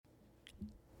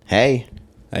Hey.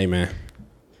 Hey, man.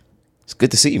 It's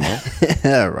good to see you, man.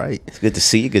 Yeah, right. It's good to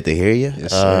see you. Good to hear you.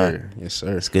 Yes, sir. Yes,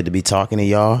 sir. It's good to be talking to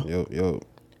y'all. Yo.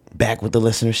 Back with the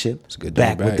listenership. It's good to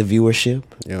back be with back. the viewership.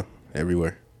 Yeah,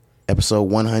 everywhere. Episode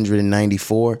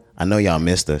 194. I know y'all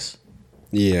missed us.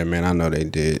 Yeah, man, I know they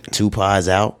did. 2 pods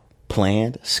out,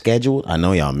 planned, scheduled. I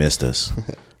know y'all missed us.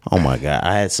 Oh, my God.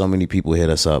 I had so many people hit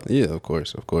us up. Yeah, of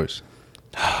course.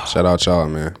 Shout out y'all,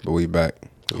 man. But we back.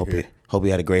 Hope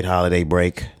you had a great holiday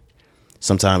break.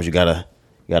 Sometimes you gotta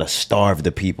starve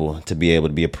the people to be able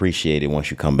to be appreciated once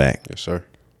you come back. Yes, sir.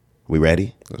 We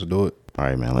ready? Let's do it. All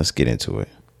right, man. Let's get into it.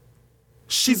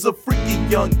 She's a freaky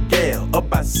young gal, a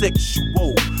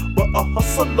bisexual, but a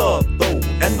hustler though,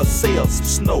 and a sales some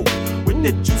snow. With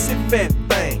that juicy fat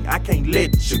thing, I can't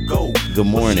let you go. Good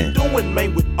morning. What you doing,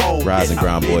 man, with all Rise and that,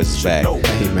 Grind I Boys let is you back. know.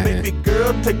 Hey, man. Baby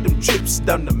girl, take them trips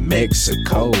down to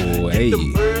Mexico. Hey. Get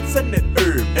them herbs and that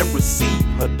herb and receive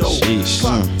her dough. Sheesh.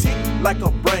 Clock tick like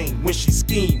a brain when she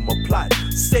scheme or plot.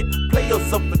 Set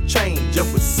players up for change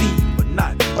and receive or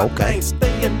not. My Okay. thing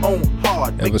staying on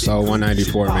hard. Make Episode that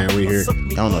 194, coochie man, we pop. here. Suck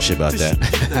me I don't know shit about till that.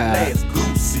 she get the last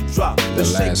Lucy drop. The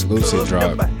last Lucy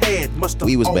drop.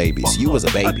 We was babies. You was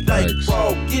a baby. Thanks.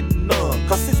 Getting none,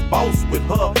 cause it's boss with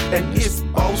her and it's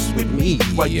boss with me.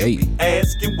 Why you be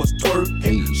asking what's twerking?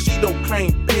 Hey. She don't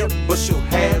claim pimp, but she'll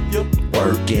have you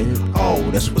working. Oh,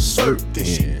 that's for certain.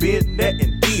 She Yeah. been that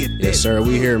and did that. Yes, sir.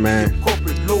 We here, man.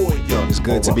 Corporate lawyer. It's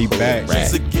good to be back.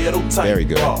 She's a ghetto type Very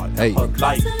good. broad. Hey. Her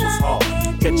life was hard.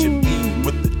 Catching me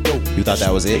with the dope. You thought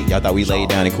that was it? Y'all thought we laid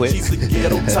down and quit? She's a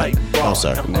ghetto type broad. No, sir.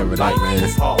 And her Never that, life man.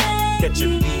 was hard.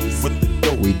 Catching me with the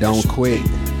dope. We don't quit.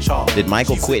 Did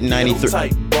Michael quit in 93?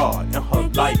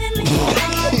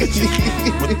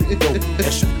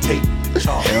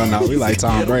 Hell no, we like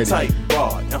Tom Brady.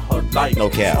 No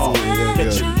cap.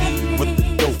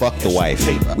 Fuck the wife.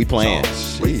 We playing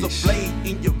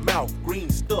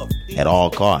at all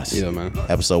costs. Yeah, man.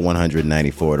 Episode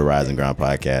 194 of the Rise and Grind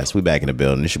podcast. We back in the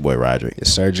building. It's your boy Roderick. Yes,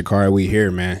 sir, Jakari, we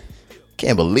here, man.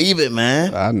 Can't believe it,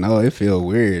 man. I know, it feel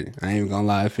weird. I ain't even gonna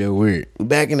lie, it feel weird. We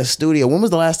back in the studio. When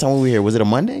was the last time we were here? Was it a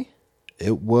Monday?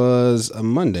 It was a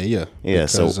Monday, yeah. Yeah,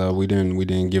 because, so- we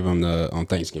didn't give them on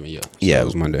Thanksgiving, yeah. So Yeah, it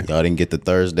was Monday. Y'all didn't get the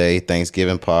Thursday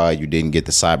Thanksgiving pod. You didn't get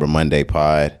the Cyber Monday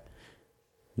pod.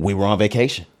 We were on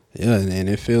vacation. Yeah, and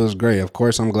it feels great. Of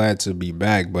course, I'm glad to be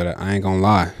back, but I ain't gonna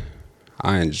lie,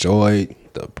 I enjoyed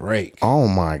the break. Oh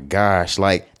my gosh.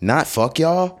 Like, not fuck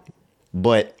y'all,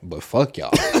 but But fuck y'all.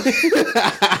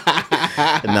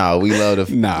 no, we love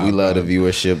the Nah, we love bro. the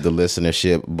viewership, the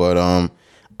listenership. But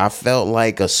I felt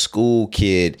like a school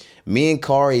kid. Me and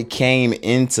Kari came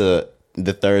into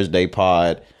the Thursday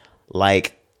pod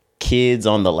like kids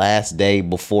on the last day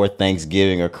before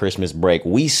Thanksgiving or Christmas break.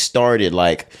 We started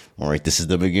like, all right, this is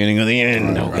the beginning of the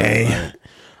end. Okay.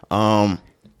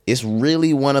 It's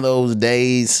really one of those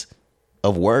days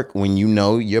of work when you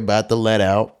know you're about to let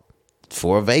out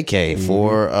for a vacay,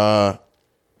 for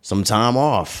some time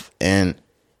off. And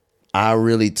I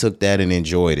really took that and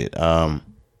enjoyed it.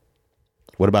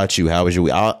 What about you? How was your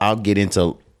week? I'll get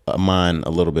into mine a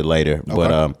little bit later. Okay.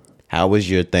 But how was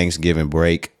your Thanksgiving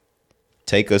break?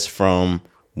 Take us from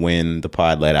when the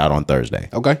pod let out on Thursday.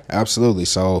 Okay, absolutely.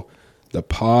 So the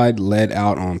pod let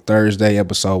out on Thursday,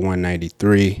 episode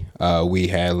 193. We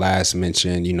had last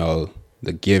mentioned,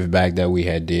 the give back that we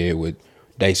had did with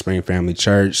Dayspring Family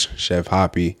Church, Chef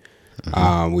Hoppy.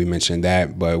 We mentioned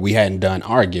that, but we hadn't done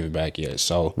our give back yet.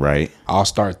 So Right. I'll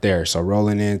start there. So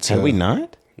rolling into Have we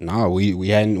not? No, we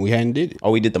hadn't did it.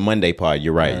 Oh, we did the Monday pod.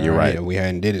 You're right. You're right. Yeah, we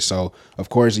hadn't did it. So of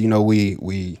course,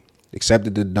 we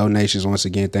accepted the donations once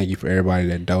again. Thank you for everybody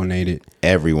that donated.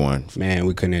 Everyone. Man,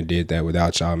 we couldn't have did that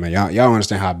without y'all, man. Y'all don't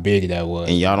understand how big that was.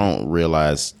 And y'all don't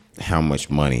realize how much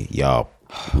money y'all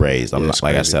raised. I'm Yeah, not, it's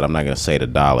like I crazy. said, I'm not gonna say the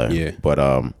dollar. Yeah. But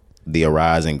the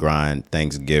Arise and Grind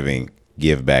Thanksgiving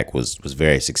give back was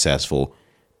very successful.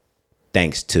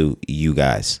 Thanks to you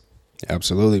guys.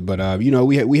 Absolutely, but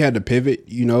we had to pivot.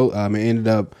 It ended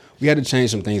up we had to change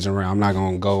some things around. I'm not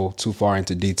gonna go too far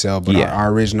into detail, but Yeah.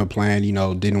 our original plan,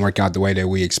 didn't work out the way that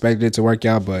we expected it to work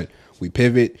out. But we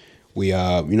pivot. We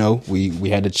we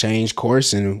had to change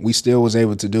course, and we still was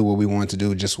able to do what we wanted to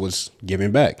do. Just was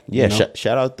giving back. Yeah,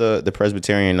 shout out the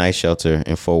Presbyterian Night Shelter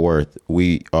in Fort Worth.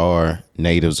 We are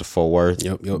natives of Fort Worth.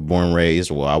 Yep. Born,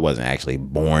 raised. Well, I wasn't actually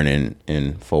born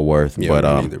in Fort Worth, Yeah, but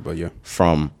me neither, but yeah.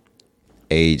 from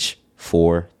age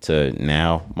 4 to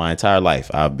now, my entire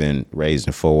life, I've been raised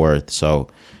in Fort Worth. So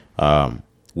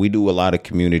we do a lot of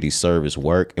community service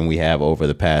work, and we have over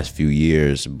the past few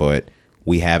years, but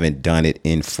we haven't done it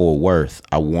in Fort Worth.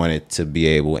 I wanted to be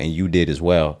able, and you did as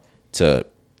well, to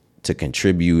to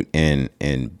contribute and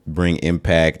bring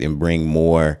impact and bring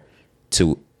more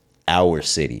to our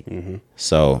city.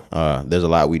 So there's a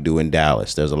lot we do in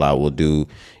Dallas. There's a lot we'll do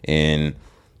in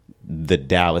the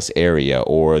Dallas area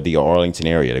or the Arlington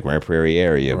area, the Grand Prairie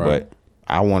area. Right. But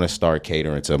I want to start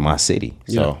catering to my city.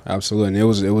 So yeah, absolutely. And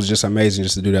it was just amazing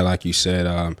just to do that, like you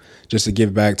said, just to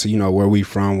give back to, you know, where we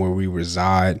from, where we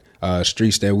reside,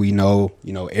 streets that we know,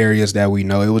 you know, areas that we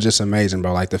know. It was just amazing,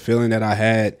 bro. Like the feeling that I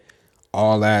had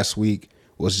all last week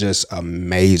was just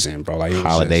amazing, bro. Like it was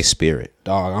holiday just, spirit.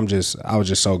 dog, I was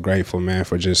just so grateful, man,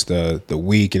 for just the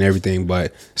week and everything.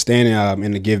 But standing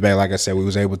in the give back, like I said, we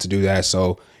was able to do that.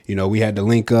 So, you know, we had to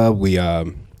link up. We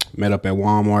met up at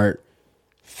Walmart,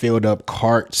 filled up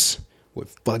carts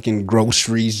with fucking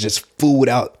groceries, just food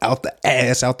out the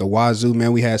ass, out the wazoo,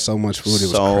 man. We had so much food. It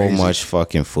was So crazy. much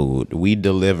fucking food. We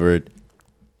delivered,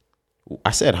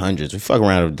 I said hundreds. We fuck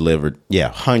around and delivered,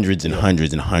 hundreds and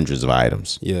hundreds and hundreds of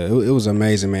items. Yeah, it was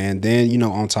amazing, man. And then, you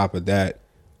know, on top of that,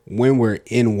 when we're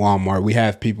in Walmart, we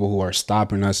have people who are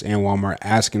stopping us in Walmart,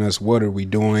 asking us what are we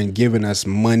doing, giving us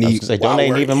money. I was gonna say, while donate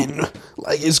we're even- in.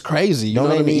 Like it's crazy. You know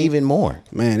what I Donate mean? even more.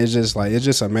 Man, it's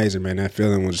just amazing, man. That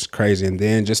feeling was crazy. And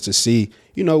then just to see,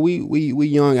 you know, we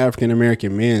young African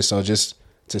American men, so just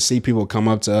to see people come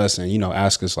up to us and, you know,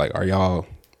 ask us like, are y'all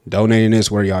donating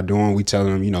this? What are y'all doing? We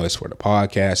telling them, you know, it's for the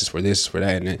podcast, it's for this, it's for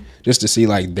that. And then just to see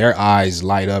like their eyes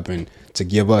light up and to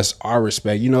give us our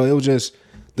respect, you know, it was just,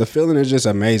 the feeling is just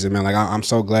amazing, man. Like I'm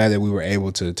so glad that we were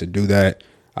able to do that,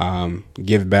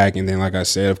 give back. And then, like I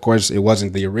said, of course, it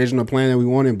wasn't the original plan that we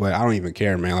wanted, but I don't even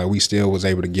care, man. Like we still was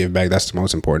able to give back. That's the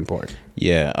most important part.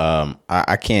 Yeah,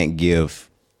 I can't give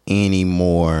any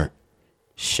more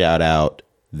shout out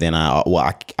than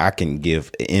I can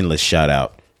give an endless shout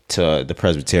out to the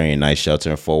Presbyterian Night Shelter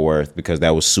in Fort Worth, because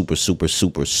that was super, super,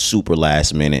 super, super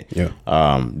last minute.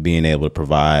 Yeah. Being able to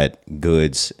provide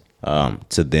goods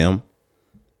to them.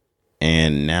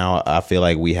 And now I feel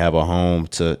like we have a home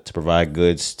to provide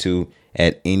goods to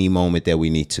at any moment that we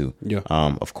need to. Yeah.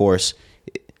 Of course,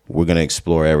 we're going to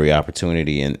explore every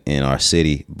opportunity in our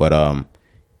city. But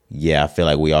I feel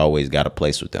like we always got a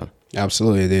place with them.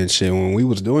 Absolutely. Then shit, when we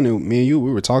was doing it, me and you,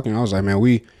 we were talking. I was like, man,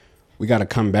 we got to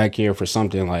come back here for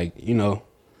something like, you know,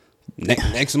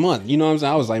 next month. You know what I'm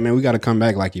saying? I was like, man, we got to come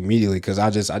back like immediately, because I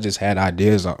just had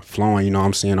ideas flowing. You know,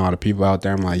 I'm seeing all the people out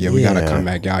there. I'm like, we got to come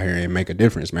back out here and make a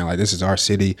difference, man. Like this is our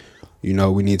city. You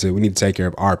know, we need to take care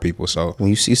of our people. So When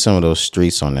you see some of those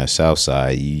streets on that south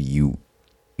side, you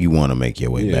want to make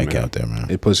your way back man. out there, man.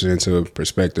 It puts it into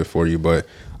perspective for you. But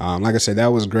like I said, that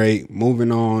was great.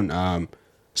 Moving on.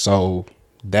 So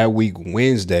that week,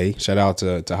 Wednesday, shout out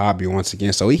to Hobby once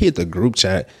again. So he hit the group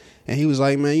chat and he was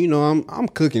like, man, you know, I'm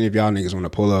cooking if y'all niggas want to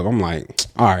pull up. I'm like,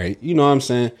 all right, you know what I'm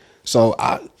saying? So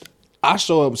I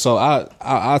show up. So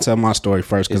I'll tell my story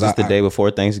first. Is this the day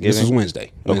before Thanksgiving? This was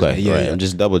Wednesday. Okay, Yeah, right. yeah. I'm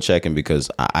just double checking because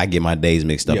I get my days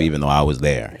mixed up Yeah. even though I was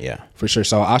there. Yeah. For sure.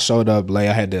 So I showed up late.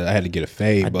 I had to get a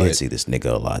fade. I but did see this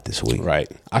nigga a lot this week.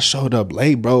 Right. I showed up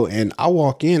late, bro, and I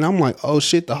walk in. I'm like, oh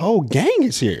shit, the whole gang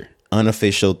is here.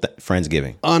 Unofficial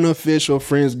Friendsgiving. Unofficial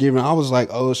Friendsgiving. I was like,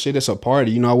 oh shit, it's a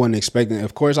party. You know, I wasn't expecting it.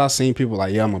 Of course, I seen people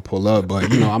like, yeah, I'm gonna pull up, but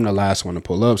you know, I'm the last one to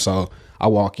pull up. So I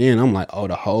walk in, I'm like, oh,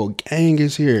 the whole gang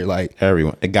is here. Like,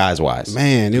 Everyone, guys wise.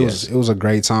 man, it Yes. was a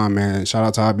great time, man. Shout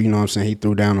out to Hobby, you know what I'm saying? He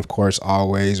threw down, of course,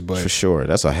 always, but For sure.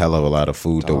 That's a hell of a lot of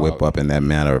food to whip up in that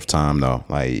matter of time, though.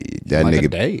 Like, that Like a nigga,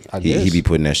 day, I he guess. be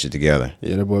putting that shit together.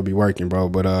 yeah, that boy be working, bro.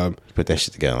 But He put that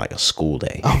shit together like a school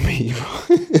day. I mean,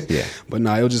 Yeah. But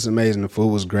no, it was just amazing. The food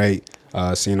was great.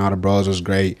 Seeing all the bros was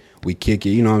great. We kick it,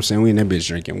 you know what I'm saying? We in that bitch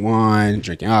drinking wine,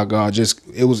 drinking alcohol.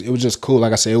 It was just cool.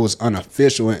 Like I said, it was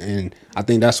unofficial, and I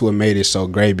think that's what made it so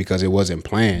great, because it wasn't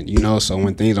planned, you know? So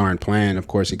when things aren't planned, of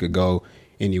course it could go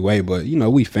anyway, but you know,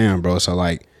 we fam, bro. So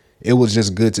like, it was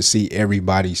just good to see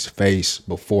everybody's face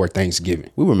before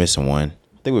Thanksgiving. We were missing one.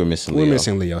 I think we were missing Leo. We're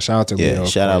missing Leo. Shout out to Leo. Yeah, of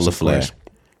shout out course, of LaFleur. course.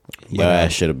 Your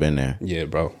ass should have been there. Yeah,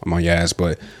 bro, I'm on your ass,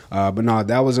 but no,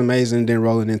 that was amazing. Then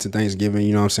rolling into Thanksgiving,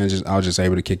 you know what I'm saying? I was just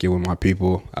able to kick it with my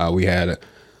people. We had a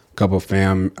couple of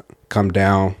fam come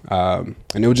down, and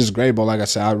it was just great, bro. Like I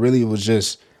said, I really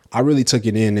took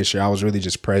it in this year. I was really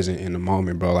just present in the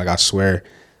moment, bro. Like I swear,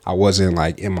 I wasn't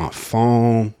like in my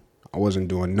phone. I wasn't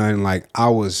doing nothing. Like I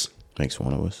was Makes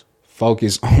one of us.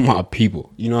 focused on my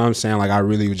people. You know what I'm saying? Like I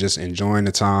really was just enjoying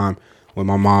the time with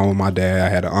my mom, with my dad. I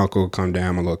had an uncle come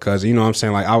down, my little cousin. You know what I'm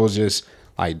saying? Like I was just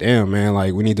like, damn, man,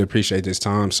 like we need to appreciate this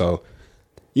time. So,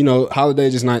 you know,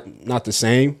 holidays is not the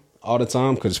same all the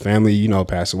time, because family, you know,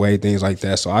 pass away, things like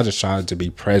that. So I just tried to be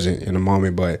present in the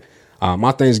moment. But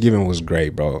my Thanksgiving was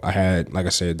great, bro. I had, like I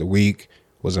said, the week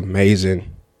was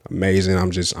amazing. Amazing.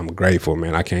 I'm grateful,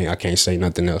 man. I can't say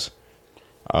nothing else.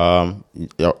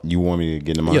 You want me to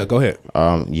get in mind? Yeah, go ahead.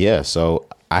 Yeah, so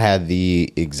I had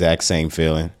the exact same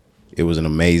feeling. It was an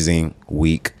amazing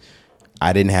week.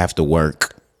 I didn't have to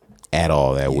work at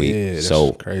all that week. That's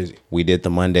so crazy. We did the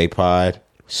Monday pod.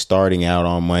 Starting out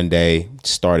on Monday,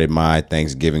 started my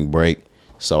Thanksgiving break.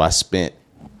 So I spent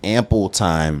ample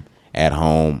time at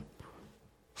home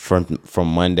from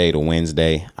Monday to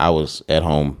Wednesday. I was at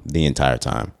home the entire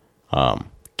time,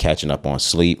 catching up on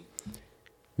sleep.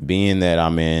 Being that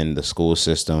I'm in the school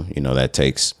system, that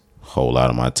takes a whole lot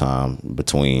of my time.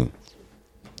 Between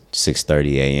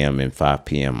 6:30 a.m. and 5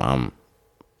 p.m. I'm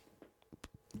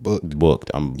booked.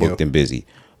 I'm booked and busy.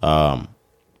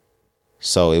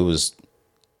 So it was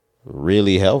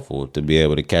really helpful to be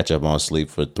able to catch up on sleep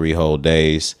for 3 whole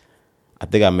days. I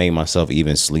think I made myself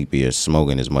even sleepier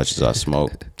smoking as much as I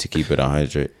smoke to keep it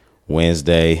 100.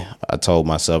 Wednesday, I told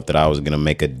myself that I was going to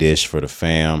make a dish for the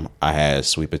fam. I had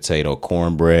sweet potato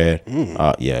cornbread.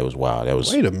 Yeah, it was wild.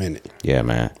 Wait a minute. Yeah,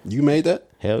 man. You made that?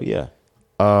 Hell yeah.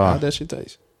 How'd that shit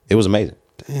taste? It was amazing.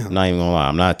 Damn. I'm not even gonna lie.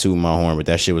 I'm not tooting my horn, but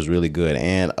that shit was really good.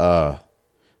 And I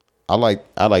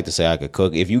like to say I could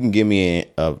cook. If you can give me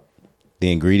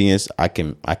the ingredients, I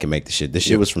can make the shit. This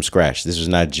shit was from scratch. This was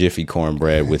not Jiffy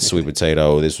cornbread with sweet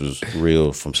potato. This was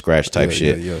real from scratch type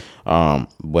shit. Yeah.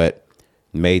 But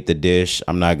made the dish.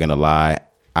 I'm not gonna lie.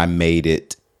 I made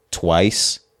it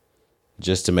twice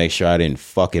just to make sure I didn't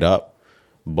fuck it up.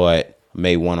 But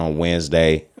made one on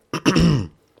Wednesday.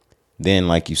 Then,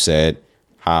 like you said,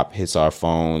 Hop hits our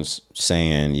phones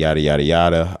saying yada yada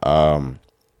yada.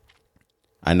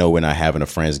 I know we're not having a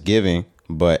Friendsgiving,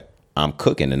 but I'm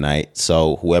cooking tonight.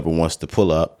 So whoever wants to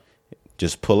pull up,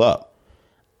 just pull up.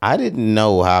 I didn't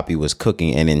know Hoppy was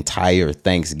cooking an entire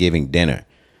Thanksgiving dinner.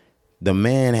 The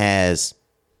man has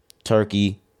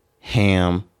turkey,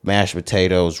 ham, mashed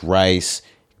potatoes, rice,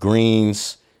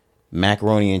 greens,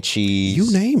 macaroni and cheese.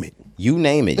 You name it. You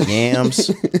name it. Yams.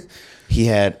 He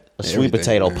had a sweet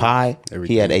potato pie.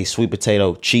 He had a sweet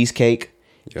potato cheesecake.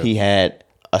 Yep. He had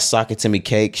a Sakatimi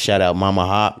cake. Shout out Mama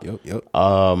Hop.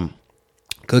 Yep.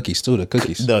 Cookies too. The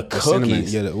cookies. The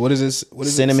cookies. Cinnamon, what is this?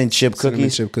 Cinnamon chip cookies. Cinnamon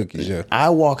chip cookies. Yeah. I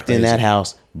walked in that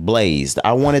house blazed.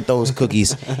 I wanted those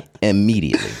cookies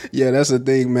immediately. Yeah, that's the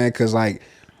thing, man. Cause like,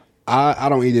 I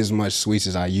don't eat as much sweets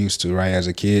as I used to, right? As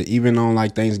a kid, even on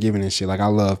like Thanksgiving and shit. Like I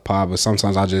love pie, but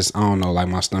sometimes I don't know. Like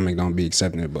my stomach don't be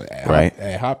accepting it. But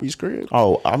at Hoppy's crib,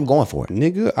 oh, I'm going for it,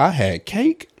 nigga. I had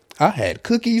cake. I had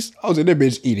cookies. I was in that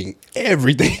bitch eating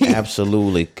everything.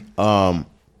 Absolutely.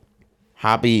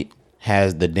 Hoppy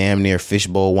has the damn near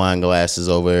fishbowl wine glasses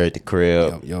over there at the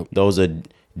crib. Yep. Those are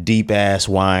deep ass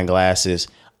wine glasses.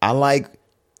 I like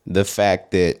the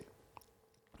fact that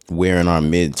we're in our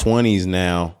mid-20s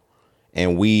now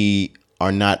and we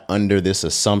are not under this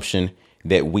assumption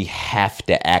that we have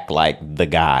to act like the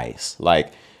guys.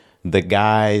 Like the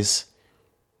guys,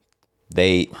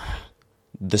 the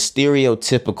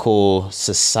stereotypical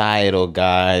societal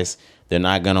guys, they're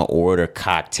not going to order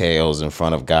cocktails in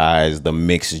front of guys, the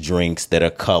mixed drinks that are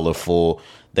colorful.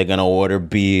 They're going to order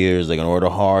beers. They're going to order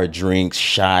hard drinks,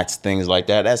 shots, things like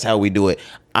that. That's how we do it.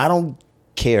 I don't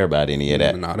care about any of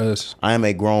that. Not us. I am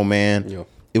a grown man. Yo.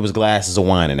 It was glasses of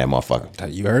wine in that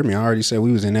motherfucker. You heard me. I already said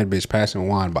we was in that bitch passing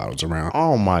wine bottles around.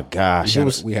 Oh my gosh.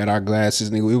 We had our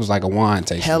glasses, nigga. It was like a wine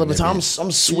tasting. Hell of a time.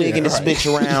 I'm swigging this bitch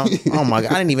around. Oh my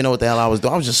God. I didn't even know what the hell I was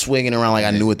doing. I was just swigging around like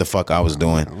I knew what the fuck I was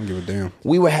doing. I don't give a damn.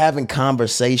 We were having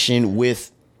conversation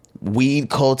with weed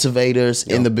cultivators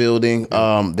in the building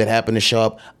that happened to show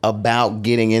up about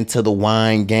getting into the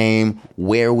wine game,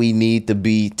 where we need to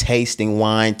be tasting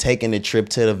wine, taking the trip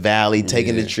to the valley,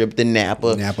 taking the trip to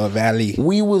Napa Valley.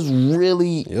 We was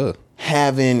really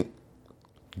having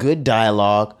good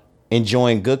dialogue,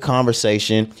 enjoying good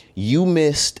conversation.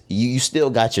 You still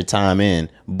got your time in,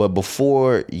 but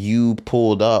before you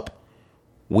pulled up,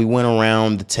 we went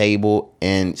around the table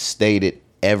and stated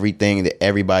everything that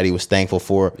everybody was thankful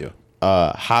for.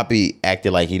 Hoppy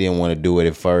acted like he didn't want to do it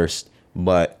at first,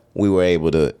 but we were able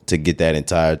to get that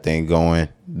entire thing going.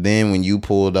 Then when you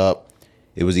pulled up,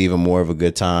 it was even more of a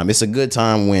good time. It's a good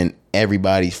time when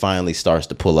everybody finally starts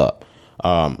to pull up.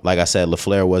 Like I said,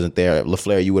 LaFleur wasn't there.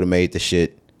 LaFleur, you would have made the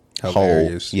shit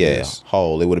hilarious. Whole. Yeah, yes.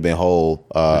 Whole. It would have been whole.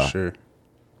 For sure.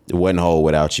 It wasn't whole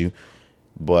without you.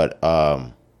 But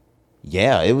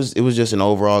yeah, it was just an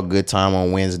overall good time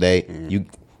on Wednesday.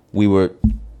 We were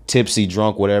tipsy,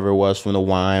 drunk, whatever it was from the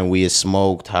wine. We had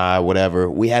smoked, high, whatever.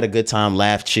 We had a good time,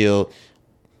 laughed, chilled.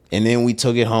 And then we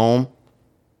took it home,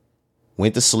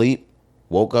 went to sleep,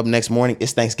 woke up next morning.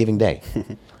 It's Thanksgiving Day.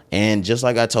 And just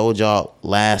like I told y'all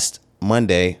last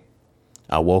Monday,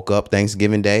 I woke up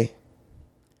Thanksgiving Day.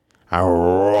 I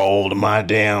rolled my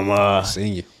damn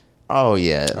Seen you. Oh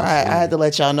yeah, I had to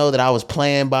let y'all know that I was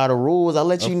playing by the rules. I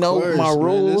let you know Of course, my man.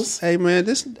 rules. Hey man,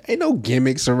 this ain't no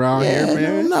gimmicks around here, Yeah,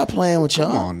 man. I'm not playing with y'all.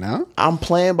 Come on now. I'm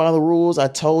playing by the rules. I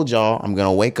told y'all I'm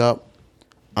gonna wake up.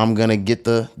 I'm gonna get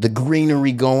the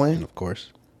greenery going. Of course.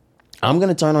 I'm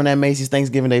gonna turn on that Macy's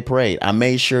Thanksgiving Day Parade. I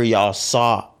made sure y'all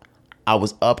saw. I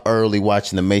was up early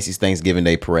watching the Macy's Thanksgiving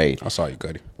Day Parade. I saw you,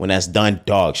 Cuddy. When that's done,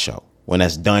 dog show. When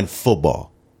that's done,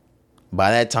 football.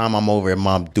 By that time, I'm over at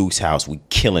Mom Duke's house. We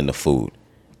killing the food.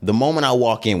 The moment I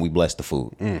walk in, we bless the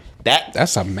food.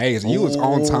 That's amazing. You was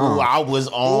on time. I was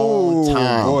on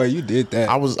time. Boy, you did that.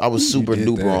 I was super You did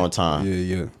duper that. on time.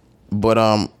 Yeah.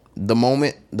 But the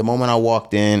moment I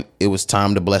walked in, it was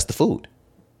time to bless the food.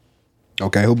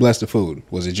 Okay, who blessed the food?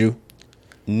 Was it you?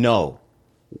 No.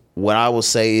 What I will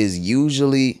say is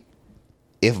usually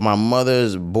if my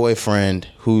mother's boyfriend,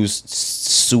 who's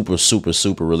super, super,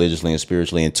 super religiously and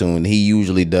spiritually in tune, he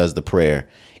usually does the prayer.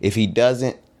 If he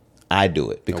doesn't, I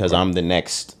do it because I'm the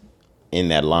next in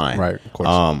that line. Right, of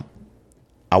course.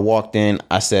 I walked in,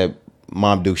 I said,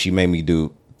 Mom Duke, she made me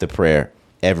do the prayer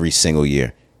every single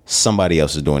year. Somebody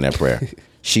else is doing that prayer.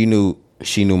 She knew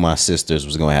my sisters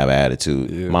was gonna have an attitude.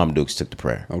 Yeah. Mom Dukes took the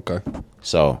prayer. Okay.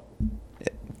 So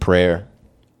prayer,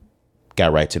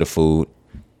 got right to the food,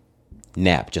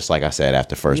 nap, just like I said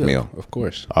after first meal. Of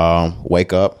course.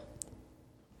 Wake up.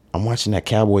 I'm watching that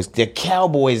Cowboys. The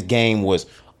Cowboys game was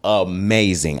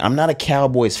amazing. I'm not a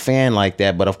Cowboys fan like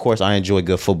that, but of course I enjoy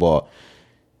good football.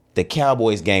 The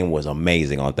Cowboys game was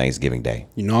amazing on Thanksgiving Day.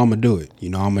 You know I'm gonna do it. You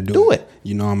know I'm gonna do it.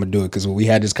 You know I'm gonna do it because when we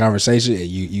had this conversation,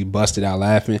 you busted out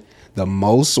laughing. The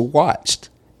most watched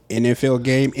NFL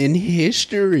game in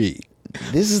history.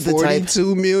 This is the type.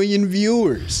 42 million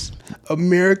viewers.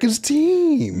 America's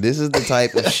team. This is the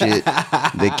type of shit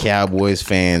that Cowboys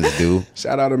fans do.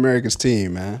 Shout out America's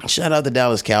team, man. Shout out the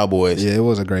Dallas Cowboys. Yeah, it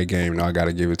was a great game. No, I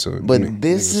gotta give it to him. But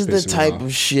this is the type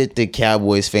of shit that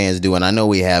Cowboys fans do, and I know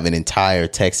we have an entire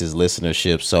Texas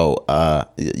listenership, so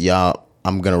y'all,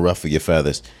 I'm gonna ruffle your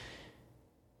feathers.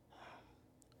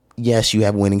 Yes, you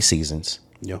have winning seasons.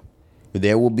 Yeah.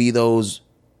 There will be those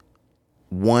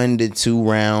 1 to 2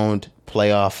 round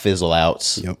playoff fizzle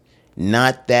outs. Yep.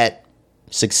 Not that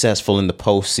successful in the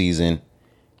postseason.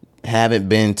 Haven't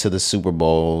been to the Super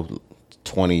Bowl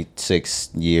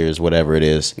 26 years, whatever it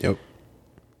is. Yep.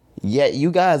 Yet you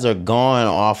guys are gone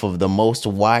off of the most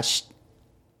watched.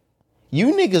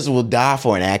 You niggas will die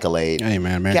for an accolade. Hey,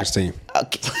 man, America's team.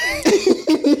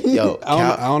 Yo,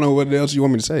 I don't know what else you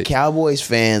want me to say. Cowboys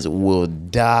fans will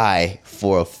die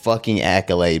for a fucking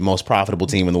accolade. Most profitable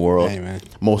team in the world. Hey, man.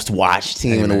 Most watched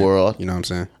team Hey, in the man. world. You know what I'm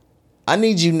saying? I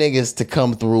need you niggas to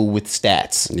come through with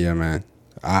stats. Yeah, man.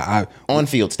 I On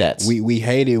field stats. we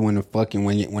hated when the fucking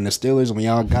when the Steelers when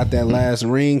y'all got that last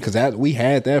ring because that we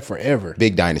had that forever.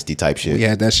 Big dynasty type shit. We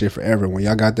had that shit forever. When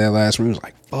y'all got that last ring, it was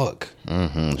like fuck.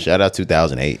 Shout out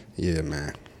 2008. Yeah,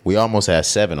 man. We almost had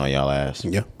 7 on y'all ass.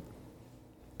 Yeah.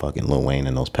 Fucking Lil Wayne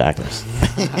and those Packers.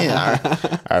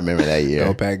 I remember that year.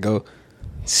 Go Pack, go.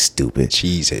 Stupid.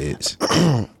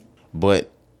 Cheeseheads.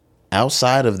 But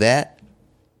outside of that,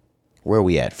 where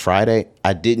we at? Friday?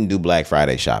 I didn't do Black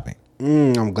Friday shopping.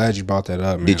 I'm glad you brought that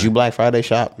up, man. Did you Black Friday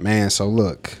shop? Man, so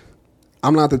look,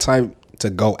 I'm not the type to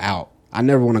go out. I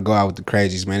never want to go out with the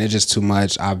crazies, man. It's just too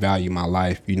much. I value my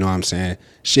life. You know what I'm saying?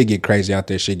 Shit get crazy out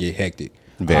there. Shit get hectic.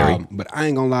 Very. But I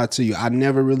ain't gonna lie to you. I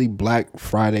never really Black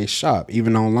Friday shop,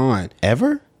 even online.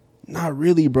 Ever? Not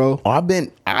really, bro.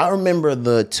 I remember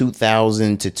the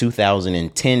 2000 to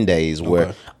 2010 days where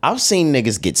Okay. I've seen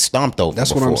niggas get stomped over.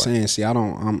 That's before. what I'm saying. See,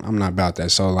 I'm not about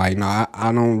that. So like, no,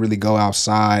 I don't really go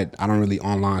outside. I don't really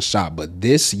online shop. But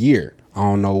this year, I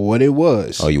don't know what it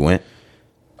was. Oh, you went?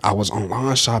 I was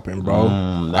online shopping, bro.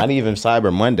 Not even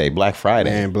Cyber Monday, Black Friday.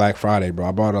 Man, Black Friday, bro.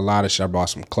 I bought a lot of shit. I bought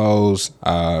some clothes.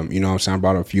 You know what I'm saying? I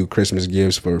bought a few Christmas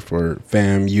gifts for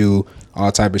fam, you,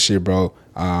 all type of shit, bro.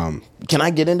 Can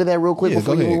I get into that real quick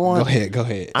before go you ahead. move on? Go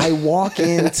ahead. I walk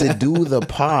in to do the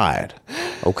pod.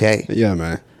 Okay. Yeah,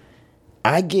 man.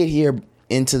 I get here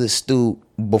into the stew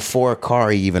before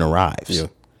Kari even arrives. Yeah.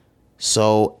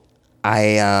 So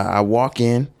I walk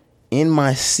in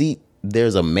my seat,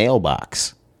 there's a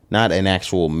mailbox. Not an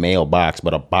actual mailbox,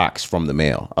 but a box from the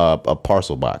mail, a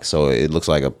parcel box. So it looks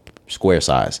like a square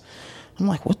size. I'm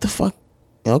like, what the fuck?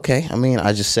 Okay. I mean,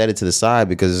 I just set it to the side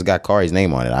because it's got Kari's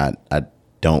name on it. I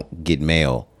don't get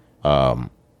mail or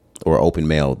open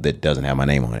mail that doesn't have my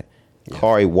name on it. Yeah.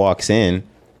 Kari walks in.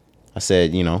 I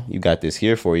said, you got this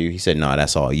here for you. He said, no,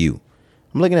 that's all you.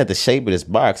 I'm looking at the shape of this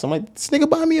box. I'm like, this nigga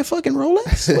buy me a fucking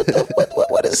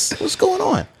Rolex? What's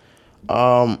going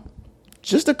on?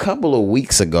 Just a couple of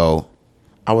weeks ago,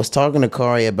 I was talking to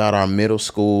Kari about our middle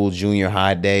school, junior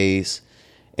high days,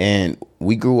 and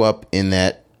we grew up in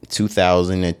that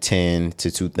 2010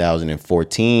 to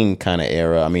 2014 kind of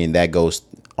era. I mean, that goes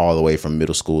all the way from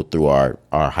middle school through our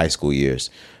high school years.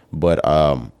 But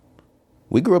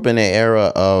we grew up in the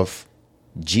era of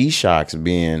G-Shocks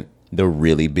being the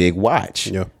really big watch.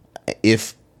 Yeah.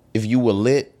 If you were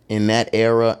lit in that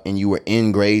era and you were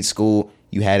in grade school,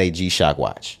 you had a G-Shock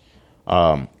watch.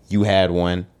 You had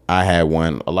one. I had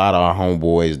one. A lot of our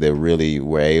homeboys that really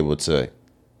were able to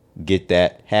get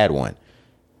that had one.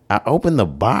 I opened the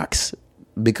box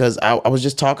because I was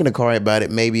just talking to Corey about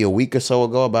it maybe a week or so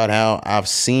ago about how I've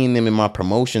seen them in my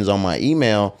promotions on my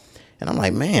email. And I'm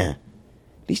like, man,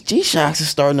 these G-Shocks are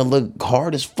starting to look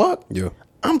hard as fuck. Yeah.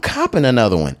 I'm copping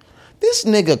another one. This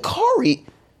nigga Corey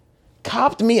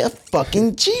copped me a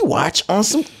fucking G-Watch on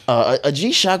some, a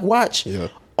G-Shock watch. Yeah.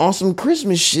 On some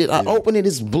Christmas shit. I opened it,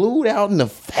 it's blued out in the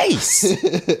face.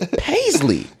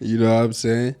 Paisley. You know what I'm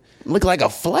saying? Look like a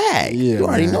flag. Yeah, you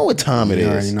already man. know what time it is.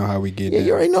 You already know how we get Yeah, down.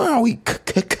 you already know how we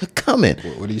coming.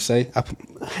 What do you say? I'm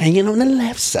hanging on the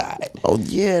left side. Oh,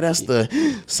 yeah, that's the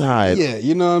side. Yeah,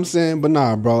 you know what I'm saying? But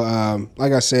nah, bro,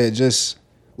 like I said, just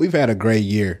we've had a great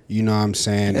year. You know what I'm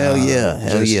saying? Hell yeah,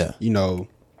 hell just, yeah. You know,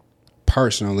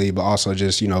 personally, but also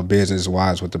just, you know, business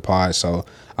wise with the pod. So,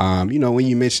 you know, when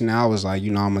you mentioned that, I was like,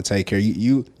 you know, I'm gonna take care.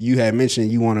 You had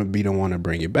mentioned you want to be the one to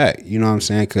bring it back. You know what I'm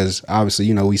saying? Because obviously,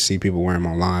 you know, we see people wearing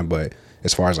them online, but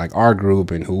as far as like our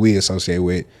group and who we associate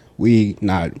with, we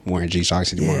not wearing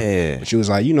G-Shocks anymore. Yeah. But she was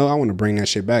like, you know, I want to bring that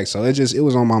shit back. So it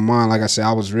was on my mind. Like I said,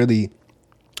 I was really.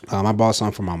 I bought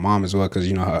something for my mom as well because,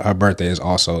 you know, her birthday is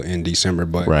also in December.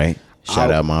 But Right.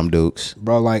 Shout out Mom Dukes.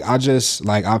 bro, like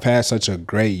I've had such a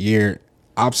great year.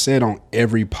 I've said on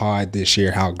every pod this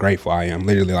year how grateful I am.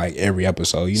 Literally like every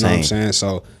episode. You know what I'm Same. saying?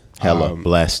 So Hella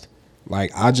blessed. like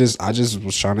I just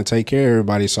was trying to take care of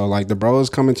everybody. So like the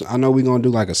bros coming I know we're gonna do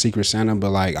like a Secret Santa,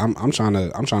 but like I'm trying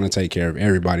to take care of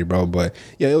everybody, bro. But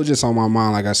yeah, it was just on my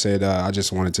mind. Like I said, I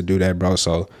just wanted to do that, bro.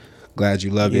 So glad you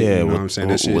love it. Yeah, you know well, what I'm saying?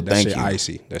 That shit, well, that thank shit you.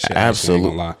 icy. That shit Absolutely.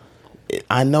 icy, I ain't gonna lie.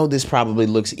 I know this probably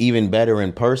looks even better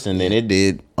in person than it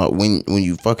did when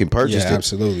you fucking purchased Yeah, it.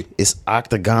 absolutely. It's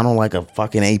octagonal like a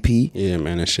fucking AP. Yeah,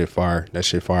 man, that shit fire.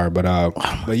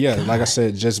 But yeah, like I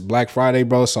said, just Black Friday,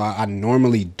 bro. So I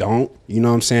normally don't, you know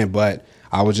what I'm saying? But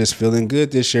I was just feeling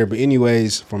good this year. But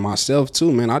anyways, for myself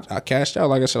too, man, I cashed out.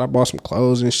 Like I said, I bought some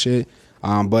clothes and shit.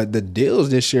 But the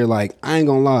deals this year, like, I ain't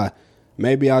gonna lie.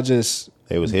 Maybe I'll just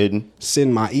It was hidden.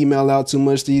 send my email out too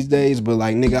much these days. But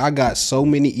like, nigga, I got so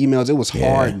many emails. It was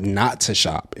hard not to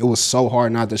shop. It was so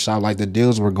hard not to shop. Like the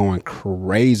deals were going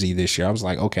crazy this year. I was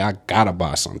like, okay, I gotta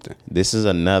buy something. This is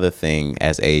another thing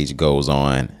as age goes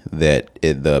on that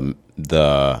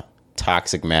the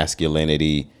toxic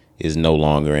masculinity is no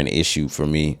longer an issue for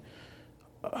me.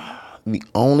 The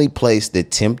only place that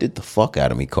tempted the fuck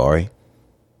out of me, Corey,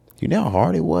 you know how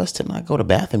hard it was to not go to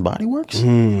Bath and Body Works?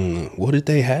 What did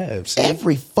they have? See?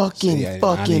 Every fucking See, I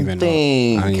didn't even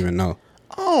thing. know. I didn't even know.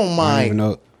 Oh I didn't my even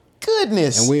know.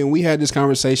 goodness. And we had this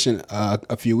conversation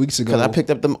a few weeks ago. Because I picked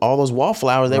up all those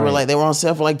wallflowers. They were on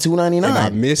sale for like $2.99. and I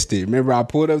missed it. Remember, I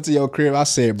pulled up to your crib. I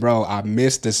said, "Bro, I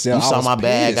missed the sale." You saw I was my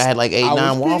bag. pissed. I had like 8, I was 9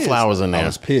 pissed. wallflowers in there. I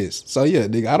was pissed. So yeah,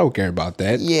 nigga, I don't care about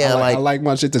that. Yeah, I like- like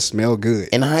my shit to smell good.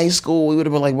 In high school, we would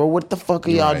have been like, bro, what the fuck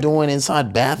are y'all Right. doing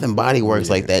inside Bath and Body Works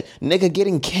like that? Nigga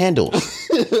getting candles.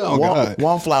 Oh, God.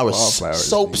 Wallflowers, Wallflowers,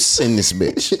 soaps in this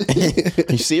bitch.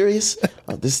 Are you serious?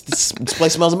 This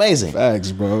place smells amazing.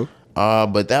 Facts, bro.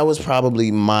 But that was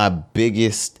probably my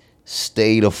biggest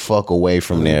stay the fuck away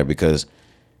from there because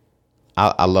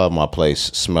I love my place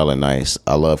smelling nice.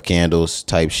 I love candles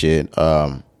type shit,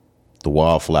 the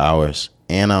wallflowers,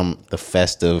 and the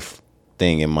festive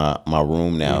thing in my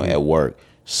room now at work.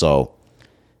 So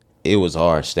it was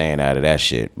hard staying out of that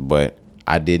shit. But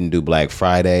I didn't do Black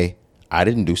Friday. I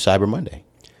didn't do Cyber Monday.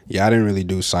 Yeah, I didn't really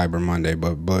do Cyber Monday,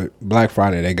 but Black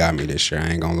Friday they got me this year. I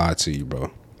ain't gonna lie to you, bro.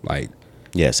 Like.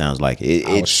 Yeah, it sounds like it.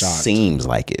 I It was shocked. seems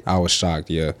like it. I was shocked,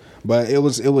 yeah. But it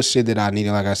was shit that I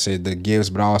needed, like I said, the gifts,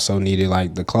 but I also needed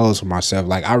like the clothes for myself.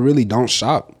 Like I really don't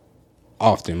shop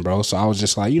often, bro. So I was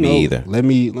just like, you know, either. let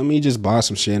me just buy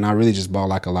some shit. And I really just bought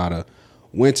like a lot of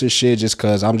winter shit just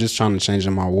cause I'm just trying to change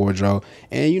in my wardrobe.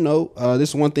 And you know, this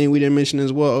is one thing we didn't mention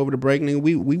as well over the break, nigga.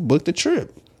 We booked a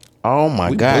trip. Oh my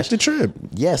We gosh. booked the trip.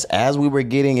 Yes, as we were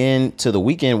getting into the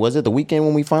weekend, was it the weekend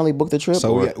when we finally booked the trip?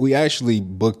 So or- we actually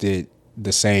booked it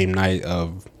the same night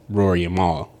of Rory and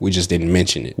Maul. We just didn't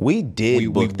mention it. we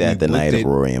did book that the booked night it- of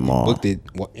Rory and Maul. We booked it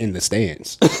in the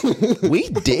stands. We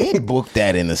did book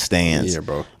that in the stands. Yeah,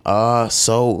 bro.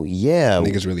 So yeah,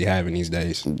 Niggas really having these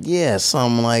days. yeah,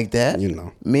 something like that. You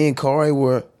know. Me and Corey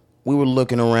were we were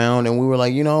looking around and we were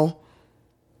like,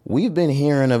 we've been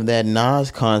hearing of that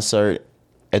Nas concert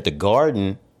at the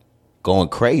Garden going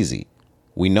crazy.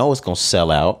 We know it's going to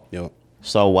sell out. Yep.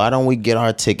 So why don't we get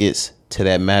our tickets to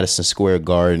that Madison Square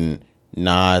Garden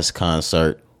Nas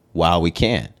concert while we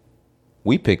can?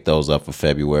 We picked those up for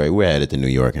February. We're headed to New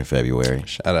York in February.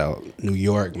 Shout out New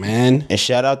York, man. And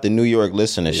shout out the New York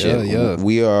listenership.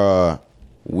 Yeah.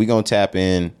 We gonna tap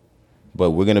in,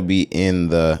 but we're gonna be in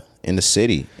the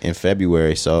city in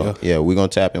February. So yeah, we're gonna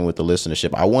tap in with the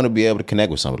listenership. I want to be able to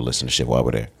connect with some of the listenership while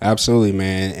we're there. Absolutely,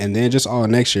 man. And then just all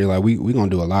next year, like we gonna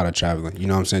do a lot of traveling. You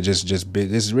know what I'm saying? This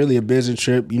is really a business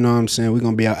trip. You know what I'm saying? We're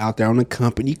gonna be out there on the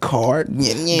company card.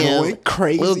 Yeah. Going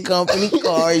crazy. Little company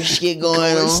card shit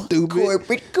going on. Stupid.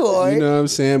 Corporate card. You know what I'm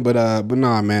saying? But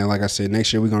nah, man, like I said,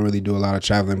 next year we're gonna really do a lot of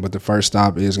traveling. But the first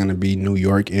stop is gonna be New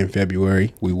York in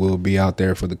February. We will be out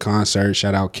there for the concert.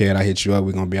 Shout out Ked, I hit you up.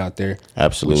 We're gonna be out there.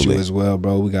 Absolutely. With you as well,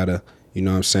 bro. We gotta, you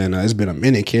know what I'm saying? It's been a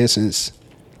minute, Ked, since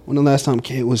when the last time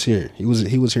Ked was here. He was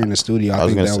here in the studio. I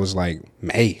think that was like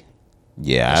May.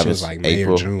 Yeah, I was like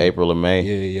April or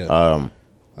May. Yeah.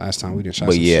 Last time we did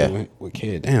shot some shit with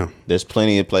Ked. Damn. There's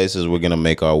plenty of places we're gonna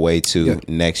make our way to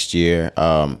next year.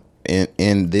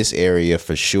 In this area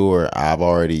for sure. I've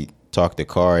already talked to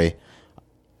Kari.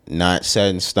 Not set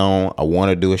in stone. I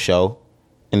want to do a show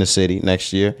in the city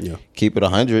next year. Yeah. Keep it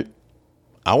 100.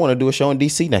 I want to do a show in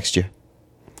DC next year.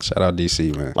 Shout out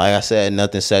DC, man. Like I said,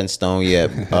 nothing set in stone yet.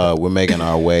 We're making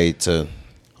our way to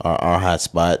our hot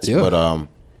spots. Yeah. But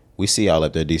we see y'all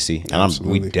up there, DC. And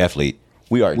we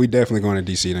definitely going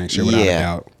to DC next year without a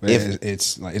doubt.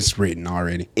 It's written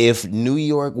already. If New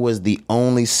York was the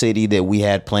only city that we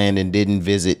had planned and didn't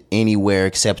visit anywhere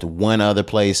except one other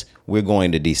place, we're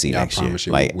going to DC next year. I promise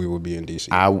you, like, we will be in DC.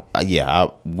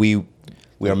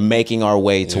 We are making our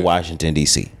way to Washington,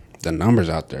 DC. The numbers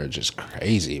out there are just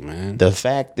crazy, man. The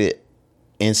fact that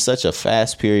in such a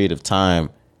fast period of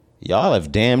time, y'all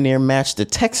have damn near matched the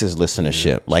Texas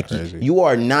listenership. Like, you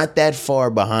are not that far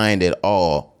behind at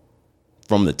all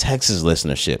from the Texas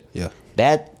listenership. Yeah.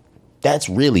 That's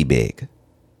really big.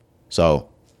 So,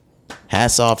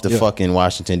 hats off to fucking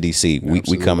Washington, D.C.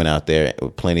 We coming out there.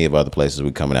 Plenty of other places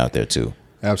we coming out there, too.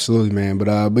 Absolutely, man.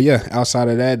 But yeah, outside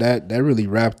of that really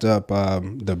wrapped up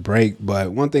the break.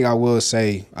 But one thing I will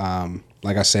say,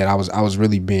 like I said, I was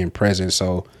really being present.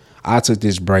 So I took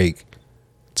this break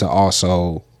to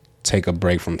also take a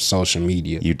break from social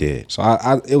media. You did. So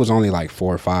it was only like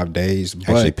 4 or 5 days. But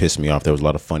actually pissed me off. There was a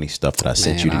lot of funny stuff that I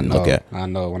sent you didn't look at. I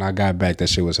know. When I got back, that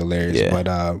shit was hilarious.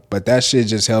 Yeah. But that shit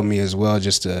just helped me as well,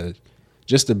 just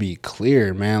to be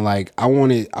clear, man. Like I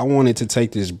wanted to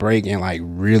take this break and like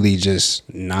really just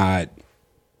not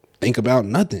think about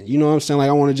nothing. You know what I'm saying? Like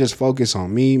I want to just focus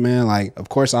on me, man. Like of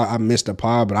course I missed the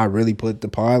pod, but I really put the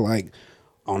pod like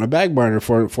on the back burner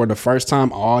for the first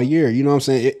time all year. You know what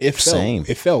I'm saying?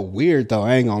 It felt weird though.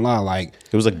 I ain't gonna lie. Like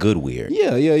it was a good weird.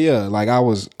 Yeah. Like I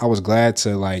was glad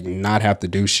to like not have to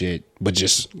do shit, but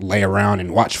just lay around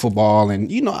and watch football.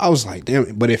 And you know, I was like,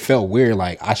 damn. But it felt weird.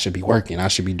 Like I should be working. I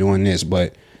should be doing this.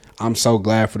 But I'm so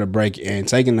glad for the break and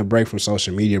taking the break from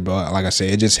social media, bro. Like I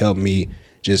said, it just helped me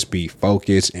just be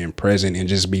focused and present and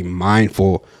just be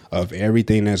mindful of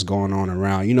everything that's going on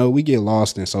around. You know, we get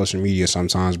lost in social media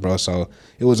sometimes, bro. So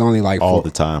it was only like all the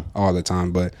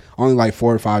time, but only like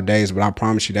 4 or 5 days. But I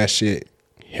promise you that shit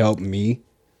helped me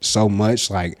so much.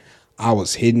 Like I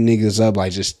was hitting niggas up,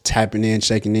 like just tapping in,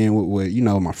 checking in with you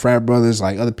know, my frat brothers,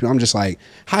 like other people. I'm just like,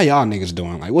 how y'all niggas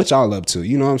doing? Like what y'all up to?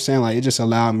 You know what I'm saying? Like it just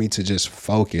allowed me to just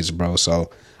focus, bro.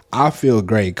 So I feel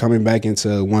great coming back into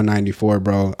 194,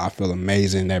 bro. I feel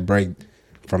amazing. That break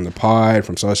from the pod,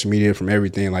 from social media, from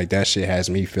everything, like that shit has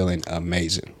me feeling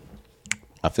amazing.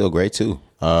 I feel great too.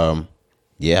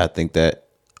 Yeah, I think that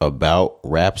about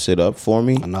wraps it up for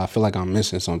me. I know I feel like I'm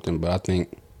missing something, but I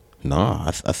think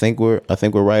I think we're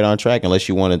right on track. Unless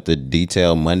you wanted to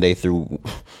detail Monday through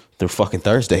fucking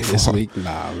Thursday for this week.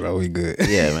 Nah, bro, we good.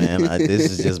 Yeah, man. This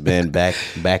has just been back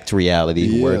to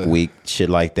reality, work week, shit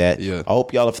like that. Yeah. I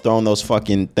hope y'all have thrown those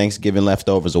fucking Thanksgiving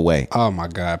leftovers away. Oh my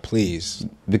God, please.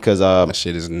 Because that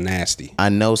shit is nasty. I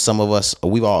know some of us,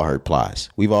 we've all heard Plies.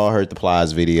 We've all heard the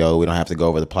Plies video. We don't have to go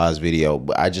over the Plies video,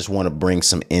 but I just want to bring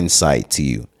some insight to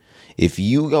you. If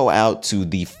you go out to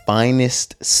the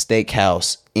finest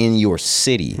steakhouse in your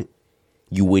city,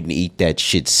 you wouldn't eat that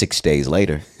shit 6 days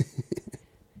later.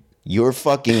 Your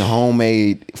fucking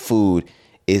homemade food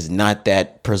is not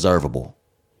that preservable.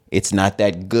 It's not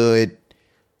that good.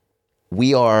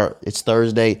 It's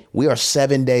Thursday. We are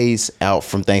 7 days out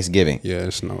from Thanksgiving.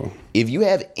 Yes, no. If you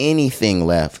have anything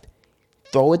left,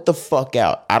 throw it the fuck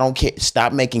out. I don't care.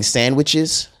 Stop making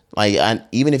sandwiches. Like,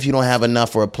 even if you don't have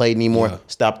enough for a plate anymore,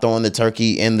 stop throwing the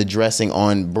turkey and the dressing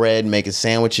on bread, making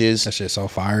sandwiches. That shit's so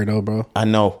fire though, bro. I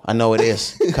know it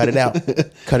is. Cut it out.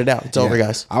 Cut it out. It's over,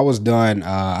 guys. I was done.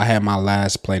 I had my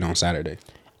last plate on Saturday.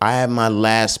 I had my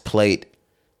last plate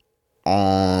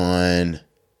on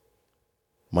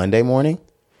Monday morning.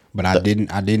 But I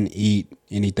didn't eat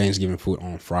any Thanksgiving food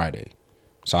on Friday.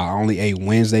 So I only ate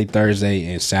Wednesday,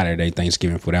 Thursday, and Saturday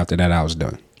Thanksgiving food. After that, I was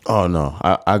done. Oh no.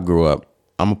 I grew up.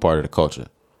 I'm a part of the culture.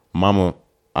 Mama,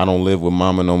 I don't live with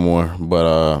mama no more,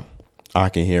 but I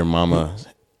can hear mama's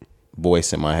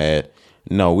voice in my head.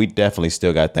 No, we definitely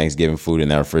still got Thanksgiving food in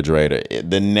that refrigerator.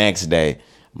 The next day,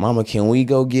 mama, can we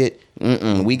go get,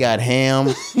 we got ham.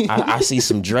 I see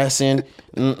some dressing.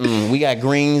 We got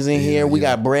greens in here. We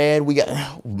got bread. We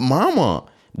got, mama,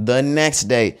 the next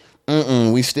day,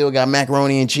 we still got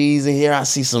macaroni and cheese in here. I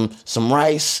see some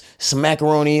rice, some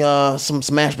macaroni, some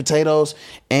mashed potatoes,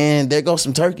 and there goes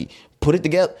some turkey. Put it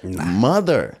together.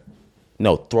 Mother.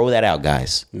 No, throw that out,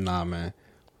 guys. Nah, man.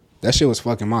 That shit was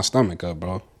fucking my stomach up,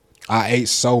 bro. I ate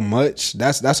so much.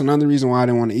 That's another reason why I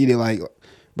didn't want to eat it. Like,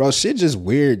 bro, shit just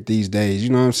weird these days.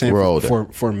 You know what I'm saying? We're older.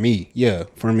 For me. Yeah,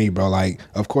 for me, bro. Like,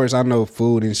 of course, I know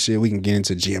food and shit. We can get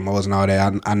into GMOs and all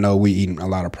that. I know we eating a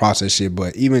lot of processed shit.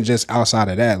 But even just outside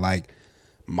of that, like,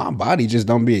 my body just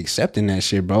don't be accepting that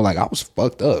shit, bro. Like, I was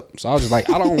fucked up. So I was just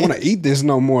like, I don't want to eat this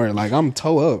no more. Like, I'm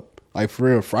toe up. Like, for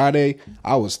real, Friday,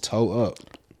 I was toe up.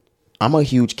 I'm a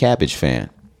huge cabbage fan.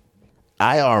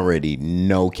 I already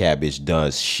know cabbage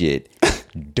does shit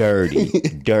dirty,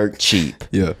 dirt cheap.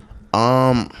 Yeah.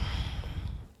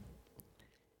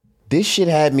 This shit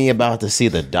had me about to see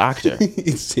the doctor.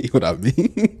 See what I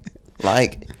mean?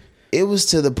 Like, it was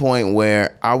to the point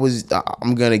where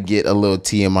I'm gonna get a little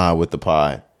TMI with the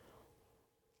pod.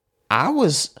 I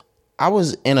was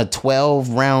in a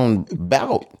 12-round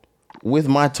bout with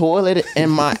my toilet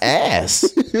and my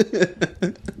ass.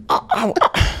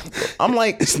 I'm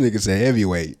like, this nigga said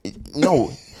heavyweight.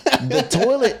 No, the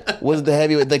toilet was the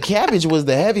heavyweight. The cabbage was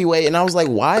the heavyweight. And I was like,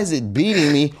 why is it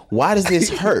beating me? Why does this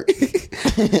hurt?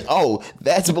 Oh,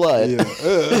 that's blood. Yeah.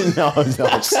 No, I'm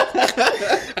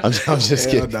just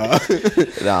kidding. No,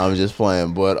 I'm just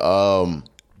playing. But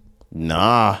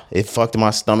nah, it fucked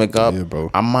my stomach up. Yeah,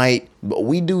 bro.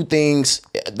 We do things.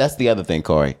 That's the other thing,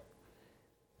 Corey.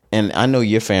 And I know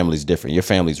your family's different. Your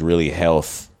family's really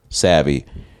health savvy.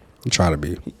 Try to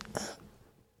be.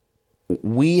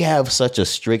 We have such a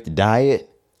strict diet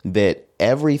that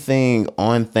everything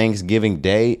on Thanksgiving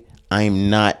Day, I'm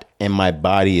not, and my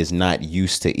body is not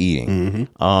used to eating.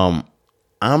 Mm-hmm.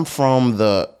 I'm from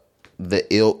the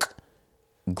ilk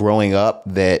growing up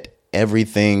that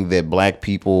everything that black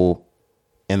people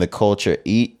in the culture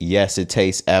eat, yes, it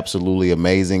tastes absolutely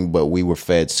amazing, but we were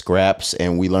fed scraps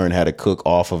and we learned how to cook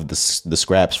off of the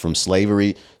scraps from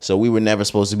slavery. So we were never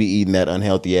supposed to be eating that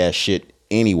unhealthy ass shit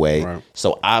anyway. Right.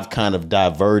 So I've kind of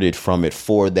diverted from it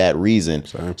for that reason.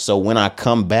 Same. So when I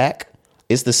come back,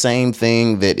 it's the same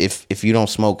thing that if you don't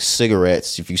smoke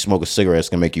cigarettes, if you smoke a cigarette, it's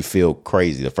gonna make you feel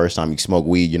crazy. The first time you smoke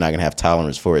weed, you're not gonna have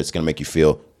tolerance for it. It's gonna make you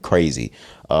feel crazy.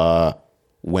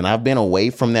 When I've been away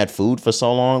from that food for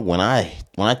so long, when I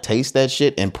taste that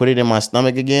shit and put it in my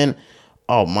stomach again,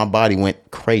 oh, my body went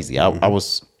crazy. I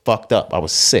was fucked up. I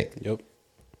was sick. Yep.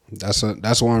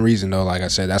 That's one reason though. Like I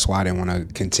said, that's why I didn't want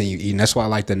to continue eating. That's why,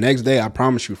 like, the next day, I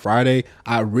promise you, Friday,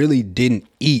 I really didn't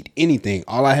eat anything.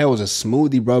 All I had was a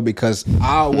smoothie, bro, because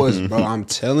I was, bro, I'm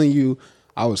telling you,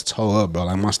 I was toe up, bro.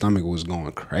 Like, my stomach was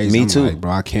going crazy. Me too. Like,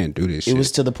 bro, I can't do this shit. It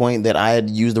was to the point that I had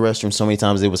used the restroom so many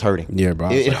times it was hurting. Yeah,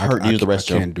 bro. It hurt to use the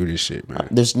restroom. I can't do this shit, man.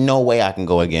 There's no way I can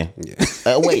go again.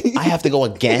 Yeah. Wait, I have to go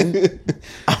again?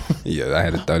 Yeah, I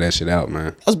had to throw that shit out,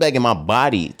 man. I was begging my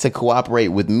body to cooperate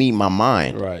with me, my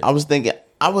mind. Right. I was thinking,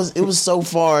 it was so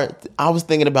far, I was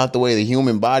thinking about the way the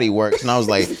human body works, and I was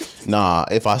like, nah,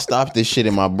 if I stop this shit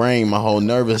in my brain, my whole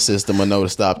nervous system will know to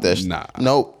stop that shit. Nah.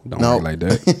 Nope. Don't work like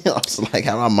that. I was like,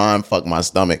 how my mind fuck my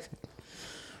stomach.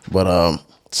 But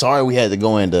sorry we had to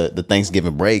go into the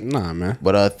Thanksgiving break. Nah, man.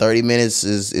 But 30 minutes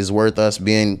is worth us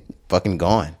being fucking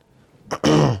gone.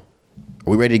 Are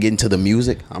we ready to get into the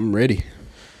music? I'm ready.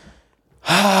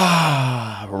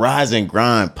 Rise and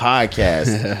Grind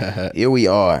podcast. Here we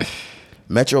are.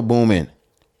 Metro Boomin.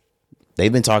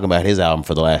 They've been talking about his album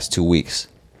for the last 2 weeks.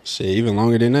 Shit, even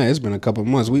longer than that. It's been a couple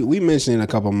months. We mentioned it a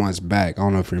couple months back. I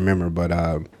don't know if you remember, but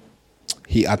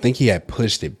I think he had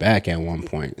pushed it back at one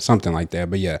point, something like that.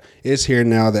 But yeah, it's here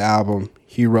now. The album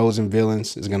Heroes and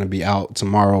Villains is gonna be out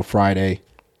tomorrow, Friday.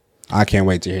 I can't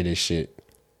wait to hear this shit.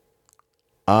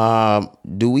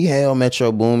 Do we hail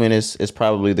Metro Boomin is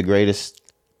probably the greatest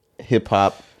hip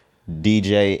hop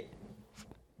DJ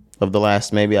of the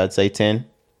last, maybe I'd say 10?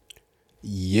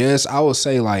 Yes, I would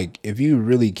say like if you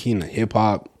really keen to hip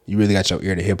hop, you really got your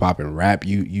ear to hip hop and rap.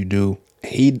 You do.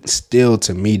 He still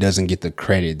to me doesn't get the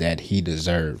credit that he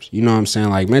deserves. You know what I'm saying?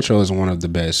 Like Metro is one of the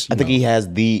best. I think he has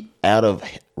out of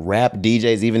rap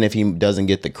DJs, even if he doesn't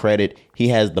get the credit, he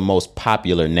has the most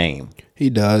popular name. He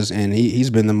does, and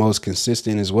he's been the most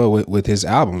consistent as well with his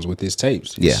albums, with his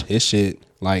tapes. His shit.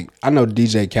 Like I know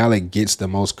DJ Khaled gets the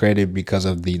most credit because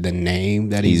of the name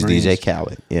that he brings. DJ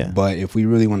Khaled, yeah. But if we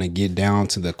really want to get down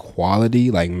to the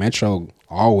quality, like Metro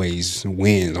always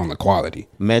wins on the quality.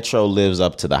 Metro lives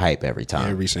up to the hype every time.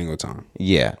 Every single time.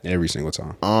 Yeah. Every single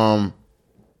time.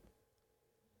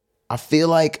 I feel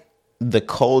like the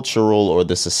cultural or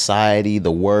the society,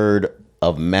 the word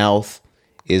of mouth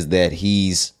is that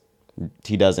he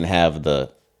doesn't have the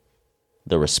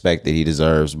respect that he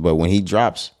deserves. But when he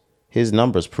drops, his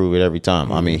numbers prove it every time.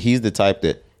 Mm-hmm. I mean, he's the type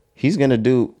that he's gonna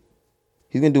do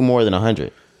more than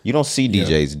 100. You don't see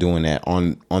DJs doing that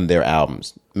on their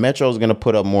albums. Metro's gonna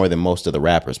put up more than most of the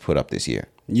rappers put up this year.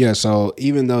 Yeah, so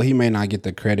even though he may not get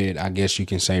the credit, I guess you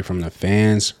can say from the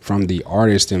fans, from the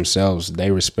artists themselves, they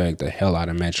respect the hell out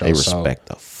of Metro. They respect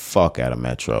the fuck out of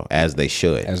Metro, as they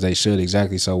should. As they should,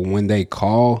 exactly. So when he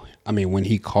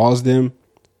calls them,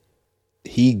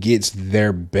 he gets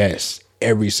their best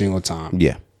every single time.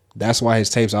 Yeah. That's why his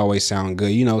tapes always sound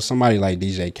good. You know, somebody like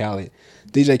DJ Khaled.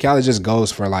 DJ Khaled just goes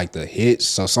for like the hits,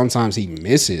 so sometimes he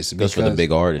misses. Goes for the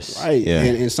big artists. Right. Yeah.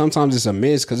 And sometimes it's a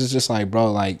miss because it's just like, bro,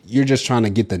 like you're just trying to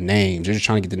get the names. You're just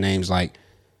trying to get the names. Like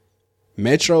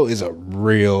Metro is a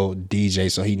real DJ,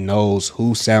 so he knows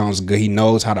who sounds good. He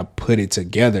knows how to put it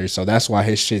together. So that's why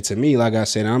his shit to me, like I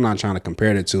said, I'm not trying to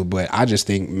compare the two, but I just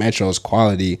think Metro's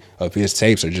quality of his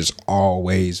tapes are just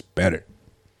always better.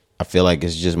 I feel like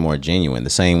it's just more genuine.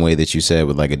 The same way that you said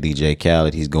with like a DJ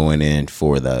Khaled, he's going in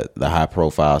for the high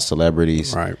profile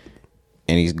celebrities. Right.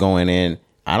 And he's going in,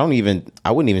 I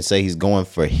wouldn't even say he's going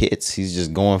for hits. He's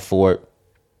just going for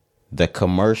the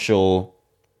commercial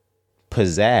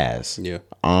pizzazz.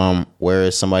 Yeah.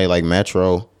 Whereas somebody like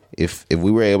Metro, if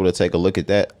we were able to take a look at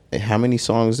that, how many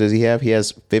songs does he have? He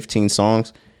has 15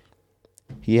 songs.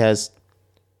 He has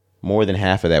more than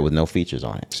half of that with no features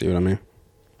on it. See what I mean?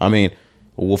 I mean,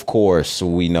 well, of course,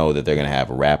 we know that they're going to have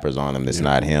rappers on them that's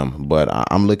not him. But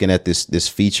I'm looking at this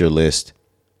feature list.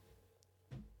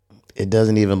 It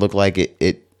doesn't even look like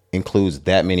it includes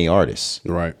that many artists.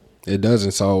 Right. It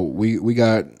doesn't. So we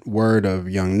got word of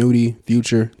Young Nudy,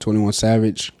 Future, 21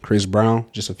 Savage, Chris Brown,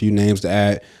 just a few names to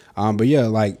add. But yeah,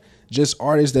 like just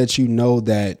artists that you know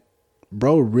that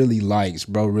bro really likes,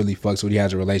 bro really fucks with, he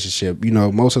has a relationship. You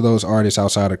know, most of those artists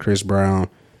outside of Chris Brown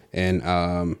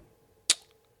and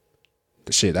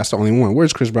shit, that's the only one.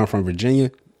 Where's Chris Brown from?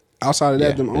 Virginia? Outside of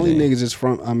that, them only niggas is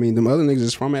from, them other niggas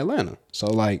is from Atlanta. So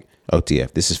like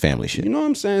OTF, this is family shit. You know what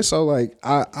I'm saying? So like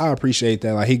I appreciate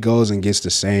that. Like he goes and gets the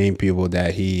same people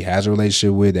that he has a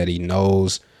relationship with, that he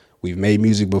knows. We've made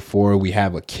music before. We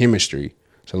have a chemistry.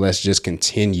 So let's just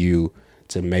continue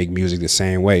to make music the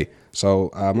same way. So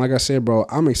like I said, bro,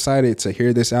 I'm excited to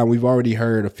hear this out. We've already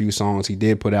heard a few songs. He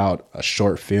did put out a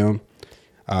short film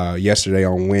yesterday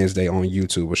on Wednesday on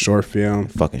YouTube, a short film.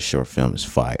 Fucking short film is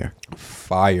fire.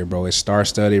 Fire, bro. It's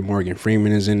star-studded. Morgan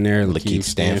Freeman is in there. Lakeith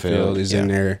Stanfield is in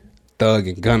there. Thug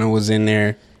and Gunna was in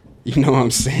there. You know what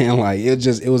I'm saying? Like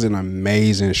it was an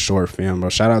amazing short film, bro.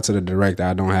 Shout out to the director.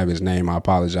 I don't have his name. I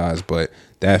apologize, but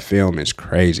that film is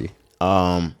crazy.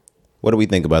 What do we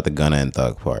think about the Gunna and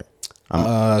Thug part?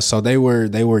 So they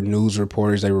were news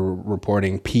reporters. They were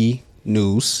reporting P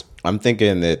News. I'm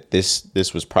thinking that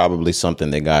this was probably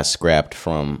something that got scrapped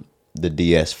from the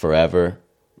DS Forever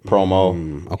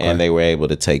promo, okay. And they were able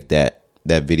to take that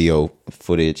video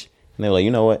footage, and they were like,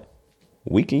 you know what,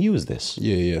 we can use this.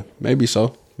 Yeah, maybe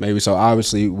so.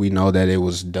 Obviously, we know that it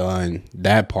was done.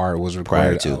 That part was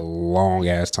recorded a long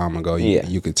ass time ago.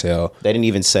 You could tell. They didn't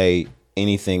even say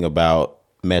anything about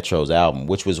Metro's album,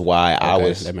 which was why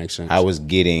that makes sense. I was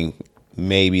getting.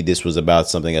 Maybe this was about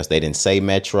something else. They didn't say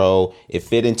Metro. It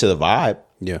fit into the vibe.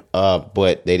 Yeah.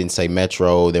 But they didn't say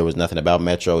Metro. There was nothing about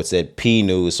Metro. It said P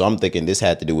News. So I'm thinking this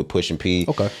had to do with Pushing P.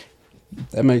 Okay.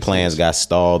 That makes Plans sense. got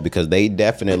stalled because they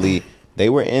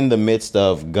were in the midst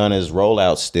of Gunna's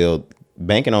rollout still.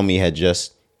 Banking on Me had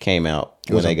just came out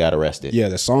when they got arrested. Yeah,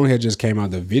 the song had just came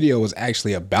out. The video was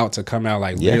actually about to come out,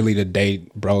 like literally the day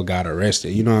bro got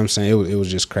arrested. You know what I'm saying? It was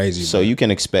just crazy. So you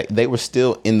can expect they were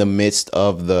still in the midst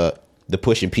of the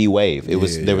Pushing P wave. There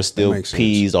was still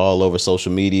P's all over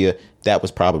social media. That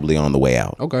was probably on the way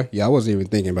out. Okay. Yeah, I wasn't even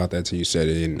thinking about that till you said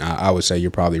it, and I would say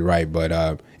you're probably right.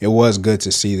 But it was good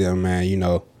to see them, man, you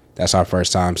know, that's our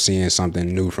first time seeing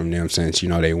something new from them since, you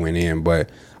know, they went in. But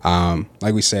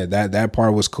like we said, that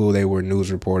part was cool. They were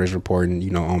news reporters reporting, you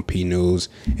know, on P News.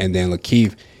 And then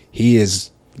Lakeith, he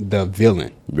is the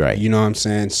villain. Right. You know what I'm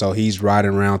saying? So he's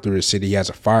riding around through the city. He has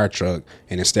a fire truck.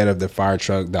 And instead of the fire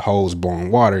truck, the hose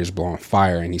blowing water is blowing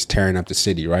fire. And he's tearing up the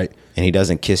city, right? And he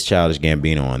doesn't kiss Childish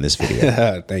Gambino on this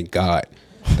video. Thank God.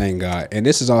 Thank God. And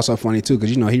this is also funny, too,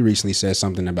 because, you know, he recently said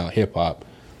something about hip-hop.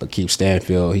 Lakeith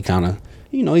Stanfield, he kind of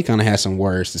had some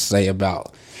words to say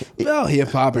about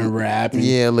hip-hop and rap. And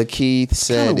yeah, Lakeith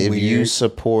said if you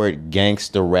support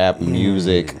gangster rap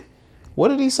music, what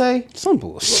did he say? Some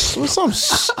bullshit. Some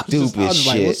stupid I was shit.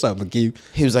 like, what's up, Lakeith?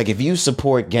 He was like, if you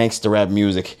support gangster rap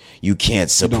music, you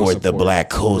can't support the black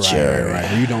culture.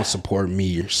 Right. You don't support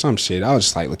me or some shit. I was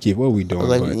just like, Lakeith, what are we doing? I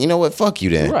was like, you know what? Fuck you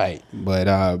then. Right. But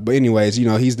anyways, you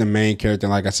know, he's the main character.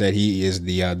 Like I said, he is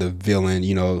the villain,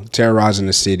 you know, terrorizing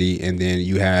the city. And then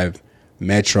you have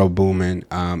Metro Boomin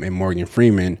and Morgan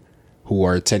Freeman, who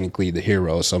are technically the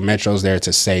heroes. So Metro's there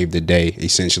to save the day,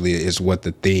 essentially, is what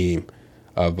the theme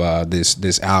of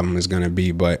this album is gonna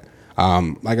be. But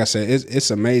like I said,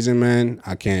 it's amazing, man.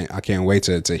 I can't wait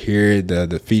to hear it.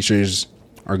 The features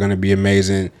are gonna be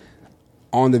amazing.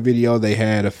 On the video, they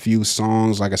had a few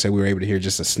songs. Like I said, we were able to hear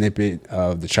just a snippet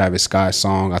of the Travis Scott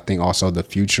song. I think also the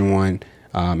Future one,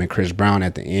 and Chris Brown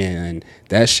at the end. And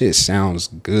that shit sounds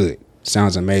good.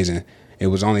 Sounds amazing. It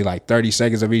was only like 30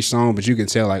 seconds of each song, but you can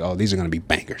tell like, oh, these are gonna be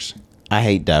bangers. I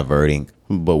hate diverting,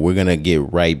 but we're gonna get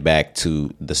right back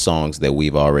to the songs that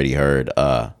we've already heard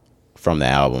from the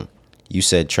album. You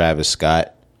said Travis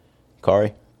Scott,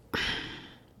 Kari.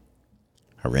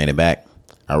 I ran it back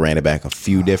a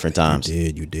few different times.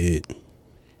 You did.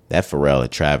 That Pharrell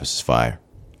and Travis is fire.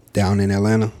 Down in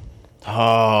Atlanta.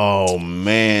 Oh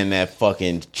man, that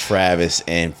fucking Travis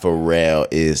and Pharrell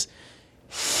is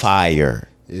fire.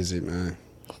 Is it, man?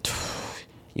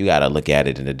 You gotta look at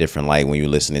it in a different light when you're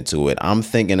listening to it. I'm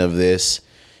thinking of this.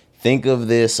 Think of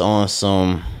this on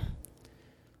some.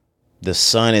 The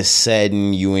sun is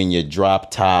setting. You in your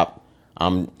drop top.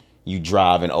 You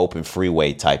drive an open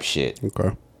freeway type shit.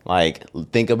 Okay. Like,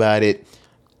 think about it.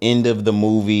 End of the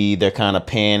movie, they're kind of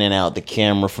panning out the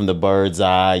camera from the bird's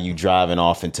eye. You driving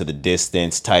off into the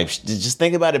distance type. Just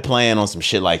think about it playing on some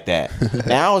shit like that.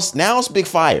 now it's big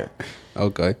fire.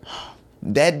 Okay.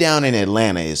 That Down in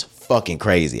Atlanta is fucking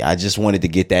crazy. I just wanted to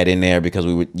get that in there because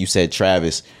you said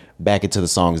Travis. Back into the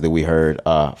songs that we heard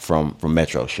from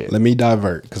Metro shit. Let me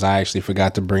divert because I actually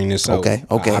forgot to bring this up. Okay.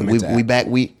 We back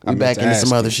into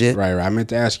some other shit. Right. I meant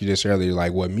to ask you this earlier,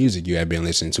 like what music you had been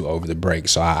listening to over the break.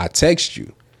 So I text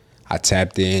you. I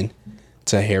tapped in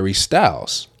to Harry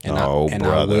Styles, and I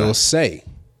will say,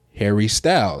 Harry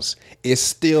Styles is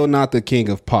still not the king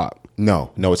of pop.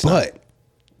 No, it's not. But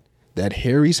that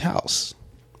Harry's House,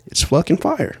 it's fucking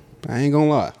fire. I ain't gonna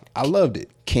lie. I loved it.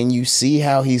 Can you see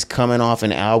how he's coming off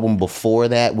an album before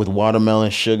that with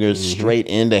Watermelon Sugar straight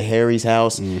into Harry's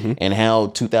House and how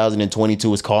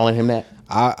 2022 is calling him that?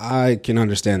 I can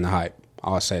understand the hype.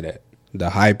 I'll say that.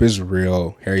 The hype is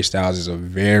real. Harry Styles is a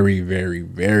very, very,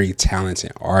 very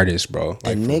talented artist, bro.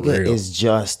 Like, the nigga is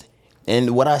just... And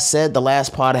what I said the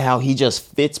last part of how he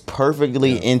just fits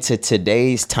perfectly into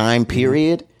today's time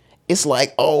period, it's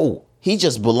like, oh, he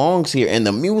just belongs here. And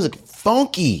the music,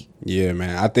 funky. Yeah,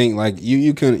 man. I think like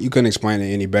you couldn't explain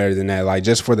it any better than that. Like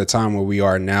just for the time where we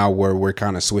are now, where we're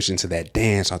kind of switching to that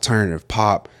dance, alternative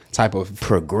pop type of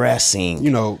progressing,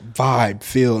 vibe,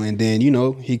 feel, and then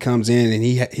he comes in and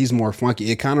he's more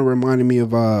funky. It kind of reminded me of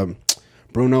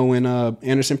Bruno and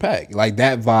Anderson .Paak. Like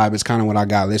that vibe is kind of what I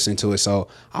got listening to it. So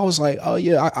I was like, oh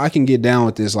yeah, I can get down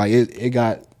with this. Like it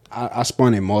got. I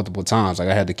spun it multiple times. Like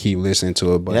I had to keep listening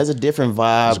to it. But it has a different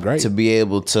vibe to be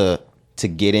able to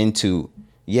get into.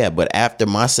 Yeah, but after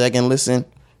my second listen,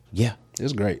 yeah.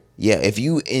 It's great. Yeah, if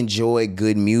you enjoy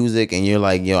good music and you're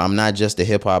like, yo, I'm not just a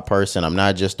hip hop person. I'm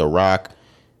not just a rock,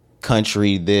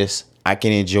 country, this. I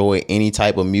can enjoy any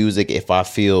type of music if I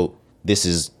feel this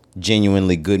is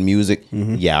genuinely good music.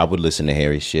 Yeah, I would listen to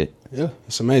Harry's shit. Yeah,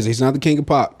 it's amazing. He's not the king of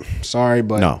pop. Sorry,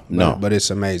 but no. But it's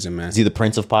amazing, man. Is he the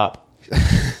prince of pop?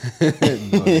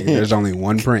 There's only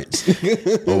one prince.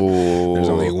 Oh, there's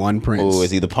only one prince. Oh,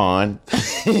 is he the pawn?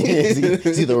 He's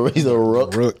the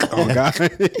rook. Rook. Oh God,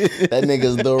 that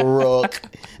nigga's the rook.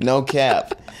 No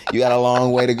cap. You got a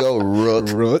long way to go,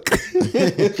 rook.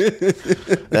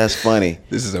 That's funny.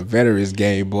 This is a veterans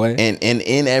game, boy. And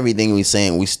in everything we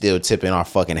saying, we still tipping our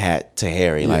fucking hat to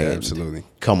Harry. Like, absolutely.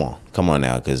 Come on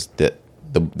now, because the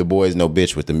boy's no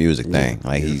bitch with the music thing.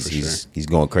 Like he's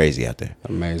going crazy out there.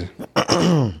 Amazing.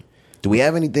 Do we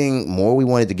have anything more we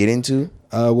wanted to get into?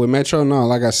 With Metro, no.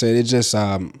 Like I said, it just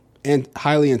and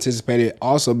highly anticipated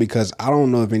also because I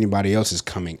don't know if anybody else is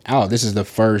coming out. This is the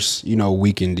first,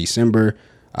 week in December.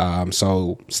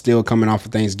 So still coming off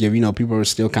of Thanksgiving, people are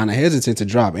still kind of hesitant to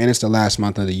drop, and it's the last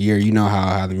month of the year. You know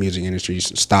how the music industry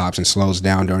stops and slows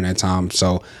down during that time.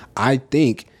 So I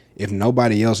think if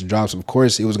nobody else drops, of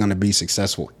course it was going to be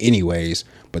successful anyways,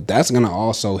 but that's going to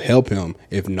also help him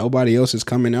if nobody else is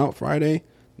coming out Friday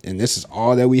and this is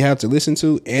all that we have to listen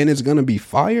to and it's going to be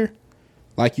fire.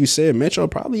 Like you said, Metro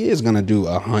probably is going to do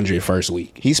 100 first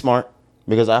week. He's smart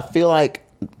because I feel like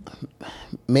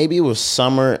maybe it was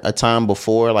summer a time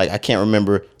before. Like, I can't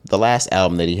remember the last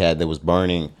album that he had that was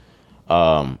burning.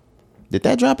 Did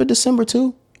that drop in December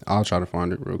too? I'll try to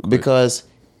find it real quick. Because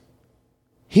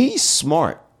he's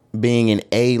smart being an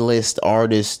A-list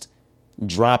artist,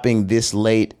 dropping this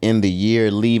late in the year,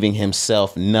 leaving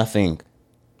himself nothing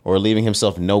or leaving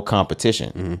himself no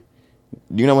competition.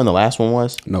 Mm-hmm. Do you know when the last one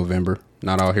was? November.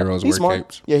 Not all heroes He's wear smart.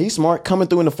 capes. Yeah, he's smart. Coming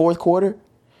through in the fourth quarter.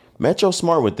 Metro's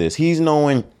smart with this. He's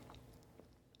knowing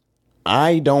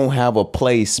I don't have a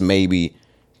place maybe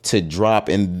to drop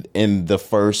in the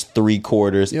first 3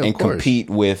 quarters and compete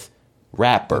with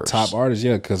rappers. Top artist,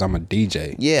 yeah, because I'm a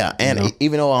DJ. Yeah, and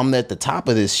even though I'm at the top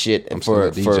of this shit, I'm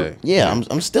still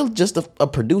just a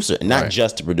producer. Not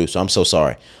just a producer. I'm so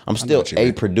sorry. I'm still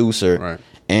a producer. Right.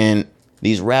 And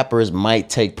these rappers might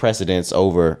take precedence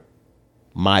over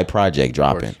my project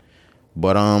dropping.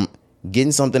 But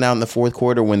getting something out in the fourth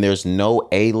quarter when there's no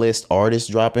A-list artist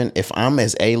dropping, if I'm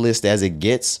as A-list as it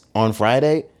gets on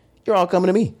Friday, you're all coming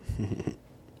to me.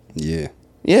 Yeah.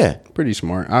 Yeah. Pretty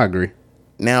smart. I agree.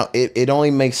 Now, it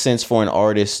only makes sense for an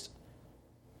artist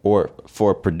or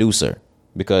for a producer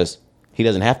because he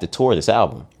doesn't have to tour this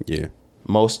album. Yeah.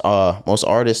 Most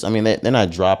artists, I mean, they're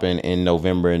not dropping in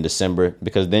November and December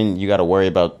because then you got to worry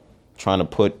about trying to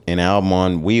put an album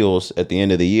on wheels at the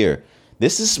end of the year.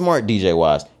 This is smart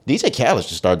DJ-wise. DJ Khaled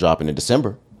should start dropping in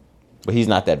December, but he's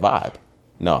not that vibe.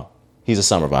 No, he's a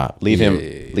summer vibe. Leave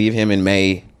him in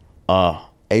May,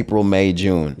 April, May,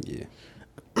 June.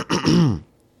 Yeah.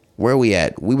 Where are we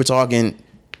at? We're talking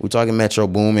Metro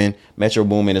Boomin. Metro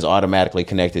Boomin is automatically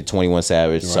connected to 21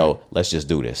 Savage, so let's just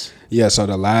do this. Yeah, so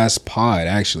the last pod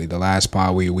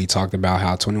we talked about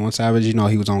how 21 Savage,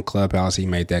 he was on Clubhouse. He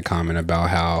made that comment about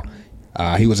how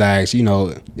he was asked,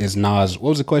 is Nas, what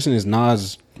was the question? Is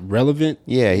Nas relevant?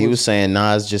 Yeah, he was saying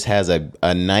Nas just has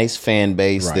a nice fan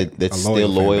base that's still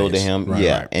loyal to him.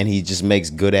 Right. And he just makes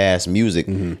good ass music.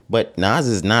 Mm-hmm. But Nas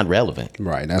is not relevant.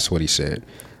 Right, that's what he said.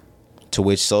 To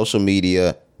which social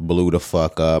media blew the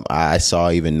fuck up. I saw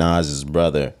even Nas's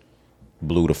brother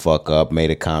blew the fuck up, made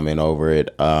a comment over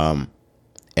it.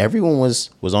 Everyone was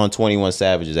on 21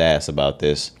 Savage's ass about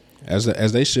this. As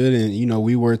they should, and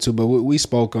we were too, but we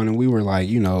spoke on it. We were like,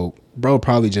 bro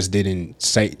probably just didn't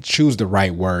choose the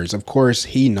right words. Of course,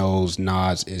 he knows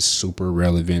Nas is super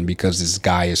relevant because this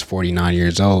guy is 49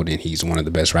 years old and he's one of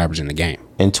the best rappers in the game.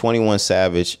 And 21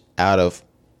 Savage, out of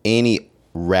any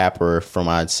rapper from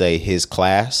I'd say his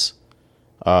class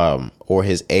or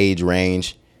his age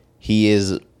range, he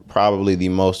is probably the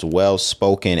most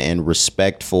well-spoken and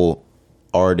respectful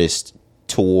artist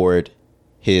toward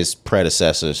his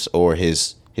predecessors or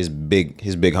his big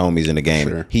homies in the game.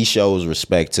 Sure. He shows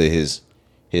respect to his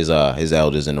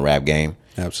elders in the rap game.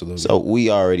 Absolutely. So we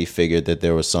already figured that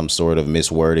there was some sort of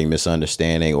miswording,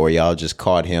 misunderstanding, or y'all just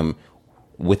caught him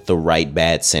with the right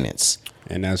bad sentence.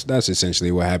 And that's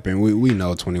essentially what happened. We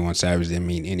know 21 Savage didn't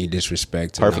mean any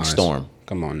disrespect to Perfect Nas. storm.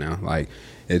 Come on now. Like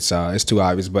it's too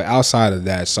obvious. But outside of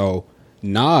that, so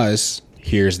Nas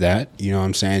hears that, you know what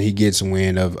I'm saying? He gets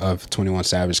wind of 21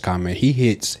 Savage comment. He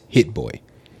hits Hit Boy.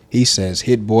 He says,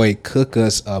 Hit Boy, cook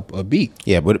us up a beat.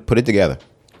 Yeah, put it together.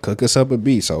 Cook us up a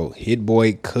beat. So Hit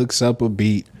Boy cooks up a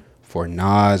beat for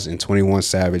Nas and 21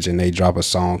 Savage, and they drop a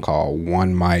song called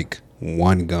One Mic,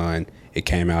 One Gun. It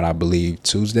came out, I believe,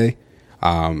 Tuesday.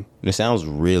 It sounds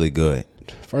really good.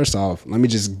 First off, let me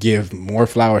just give more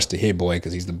flowers to Hit Boy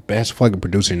because he's the best fucking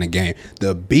producer in the game.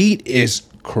 The beat is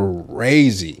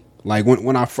crazy. Like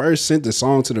when I first sent the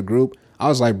song to the group, I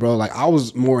was like, bro, like I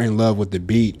was more in love with the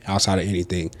beat outside of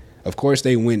anything. Of course,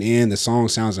 they went in. The song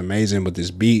sounds amazing, but this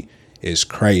beat is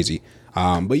crazy.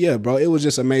 But yeah, bro, it was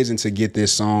just amazing to get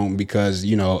this song because,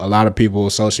 a lot of people,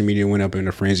 social media went up in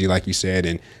a frenzy, like you said,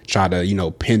 and try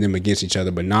to, pin them against each other.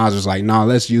 But Nas was like, nah,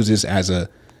 let's use this as a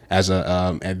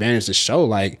advantage to show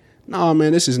like, nah,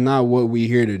 man, this is not what we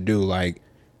here to do. Like,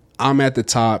 I'm at the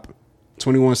top.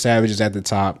 21 Savage is at the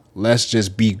top. Let's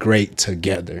just be great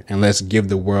together and let's give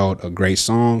the world a great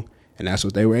song. And that's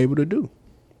what they were able to do.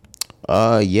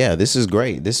 Yeah, this is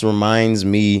great. This reminds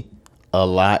me a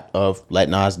lot of Let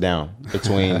Nas Down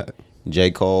between J.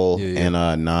 Cole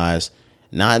and Nas.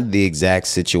 not the exact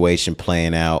situation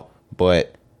playing out,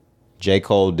 but J.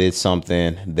 Cole did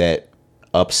something that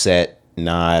upset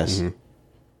Nas.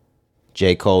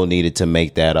 J. Cole needed to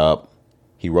make that up.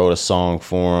 He wrote a song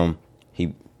for him.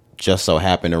 He just so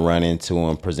happened to run into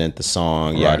him, present the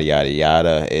song, yada, yada,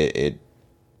 yada. It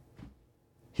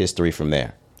history from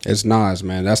there. It's Nas,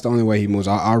 man. That's the only way he moves.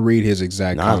 I'll read his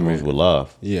exact Nas comment. moves with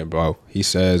love. Yeah, bro. He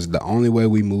says, the only way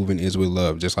we moving is with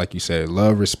love. Just like you said,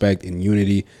 love, respect, and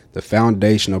unity, the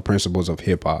foundational principles of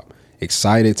hip-hop.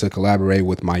 Excited to collaborate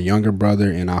with my younger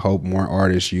brother, and I hope more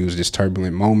artists use these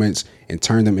turbulent moments and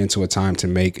turn them into a time to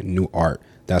make new art.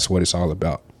 That's what it's all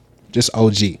about. Just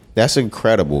OG. That's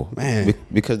incredible, Man.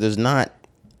 Because there's not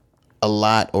a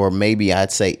lot, or maybe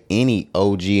I'd say any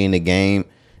OG in the game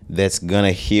that's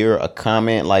gonna hear a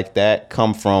comment like that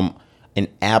come from an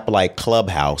app like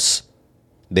Clubhouse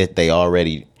that they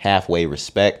already halfway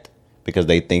respect, because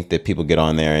they think that people get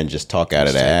on there and just talk out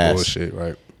of their ass. Bullshit,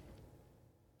 right?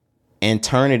 And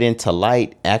turn it into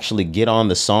light, actually get on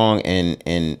the song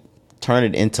and turn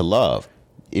it into love.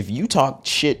 If you talk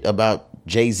shit about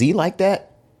Jay-Z like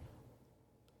that,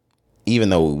 even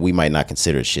though we might not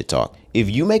consider it shit talk, if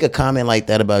you make a comment like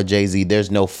that about Jay-Z,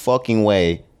 there's no fucking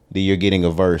way that you're getting a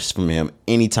verse from him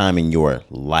anytime in your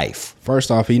life.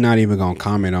 First off, he not even gonna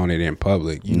comment on it in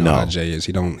public. You know No. how Jay is.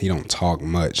 He don't talk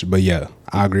much. But yeah,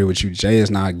 I agree with you. Jay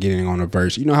is not getting on a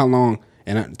verse. You know how long?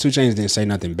 And 2 Chainz didn't say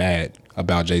nothing bad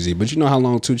about Jay-Z, but you know how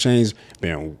long 2 Chainz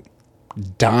been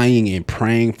dying and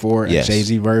praying for a Yes.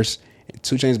 Jay-Z verse?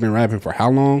 2 Chainz been rapping for how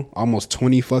long? Almost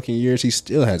 20 fucking years. He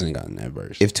still hasn't gotten that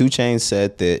verse. If 2 Chainz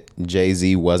said that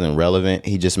Jay-Z wasn't relevant,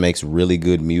 he just makes really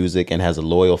good music and has a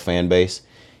loyal fan base,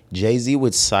 Jay-Z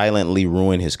would silently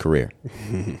ruin his career.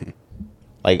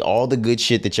 Like all the good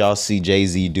shit that y'all see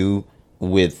Jay-Z do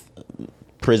with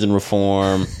prison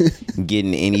reform,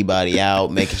 getting anybody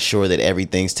out, making sure that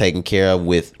everything's taken care of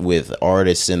with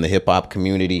artists in the hip hop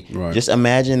community. Right. Just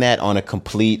imagine that on a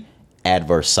complete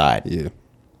adverse side. Yeah.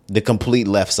 The complete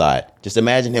left side. Just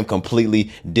imagine him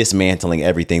completely dismantling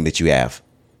everything that you have.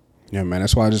 Yeah, man.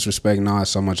 That's why I just respect Nas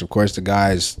so much. Of course, the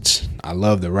guys, I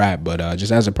love the rap, but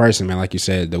just as a person, man, like you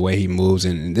said, the way he moves,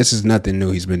 and this is nothing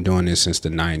new. He's been doing this since the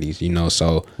 90s, you know.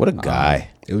 So What a guy.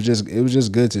 It was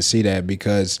just good to see that,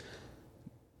 because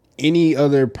any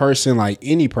other person, like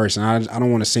any person, I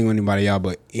don't want to single anybody out,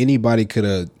 but anybody could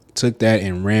have took that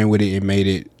and ran with it and made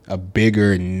it a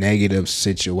bigger negative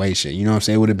situation. You know what I'm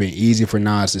saying? It would have been easy for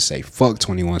Nas to say, fuck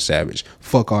 21 Savage,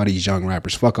 fuck all these young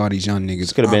rappers, fuck all these young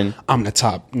niggas. Could have been- I'm the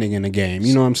top nigga in the game.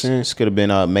 You know what I'm saying? This could have been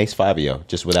Mace Fabio,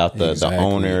 just without the Exactly.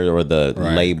 owner or the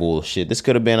Right. label shit. This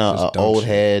could have been a Just dumb old shit.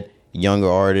 head, younger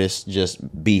artist,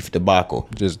 just beef debacle.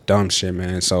 Just dumb shit,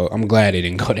 man. So I'm glad it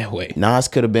didn't go that way. Nas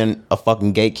could have been a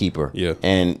fucking gatekeeper, Yeah.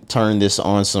 and turned this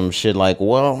on some shit like,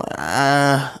 well,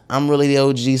 I'm really the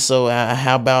OG, so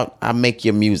how about I make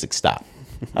your music stop?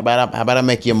 How about I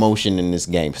make your motion in this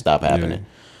game stop happening?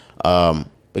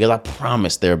 Because I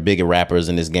promise there are bigger rappers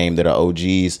in this game that are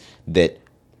OGs that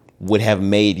would have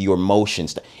made your motion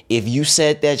stop. If you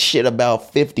said that shit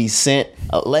about 50 Cent,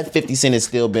 let 50 Cent have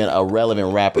still been a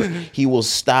relevant rapper, he will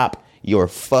stop your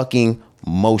fucking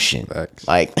motion. Facts.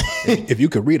 Like, If you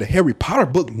could read a Harry Potter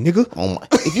book, nigga. oh my,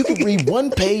 if you could read one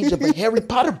page of a Harry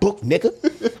Potter book, nigga,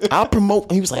 I'll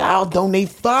promote. He was like, I'll donate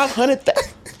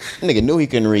 500,000. Nigga knew he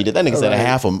couldn't read it. That nigga said Right.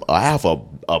 a half a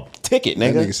ticket,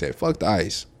 That nigga. nigga said, fuck the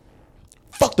ice.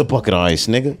 Fuck the bucket of ice,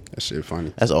 nigga. That shit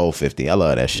funny. That's old 50. I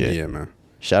love that shit. Yeah, man.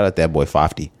 Shout out that boy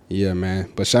Fofty. Yeah,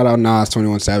 man. But shout out Nas,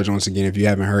 21 Savage once again. If you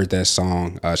haven't heard that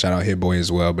song, shout out Hit Boy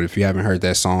as well. But if you haven't heard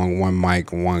that song, One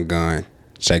Mic, One Gun,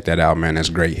 check that out, man. That's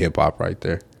great hip hop right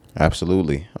there.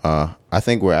 Absolutely. I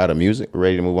think we're out of music. We're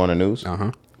ready to move on to news.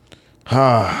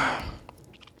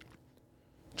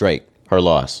 Drake, her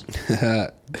loss.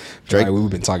 Drake, we've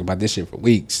been talking about this shit for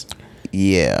weeks.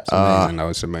 Yeah. It's amazing, though.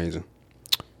 It's amazing.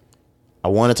 I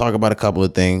want to talk about a couple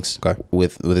of things Okay.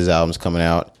 with his albums coming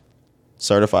out.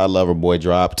 Certified Lover Boy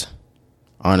dropped.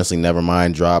 Honestly,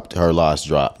 Nevermind dropped. Her Loss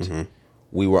dropped.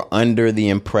 We were under the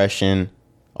impression,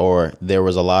 or there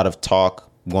was a lot of talk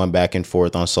going back and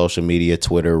forth on social media,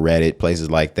 Twitter, Reddit, places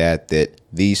like that, that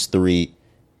these three,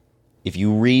 if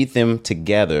you read them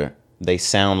together, they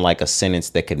sound like a sentence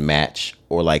that could match,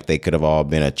 or like they could have all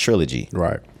been a trilogy.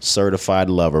 Right. Certified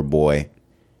Lover Boy,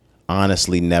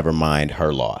 Honestly Nevermind,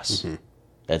 Her Loss.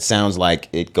 That sounds like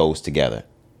it goes together.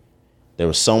 There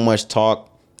was so much talk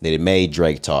that it made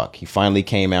Drake talk. He finally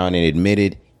came out and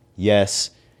admitted,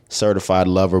 yes, Certified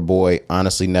Lover Boy,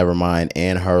 Honestly Nevermind,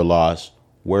 and Her Loss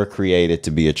were created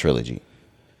to be a trilogy.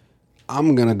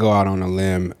 I'm going to go out on a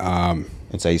limb.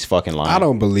 And say he's fucking lying. I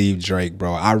don't believe Drake,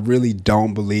 bro. I really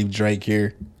don't believe Drake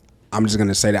here. I'm just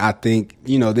gonna say that I think,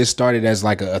 you know, this started as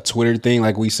like a Twitter thing,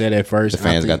 like we said at first. The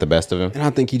fans got the best of him. And I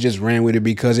think he just ran with it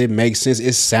because it makes sense.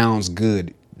 It sounds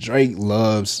good. Drake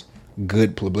loves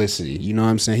good publicity. You know what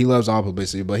I'm saying? He loves all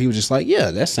publicity, but he was just like,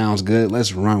 yeah, that sounds good.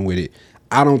 Let's run with it.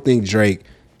 I don't think Drake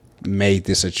made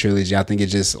this a trilogy. I think it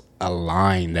just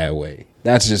aligned that way.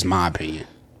 That's just my opinion.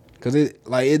 Cause it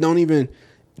don't even,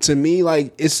 to me,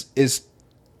 like it's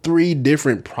 3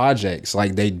 different projects.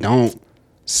 Like they don't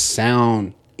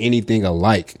sound anything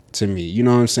alike to me. You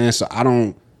know what I'm saying? So I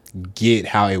don't get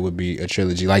how it would be a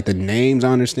trilogy. Like the names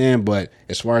I understand, but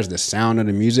as far as the sound of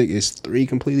the music, it's 3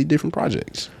 completely different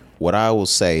projects. What I will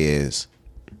say is,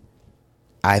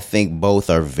 I think both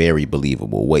are very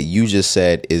believable. What you just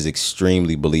said is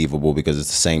extremely believable because it's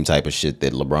the same type of shit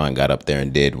that LeBron got up there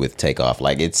and did with Takeoff.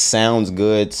 Like, it sounds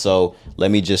good, so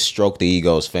let me just stroke the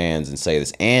egos, fans, and say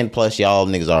this. And plus, y'all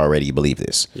niggas already believe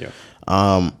this. Yeah.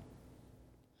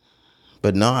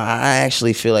 But no, I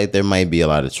actually feel like there might be a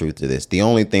lot of truth to this. The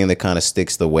only thing that kind of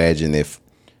sticks the wedge in it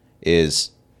is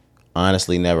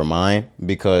honestly Nevermind,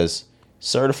 because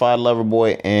Certified Lover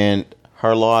Boy and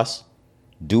Her Loss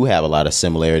do have a lot of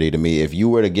similarity to me. If you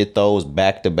were to get those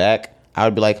back to back, I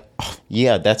would be like, oh,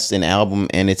 yeah, that's an album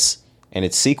and its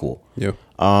sequel. Yeah.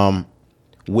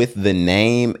 With the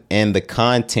name and the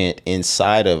content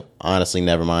inside of Honestly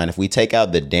Nevermind, if we take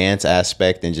out the dance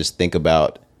aspect and just think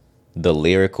about the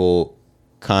lyrical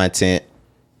content,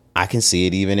 I can see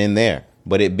it even in there.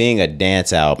 But it being a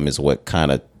dance album is what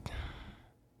kind of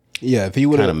if he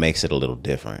would have makes it a little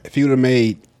different. If he would have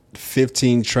made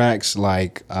 15 tracks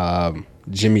like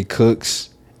Jimmy Cooks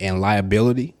and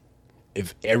Liability,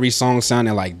 if every song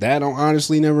sounded like that on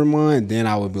Honestly Nevermind, then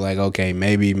I would be like, okay,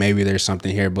 maybe there's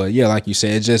something here. But yeah, like you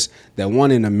said, it's just that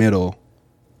one in the middle,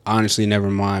 Honestly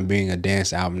Nevermind being a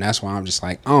dance album. That's why I'm just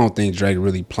like, I don't think Drake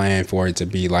really planned for it to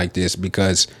be like this,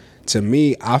 because to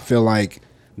me, I feel like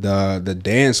the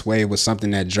dance wave was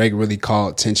something that Drake really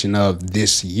called attention of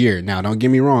this year. Now, don't get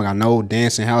me wrong. I know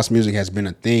dance and house music has been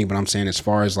a thing, but I'm saying as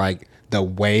far as like the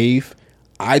wave,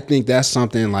 I think that's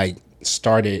something like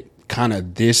started kind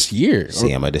of this year.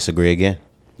 See, I'm gonna disagree again.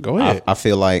 Go ahead. I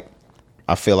feel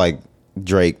like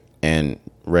Drake and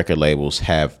record labels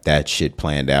have that shit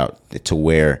planned out to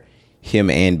where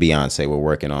him and Beyonce were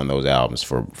working on those albums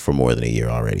for more than a year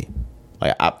already.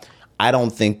 Like I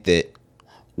don't think that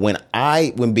when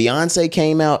Beyonce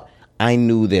came out, I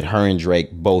knew that her and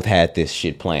Drake both had this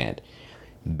shit planned.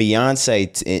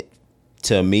 Beyonce,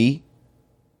 to me,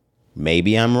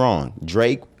 maybe I'm wrong.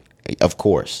 Drake, of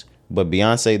course. But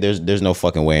Beyonce, there's no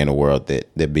fucking way in the world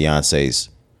that Beyonce's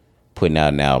putting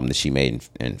out an album that she made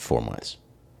in 4 months.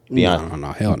 No,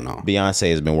 hell no.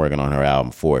 Beyonce has been working on her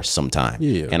album for some time.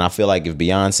 Yeah. And I feel like if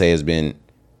Beyonce has been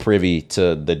privy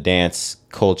to the dance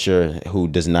culture, who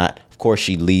does not, of course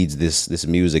she leads this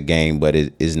music game, but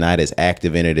it is not as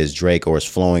active in it as Drake, or is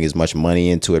flowing as much money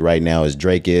into it right now as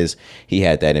Drake is. He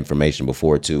had that information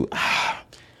before too.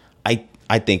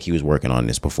 I think he was working on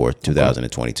this before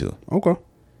 2022. Okay.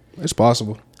 It's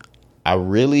possible. I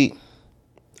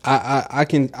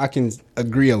can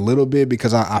agree a little bit,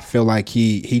 because I feel like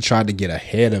he tried to get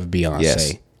ahead of Beyonce.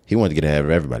 Yes. He wanted to get ahead of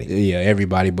everybody. Yeah,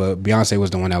 everybody, but Beyonce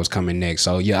was the one that was coming next.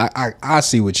 So yeah, I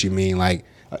see what you mean. Like,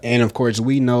 and of course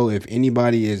we know if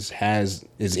anybody is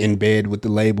in bed with the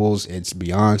labels, it's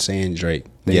Beyonce and Drake.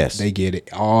 They get it,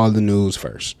 all the news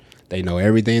first. They know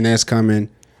everything that's coming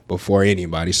before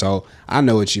anybody. So I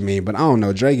know what you mean, but I don't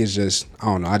know. Drake is just, I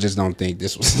don't know. I just don't think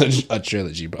this was a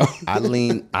trilogy, bro. I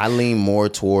lean more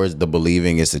towards the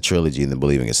believing it's a trilogy than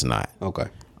believing it's not. Okay.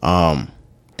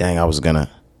 Dang, I was gonna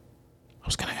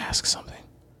ask something,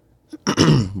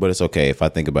 but it's okay. If I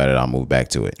think about it, I'll move back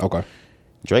to it. Okay.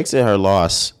 Drake said Her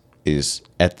Loss is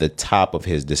at the top of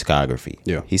his discography.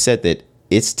 Yeah. He said that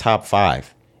it's top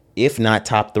 5, if not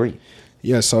top 3.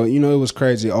 Yeah, so it was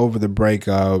crazy over the break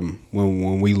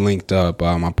when we linked up.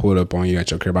 I pulled up on you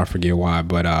at your crib. I forget why,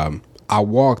 but I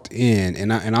walked in,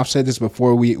 and I've said this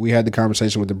before. We had the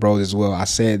conversation with the bros as well. I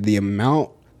said the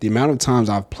amount of times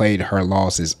I've played Her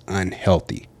Loss is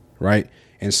unhealthy, right?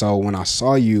 And so when I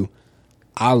saw you,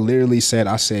 I literally said,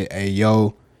 hey,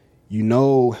 yo, in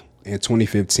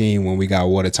 2015 when we got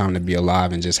What a Time to Be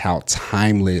Alive, and just how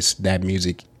timeless that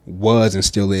music was and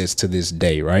still is to this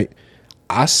day, right?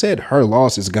 I said Her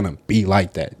Loss is going to be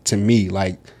like that to me.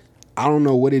 Like, I don't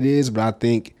know what it is, but I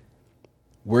think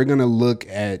we're going to look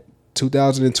at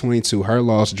 2022, Her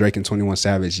Loss, Drake and 21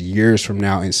 Savage years from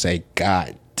now and say,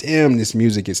 God damn, this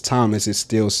music is timeless. It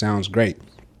still sounds great.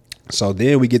 So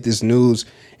then we get this news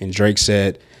and Drake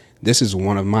said, this is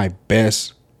one of my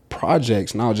best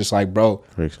projects. And I was just like, bro,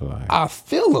 I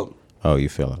feel him. Oh, you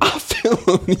feel him? I feel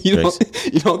him.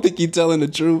 You don't think he's telling the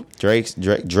truth?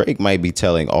 Drake might be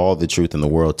telling all the truth in the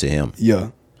world to him. Yeah.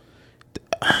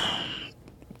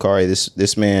 Kari,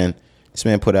 this man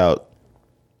put out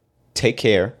Take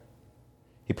Care.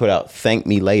 He put out Thank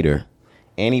Me Later,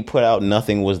 and he put out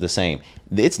Nothing Was the Same.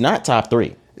 It's not top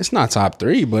 3. It's not top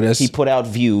 3, but He put out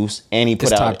Views, and he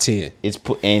put it's out top 10.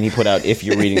 And he put out If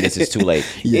You're Reading This, It's Too Late.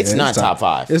 It's not top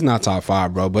 5. It's not top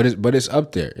 5, bro. But it's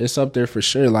up there. It's up there for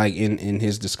sure. Like in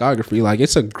his discography, like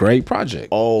it's a great project.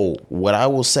 Oh, what I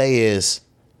will say is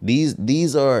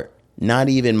these are not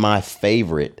even my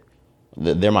favorite.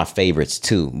 They're my favorites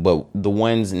too, but the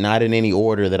ones not in any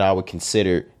order that I would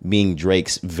consider being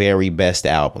Drake's very best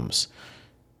albums.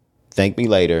 Thank Me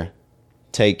Later,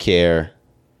 Take Care,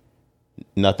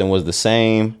 Nothing Was the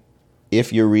Same,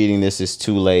 If You're Reading This, It's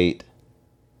Too Late,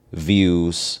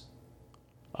 Views.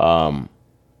 Am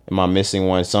I missing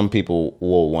one? Some people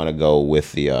will want to go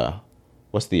with the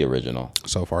what's the original?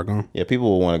 So Far Gone. Yeah, people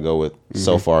will want to go with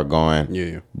So Far Gone.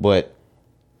 Yeah. But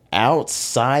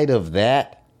outside of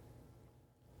that,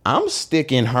 I'm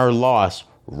sticking Her Loss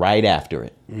right after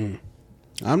it.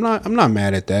 I'm not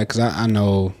mad at that because I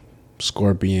know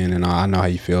Scorpion and I know how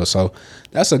you feel. So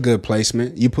that's a good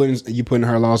placement. You putting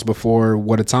Her Loss before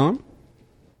What a Time?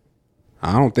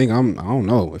 I don't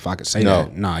know if I could say No.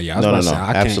 that. Nah, yeah. No,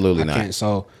 I absolutely not. can't.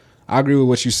 So I agree with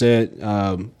what you said.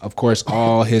 Of course,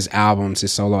 all his albums,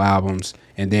 his solo albums,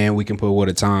 and then we can put What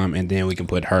a Time, and then we can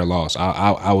put Her Loss.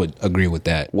 I would agree with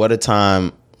that. What a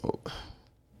Time.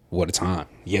 What a time.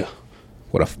 Yeah.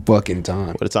 What a fucking time.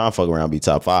 What a Time fuck around be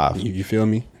top 5. You feel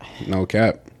me? No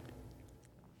cap.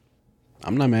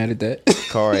 I'm not mad at that.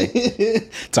 Kari,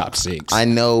 Top 6. I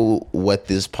know what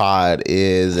this pod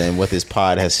is and what this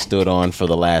pod has stood on for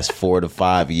the last 4 to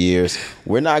 5 years.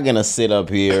 We're not going to sit up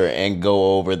here and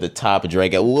go over the top of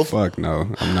Drake. Fuck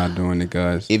no. I'm not doing it,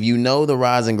 guys. If you know the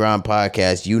Rise and Grind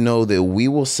podcast, you know that we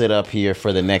will sit up here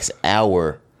for the next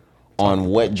hour on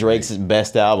what Drake's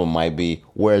best album might be,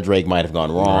 where Drake might have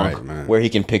gone wrong, Right, man. where he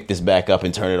can pick this back up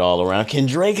and turn it all around. Can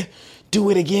Drake do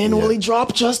it again? Will he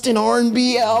drop just an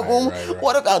R&B album? right.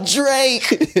 What about Drake?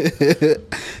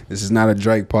 This is not a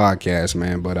Drake podcast,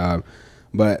 man.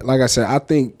 But like I said, I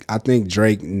think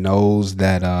Drake knows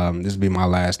that this will be my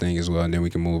last thing as well, and then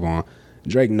we can move on.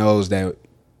 Drake knows that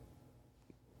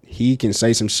he can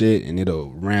say some shit and it'll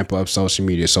ramp up social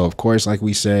media. So of course, like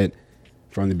we said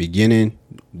from the beginning,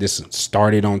 this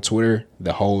started on Twitter,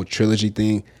 the whole trilogy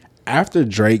thing. After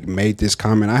Drake made this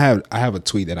comment, I have a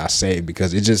tweet that I saved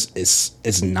because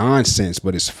it's nonsense,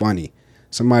 but it's funny.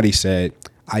 Somebody said,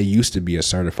 "I used to be a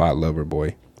certified lover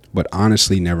boy, but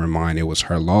honestly, never mind. It was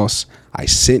her loss. I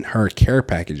sent her care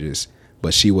packages,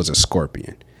 but she was a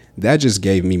Scorpion. That just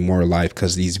gave me more life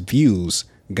because these views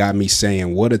got me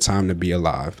saying, what a time to be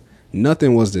alive.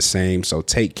 Nothing was the same, so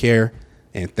take care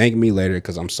and thank me later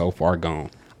because I'm so far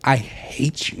gone." I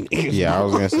hate you niggas. Yeah, I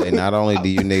was gonna say, not only do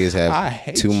you niggas I have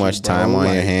hate too you, much bro. time on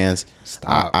Like, your hands,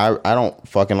 stop. I don't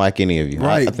fucking like any of you.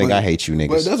 Right, I think but- I hate you But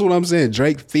niggas. that's what I'm saying.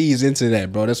 Drake feeds into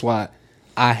that, bro. That's why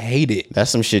I hate it.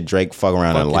 That's some shit Drake fuck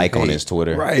around and Fucking like on hate. his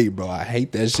Twitter. Right, bro. I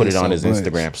hate that shit. Put it on so his much.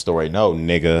 Instagram story. No,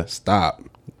 nigga. Stop.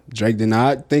 Drake did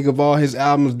not think of all his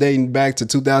albums dating back to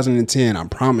 2010. I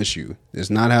promise you. It's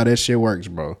not how that shit works,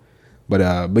 bro. But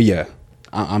yeah,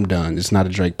 I'm done. It's not a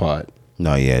Drake pod.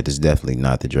 No, yeah, this is definitely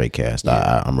not the Drake cast.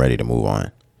 I'm ready to move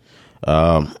on.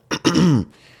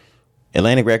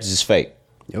 Atlantic Records is fake.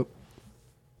 Yep.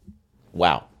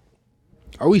 Wow.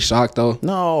 Are we shocked though?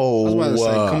 No. I was about to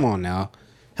say, come on now.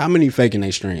 How many faking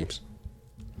they streams?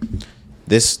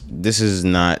 This is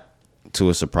not to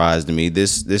a surprise to me.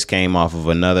 This came off of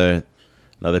another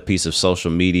piece of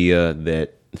social media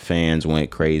that fans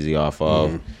went crazy off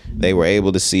of. They were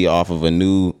able to see off of a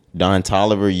new Don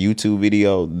Toliver YouTube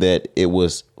video that it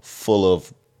was full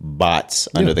of bots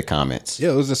under the comments.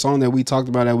 Yeah, it was the song that we talked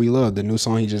about that we love. The new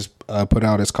song he just put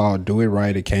out is called "Do It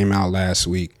Right." It came out last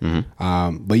week.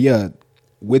 But yeah,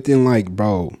 within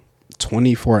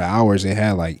 24 hours, it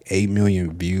had 8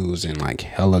 million views and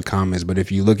hella comments. But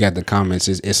if you look at the comments,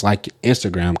 it's like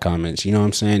Instagram comments. You know what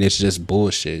I'm saying? It's just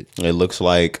bullshit. It looks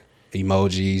like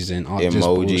Emojis and all just emojis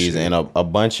bullshit. and a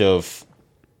bunch of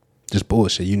Just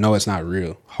bullshit. You know it's not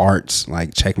real. Hearts,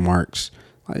 check marks.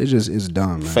 It's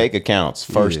dumb, man. fake accounts,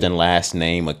 first and last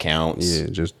name accounts. Yeah,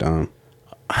 just dumb.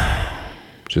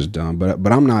 Just dumb.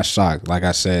 But I'm not shocked. Like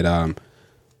I said,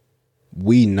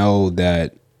 we know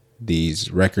that these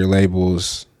record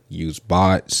labels use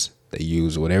bots. They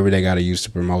use whatever they got to use to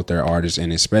promote their artists,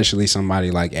 and especially somebody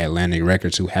like Atlantic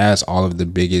Records, who has all of the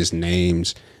biggest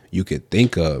names you could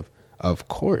think of. Of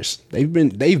course, they've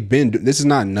been. This is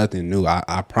not nothing new.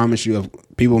 I promise you,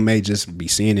 people may just be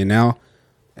seeing it now.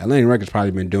 Atlantic Records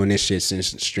probably been doing this shit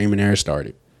since the streaming era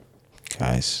started.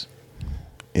 Guys,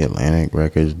 Atlantic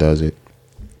Records does it.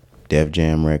 Def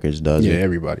Jam Records does Yeah, it.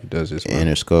 everybody does this. Man.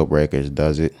 Interscope Records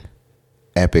does it.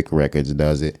 Epic Records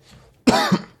does it.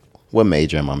 What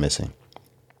major am I missing?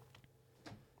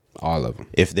 All of them.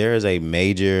 If there is a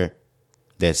major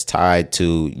that's tied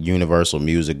to Universal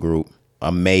Music Group,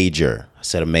 a major, I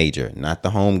said a major, not the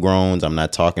homegrowns. I'm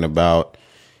not talking about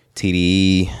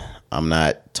TDE. I'm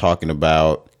not talking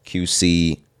about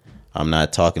QC. I'm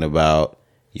not talking about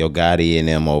Yo Gotti and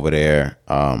them over there.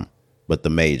 But the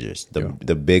majors,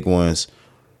 the big ones,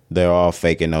 they're all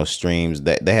faking those streams.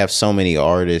 They have so many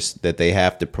artists that they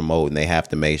have to promote, and they have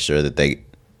to make sure that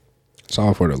It's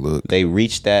all for the look. they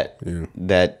reach that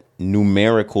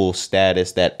numerical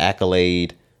status, that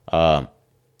accolade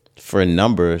for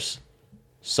numbers,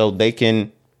 so they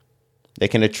can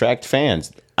attract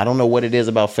fans. I don't know what it is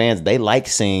about fans. They like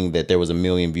seeing that there was 1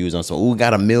 million views on something. Ooh,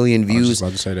 got 1 million I was views. just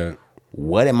about to say that.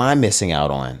 What am I missing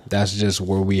out on? That's just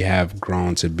where we have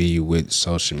grown to be with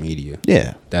social media.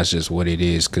 Yeah. That's just what it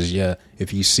is. Because, yeah,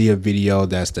 if you see a video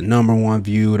that's the #1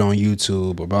 viewed on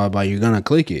YouTube or blah, blah, you're going to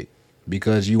click it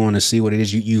because you want to see what it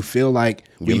is. You feel like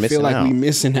we feel like we're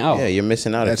missing out. Yeah, you're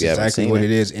missing out. That's if you haven't exactly seen what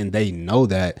it it is. And they know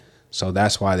that. So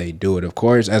that's why they do it. Of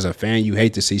course, as a fan, you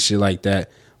hate to see shit like that.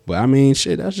 But, I mean,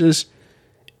 shit, that's just,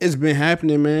 it's been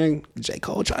happening, man. J.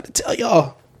 Cole tried to tell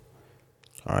y'all.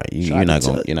 All right, you're not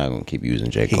gonna keep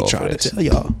using J. Cole He for tried this. to tell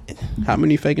y'all. How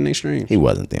many faking they streams? He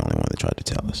wasn't the only one that tried to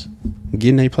tell us.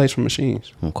 Getting they place from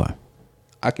machines. Okay.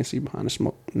 I can see behind the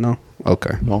smoke. No.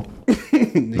 Okay. No.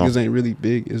 Niggas ain't really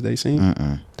big as they seem.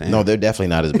 Damn. No, they're definitely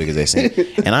not as big as they seem.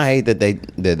 And I hate that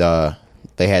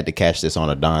they had to catch this on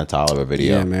a Don Toliver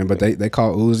video. Yeah, man. But they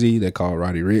call Uzi, they call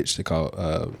Roddy Ricch, they call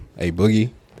A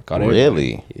Boogie. They call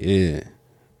Really? everybody.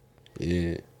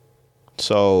 Yeah.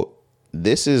 So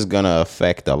this is gonna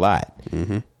affect a lot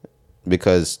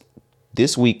because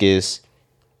this week is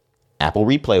Apple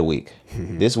Replay Week.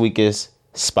 This week is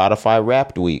Spotify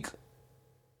Wrapped Week.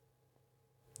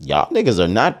 Y'all niggas are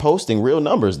not posting real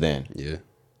numbers then, Yeah.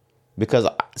 because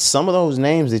some of those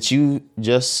names that you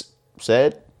just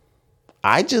said,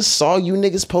 I just saw you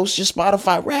niggas post your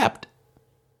Spotify Wrapped.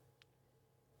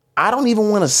 I don't even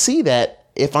want to see that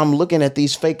if I'm looking at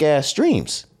these fake ass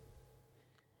streams.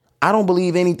 I don't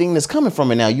believe anything that's coming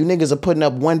from it now. You niggas are putting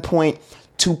up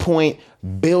 1.2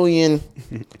 billion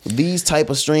these type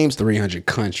of streams. 300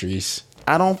 countries.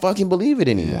 I don't fucking believe it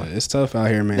anymore. Yeah, it's tough out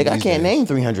here, man. Nigga, I these can't days. name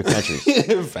 300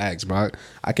 countries. Facts, bro.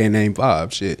 I can't name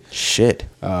 5. Shit. Shit.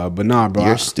 But nah, bro.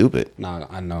 You're stupid. Nah,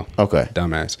 I know. Okay.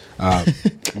 Dumbass.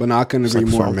 But no, I couldn't agree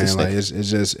like more, Funk man. the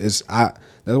Like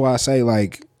that's why I say,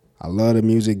 like, I love the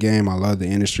music game, I love the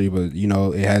industry, but you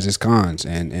know, it has its cons.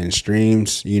 And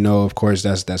streams, you know, of course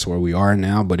that's where we are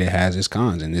now, but it has its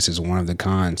cons. And this is one of the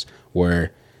cons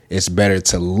where it's better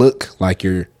to look like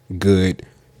you're good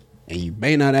and you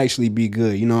may not actually be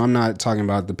good. You know, I'm not talking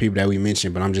about the people that we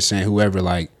mentioned, but I'm just saying whoever,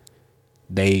 like,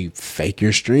 they fake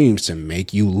your streams to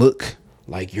make you look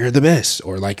like you're the best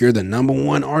or like you're the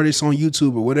 #1 artist on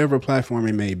YouTube or whatever platform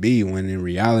it may be, when in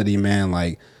reality, man,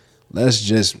 like, let's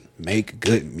just make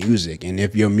good music. And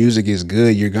if your music is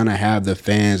good, you're going to have the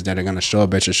fans that are going to show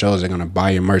up at your shows. They're going to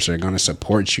buy your merch. They're going to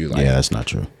support you. Like, Yeah, that's not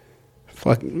true.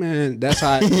 fuck, man, that's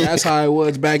how it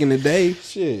was back in the day.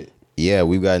 Shit. Yeah,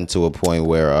 we've gotten to a point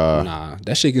where Nah,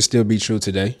 that shit can still be true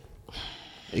today.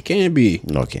 It can be.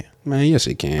 no, it can't. Man, yes,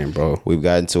 it can, bro. We've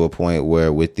gotten to a point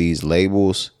where with these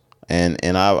labels, and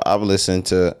I've listened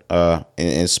to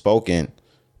and spoken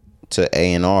to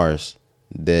A&Rs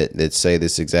that say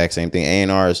this exact same thing.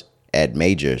 A&Rs at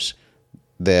majors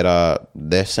that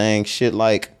they're saying shit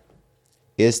like,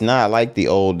 it's not like the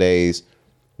old days.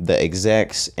 The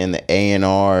execs and the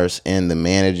A&Rs and the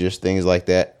managers, things like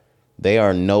that, they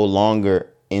are no longer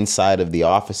inside of the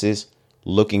offices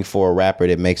looking for a rapper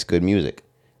that makes good music.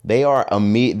 They are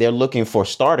they're looking for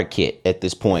starter kit at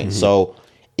this point. So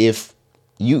if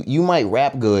you might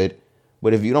rap good,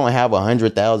 but if you don't have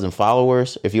 100,000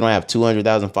 followers, if you don't have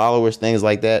 200,000 followers, things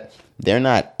like that, they're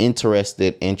not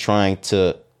interested in trying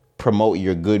to promote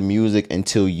your good music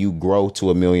until you grow to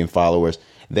 1 million followers.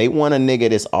 They want a nigga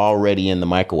that's already in the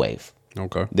microwave.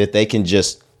 Okay. That they can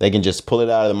just pull it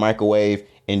out of the microwave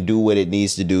and do what it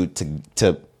needs to do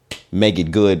to make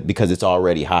it good because it's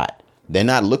already hot. They're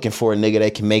not looking for a nigga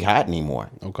they can make hot anymore.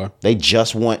 Okay.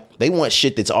 They want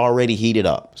shit that's already heated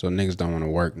up. So niggas don't want to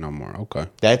work no more. Okay.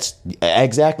 That's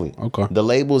exactly. Okay. The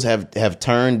labels have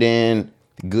turned in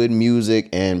good music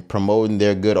and promoting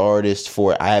their good artists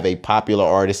for, I have a popular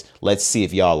artist, let's see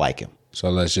if y'all like him. So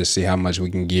let's just see how much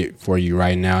we can get for you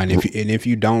right now. And if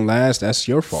you don't last, that's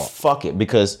your fault. Fuck it,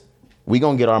 because we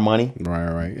gonna get our money.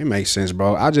 Right. It makes sense,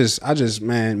 bro. I just,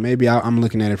 man, maybe I'm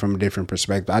looking at it from a different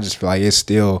perspective. I just feel like it's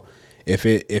still, if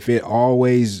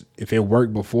it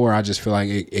worked before, I just feel like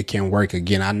it can work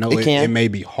again. I know it may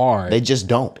be hard. They just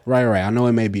don't. Right. I know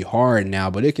it may be hard now,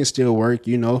 but it can still work,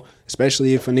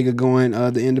 especially if a nigga going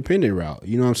the independent route.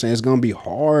 You know what I'm saying? It's gonna be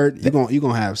hard. You're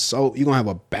gonna have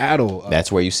a battle.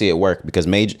 That's where you see it work, because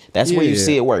that's where you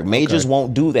see it work. Majors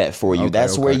won't do that for you.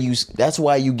 That's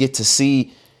why you get to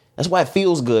see. That's why it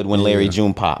feels good when Larry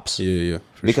June pops. Yeah.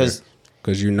 Because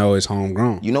you know it's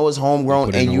homegrown. It's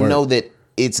homegrown, and you know that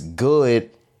it's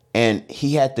good, and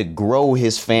he had to grow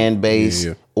his fan base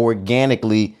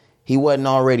organically. He wasn't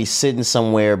already sitting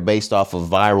somewhere based off of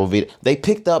viral video. They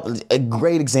picked up a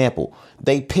great example.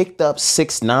 They picked up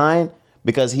 6ix9ine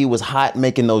because he was hot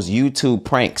making those YouTube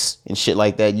pranks and shit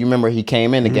like that. You remember he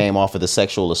came in the game off of the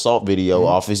sexual assault video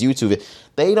off his YouTube.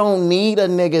 They don't need a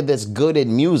nigga that's good at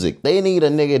music. They need a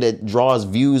nigga that draws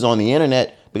views on the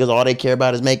internet, because all they care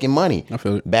about is making money. I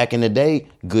feel it. Back in the day,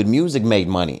 good music made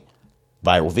money.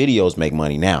 Viral videos make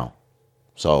money now.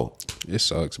 So it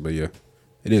sucks, but yeah,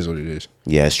 it is what it is.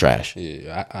 Yeah, it's trash.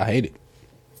 Yeah, I hate it.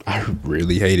 I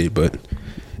really hate it, but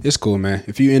it's cool, man.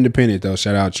 If you independent though,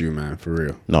 shout out to you, man, for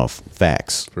real. No,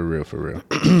 facts. For real.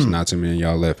 There's not too many of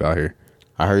y'all left out here.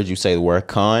 I heard you say the word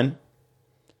con.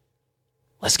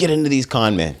 Let's get into these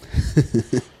con men.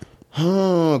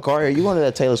 Corey, are you going to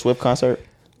that Taylor Swift concert?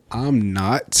 I'm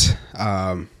not.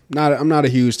 I'm not a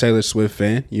huge Taylor Swift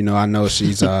fan. I know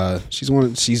she's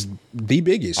she's the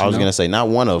biggest. I was gonna say not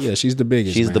one of. Yeah, she's the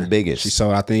biggest. She's man. the biggest. So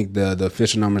I think the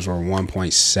official numbers were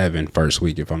 1.7 first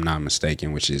week, if I'm not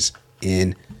mistaken, which is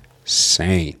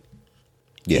insane.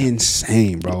 Yeah.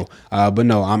 Insane, bro. But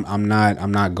no, I'm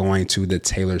not going to the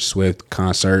Taylor Swift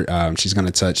concert. She's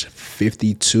gonna touch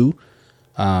 52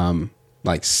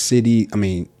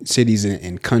 cities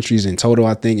and countries in total,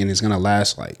 I think, and it's gonna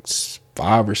last like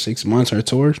 5 or 6 months, her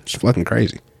tour. It's fucking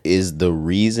crazy. Is the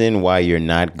reason why you're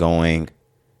not going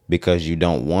because you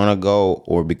don't want to go,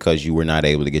 or because you were not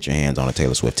able to get your hands on a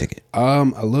Taylor Swift ticket? A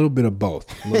little bit of both.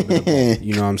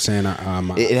 You know what I'm saying?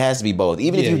 It has to be both.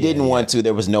 Even if you didn't want to,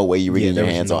 there was no way you were getting your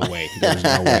hands on it. There was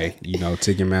no way.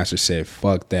 Ticketmaster said,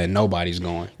 fuck that. Nobody's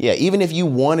going. Yeah, even if you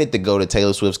wanted to go to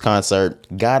Taylor Swift's concert,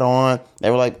 got on, they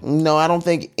were like, no, I don't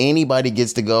think anybody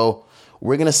gets to go.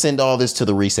 We're going to send all this to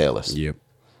the resellers. Yep.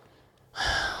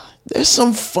 There's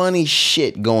some funny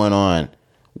shit going on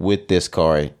with this,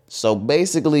 Corey. So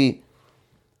basically,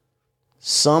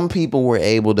 some people were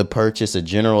able to purchase a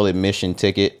general admission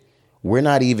ticket. We're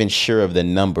not even sure of the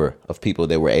number of people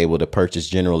that were able to purchase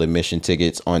general admission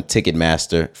tickets on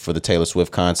Ticketmaster for the Taylor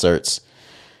Swift concerts.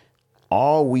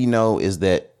 All we know is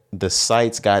that the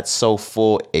sites got so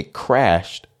full it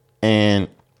crashed, and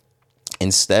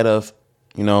instead of,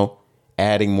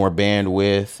 adding more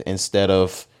bandwidth, instead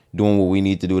of doing what we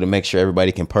need to do to make sure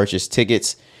everybody can purchase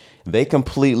tickets, they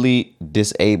completely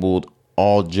disabled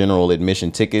all general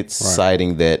admission tickets,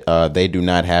 citing that they do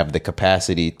not have the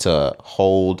capacity to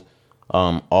hold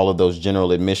all of those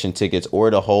general admission tickets, or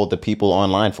to hold the people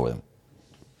online for them.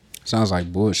 Sounds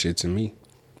like bullshit to me.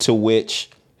 To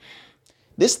which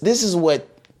this is what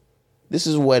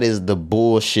is the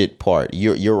bullshit part.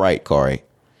 You're right, Corey.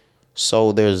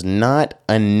 So there's not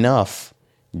enough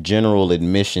general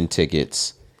admission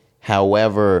tickets.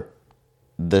 However,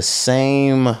 the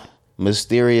same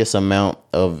mysterious amount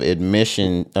of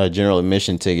general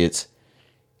admission tickets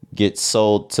get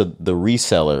sold to the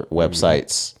reseller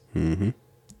websites. Mm-hmm.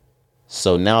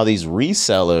 So now these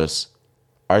resellers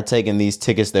are taking these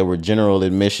tickets that were general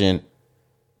admission,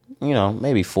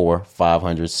 maybe 400,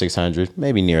 500, 600,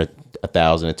 maybe near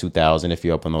 1,000 or 2,000 if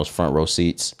you're up on those front row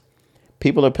seats.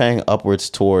 People are paying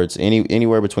upwards towards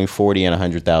anywhere between $40,000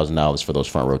 and $100,000 for those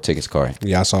front row tickets, Corey.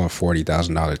 Yeah, I saw a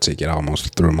 $40,000 ticket. I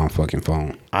almost threw my fucking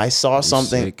phone. I saw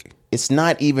something. Sick. It's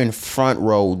not even front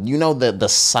row. The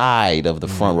side of the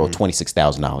front row,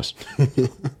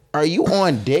 $26,000. Are you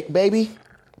on dick, baby?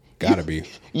 Gotta be.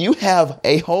 You have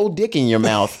a whole dick in your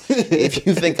mouth if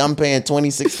you think I'm paying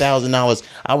 $26,000.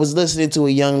 I was listening to a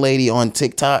young lady on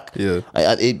TikTok. Yeah.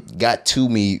 It got to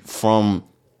me from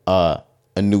a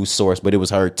news source, but it was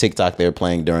her TikTok they were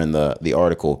playing during the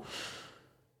article.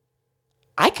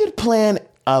 I could plan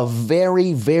a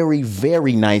very, very,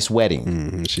 very nice wedding.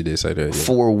 Mm-hmm. She did say that. Yeah.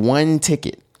 For one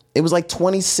ticket. It was like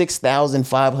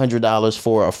 $26,500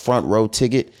 for a front row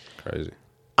ticket. Crazy.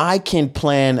 I can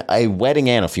plan a wedding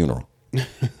and a funeral. You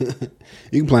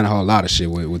can plan a whole lot of shit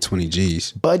with 20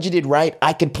 G's. Budgeted right,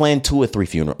 I could plan 2 or 3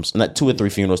 funerals. Not 2 or 3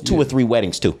 funerals, 2 or 3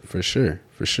 weddings too. For sure.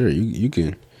 You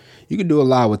can You can do a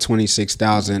lot with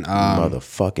 26,000.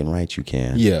 Motherfucking right you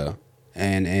can. Yeah.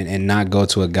 And not go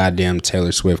to a goddamn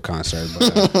Taylor Swift concert.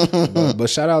 But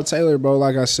shout out Taylor, bro.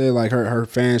 Like I said, like her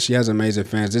fans, she has amazing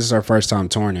fans. This is her first time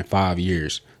touring in 5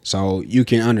 years. So you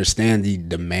can understand the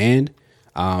demand.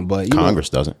 But Congress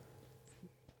doesn't.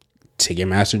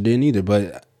 Ticketmaster didn't either.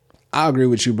 But I agree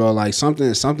with you, bro. Like something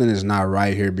is not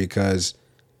right here, because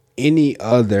any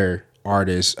other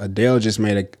artist, Adele just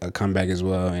made a comeback as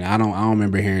well. And I don't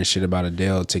remember hearing shit about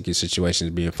Adele ticket situations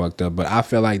being fucked up. But I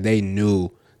feel like they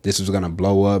knew this was gonna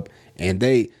blow up, and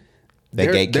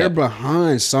they're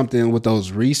behind something with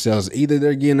those resales. Either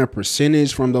they're getting a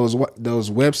percentage from those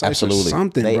websites, absolutely. or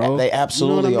something, bro. They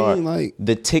absolutely are. Like,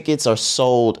 the tickets are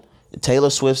sold.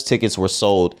 Taylor Swift's tickets were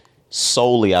sold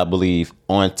solely, I believe,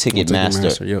 on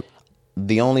Ticketmaster. Yep.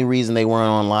 The only reason they weren't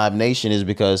on Live Nation is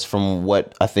because, from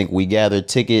what I think we gathered,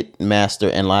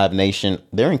 Ticketmaster and Live Nation,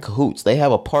 they're in cahoots. They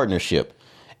have a partnership,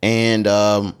 and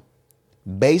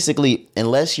basically,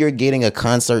 unless you're getting a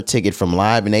concert ticket from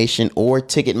Live Nation or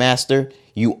Ticketmaster,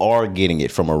 you are getting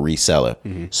it from a reseller.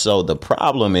 Mm-hmm. So the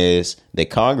problem is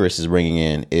that Congress is bringing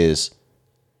in is,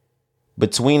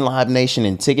 between Live Nation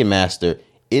and Ticketmaster,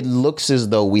 it looks as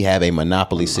though we have a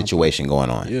monopoly situation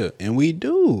going on. Yeah, and we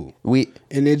do. We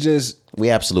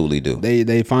absolutely do.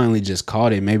 They finally just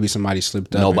caught it. Maybe somebody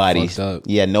slipped up. Nobody.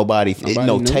 Nobody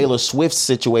Taylor Swift's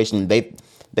situation,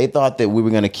 they thought that we were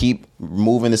going to keep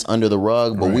moving this under the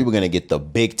rug, but we were going to get the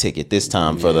big ticket this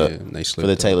time for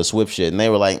the Taylor Swift shit. And they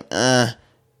were like,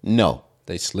 no.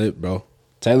 They slipped, bro.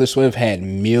 Taylor Swift had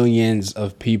millions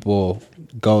of people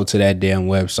go to that damn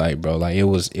website, bro. Like, it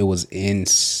was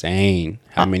insane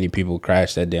how many people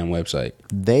crashed that damn website.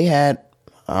 They had,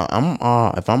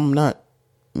 if I'm not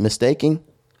mistaken,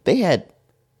 they had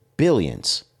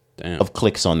billions of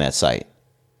clicks on that site.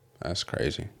 That's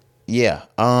crazy. Yeah.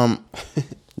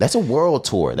 That's a world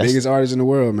tour. That's biggest artist in the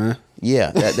world, man. Yeah.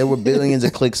 There were billions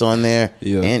of clicks on there.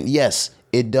 Yeah. And yes,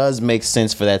 it does make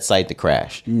sense for that site to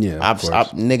crash. Yeah.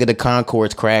 Nigga, the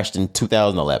Concords crashed in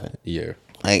 2011. Yeah.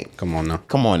 Like, come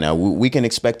on now. We can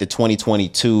expect the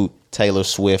 2022 Taylor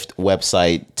Swift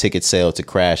website ticket sale to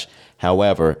crash.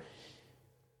 However,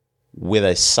 with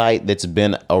a site that's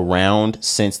been around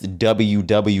since the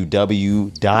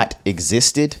www.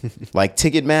 existed, like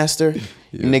Ticketmaster,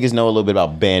 niggas know a little bit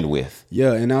about bandwidth.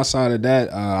 Yeah, and outside of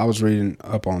that, I was reading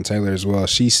up on Taylor as well.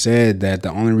 She said that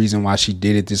the only reason why she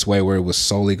did it this way, where it was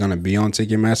solely going to be on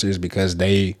Ticketmaster, is because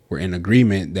they were in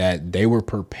agreement that they were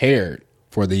prepared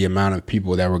for the amount of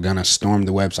people that were going to storm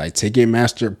the website.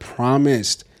 Ticketmaster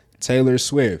promised Taylor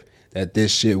Swift that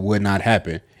this shit would not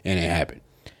happen, and it happened.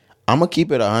 I'm gonna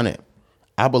keep it 100.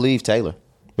 I believe Taylor,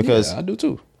 because I do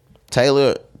too.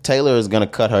 Taylor is gonna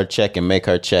cut her check and make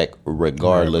her check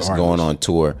regardless. Going on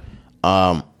tour.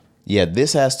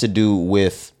 This has to do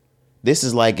with. This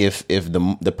is like if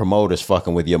the promoter's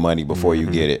fucking with your money before you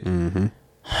get it. Mm-hmm.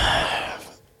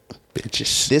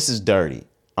 Bitches. This is dirty.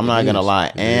 I'm not gonna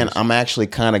lie, and I'm actually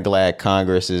kind of glad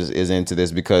Congress is into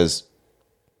this, because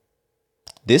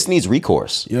this needs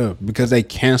recourse. Yeah, because they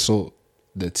canceled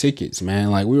the tickets, man.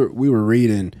 Like we were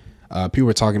reading, people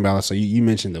were talking about. So you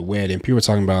mentioned the wedding. People were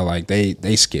talking about like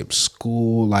they skipped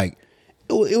school. Like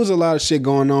it was a lot of shit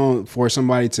going on for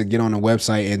somebody to get on the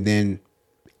website, and then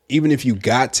even if you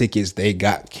got tickets, they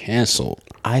got canceled.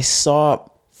 I saw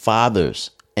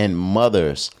fathers and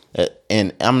mothers,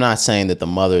 and I'm not saying that the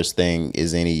mothers thing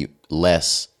is any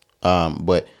less,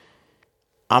 but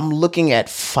I'm looking at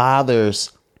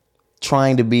fathers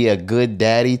trying to be a good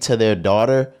daddy to their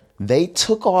daughter. They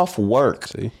took off work,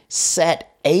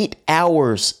 sat 8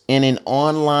 hours in an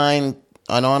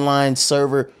online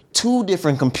server, 2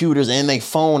 different computers, and they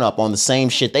phone up on the same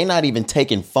shit. They not even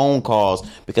taking phone calls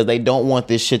because they don't want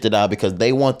this shit to die, because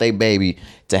they want their baby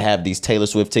to have these Taylor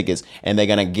Swift tickets, and they're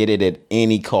gonna get it at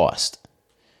any cost,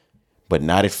 but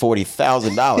not at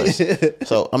 $40,000.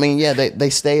 So I mean, yeah, they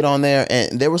stayed on there,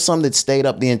 and there was some that stayed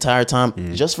up the entire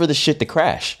time just for the shit to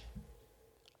crash.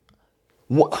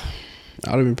 What?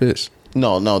 I'd have been pissed.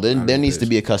 No, there needs to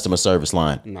be a customer service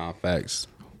line. Nah, facts.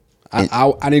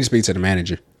 I need to speak to the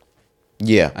manager.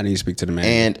 Yeah, I need to speak to the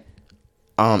manager.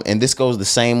 And this goes the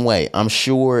same way. I'm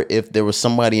sure if there was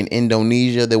somebody in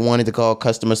Indonesia that wanted to call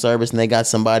customer service and they got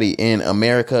somebody in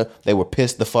America, they were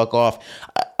pissed the fuck off.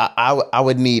 I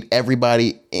would need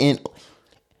everybody in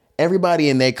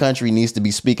their country needs to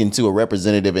be speaking to a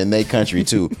representative in their country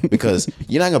too, because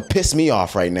you're not gonna piss me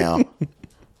off right now.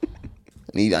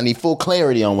 I need full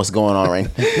clarity on what's going on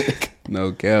right now.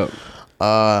 No cap.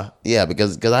 Yeah,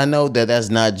 because I know that that's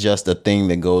not just a thing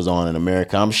that goes on in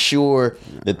America. I'm sure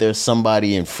that there's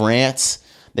somebody in France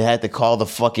They had to call the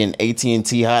fucking AT&T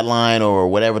hotline or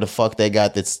whatever the fuck they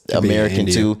got that's It'd be in American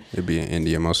India. too. It'd be in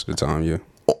India most of the time, yeah.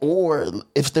 Or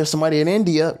if there's somebody in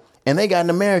India and they got an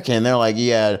American, and they're like,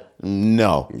 yeah,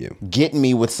 no. Yeah. Get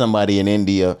me with somebody in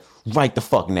India right the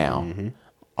fuck now.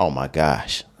 Oh my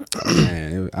gosh.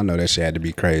 Man, I know that shit had to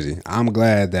be crazy. I'm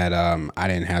glad that I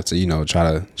didn't have to, you know,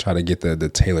 try to get the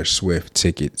Taylor Swift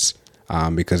tickets.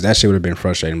 Because that shit would have been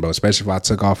frustrating, bro. Especially if I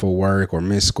took off of work or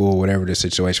missed school, whatever the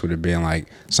situation would have been. Like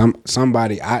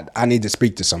somebody, I need to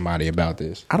speak to somebody about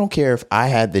this. I don't care if I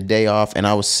had the day off and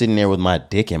I was sitting there with my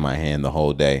dick in my hand the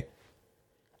whole day.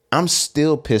 I'm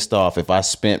still pissed off if I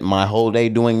spent my whole day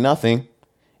doing nothing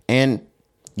and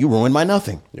you ruined my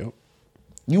nothing. Yep.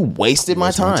 You wasted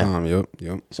my time.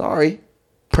 Yep. Sorry.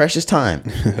 Precious time.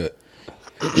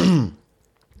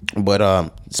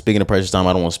 But speaking of precious time,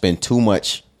 I don't want to spend too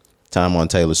much time on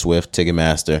Taylor Swift,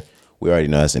 Ticketmaster. We already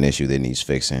know that's an issue that needs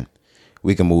fixing.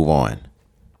 We can move on.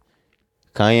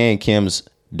 Kanye and Kim's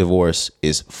divorce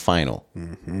is final.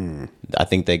 I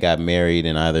think they got married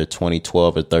in either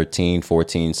 2012 or 13,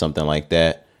 14, something like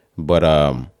that. But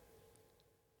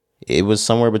it was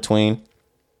somewhere between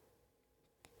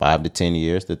 5 to 10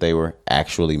 years that they were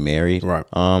actually married. Right.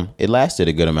 It lasted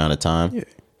a good amount of time. Yeah.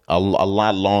 A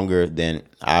lot longer than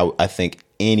I think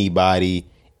anybody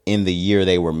in the year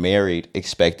they were married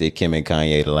expected Kim and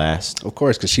Kanye to last. Of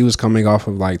course, because she was coming off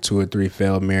of like 2 or 3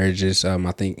 failed marriages.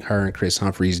 I think her and Chris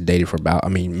Humphries dated for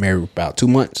married about 2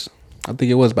 months. I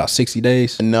think it was about 60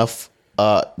 days.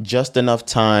 Just enough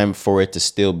time for it to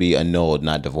still be annulled,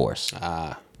 not divorced.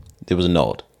 It was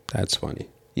annulled. That's funny.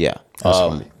 Yeah. That's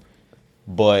funny.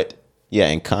 But yeah,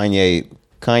 and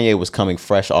Kanye was coming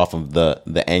fresh off of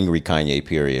the angry Kanye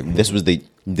period. This was the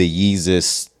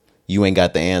Yeezus, you ain't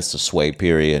got the answer sway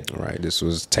period. Right. This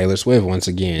was Taylor Swift once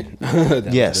again.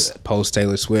 Yes. Post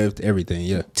Taylor Swift, everything.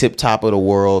 Yeah. Tip top of the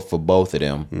world for both of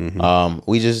them.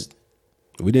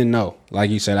 We didn't know. Like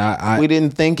you said, We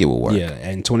didn't think it would work. Yeah,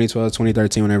 in 2012,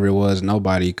 2013, whenever it was,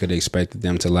 nobody could have expected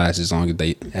them to last as long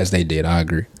as they did. I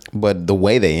agree. But the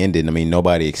way they ended, I mean,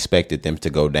 nobody expected them to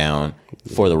go down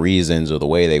for the reasons or the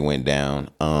way they went down.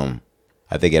 I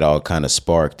think it all kind of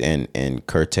sparked and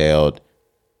curtailed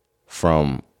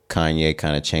from Kanye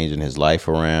kind of changing his life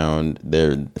around.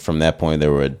 From that point,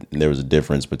 there was a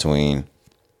difference between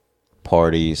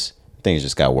parties. Things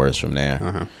just got worse from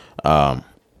there.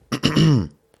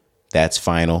 That's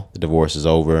final. The divorce is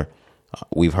over.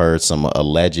 We've heard some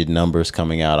alleged numbers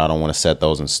coming out. I don't want to set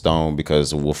those in stone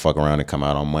because we'll fuck around and come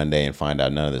out on Monday and find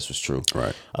out none of this was true.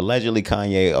 Right. Allegedly,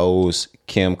 Kanye owes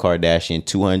Kim Kardashian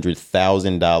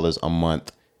 $200,000 a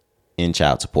month in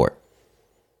child support.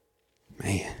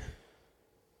 Man.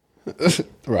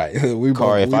 Right.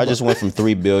 Corey, if I just went from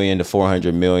 $3 billion to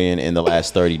 $400 million in the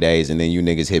last 30 days and then you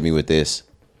niggas hit me with this,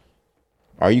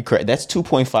 are you crazy? That's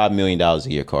 $2.5 million a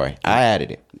year, Corey. I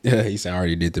added it. Yeah, he said I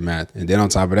already did the math. And then on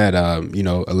top of that,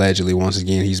 allegedly, once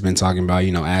again, he's been talking about,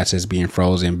 assets being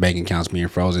frozen, bank accounts being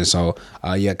frozen. So,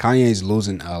 Kanye's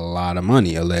losing a lot of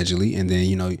money, allegedly. And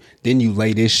then, then you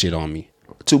lay this shit on me.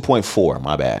 2.4,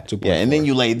 my bad. 2.4. Yeah, and then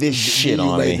you lay this shit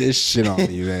on me. This shit on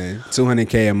me, man.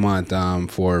 $200K a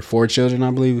month for 4 children, I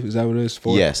believe. Is that what it is?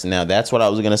 4? Yes. Now, that's what I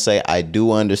was going to say. I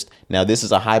do understand. Now, this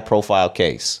is a high-profile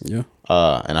case. Yeah.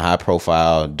 And a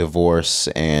high-profile divorce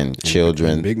and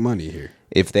children. Big money here.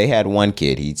 If they had one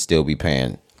kid, he'd still be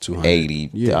paying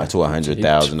 $80,000 to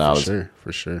 $100,000.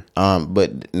 For sure.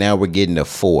 But now we're getting to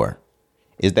 4.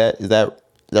 Is that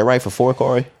right for 4,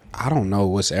 Corey? I don't know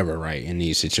what's ever right in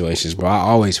these situations, but I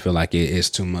always feel like it is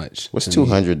too much. What's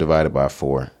 200 divided by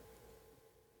 4?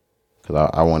 Because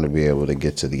I want to be able to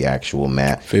get to the actual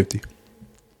math. 50.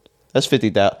 That's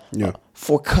 50,000. Yeah.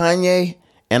 For Kanye,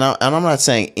 and I'm not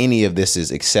saying any of this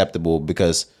is acceptable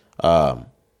because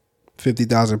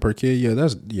 50,000 per kid. Yeah,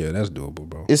 that's doable,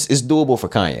 bro. It's doable for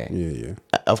Kanye. Yeah.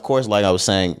 Of course, like I was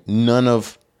saying,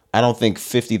 I don't think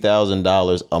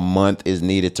 $50,000 a month is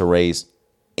needed to raise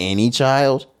any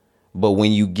child. But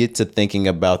when you get to thinking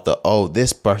about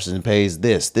this person pays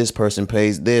this person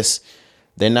pays this,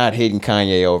 they're not hitting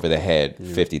Kanye over the head.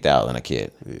 $50,000 a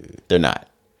kid. Yeah. They're not.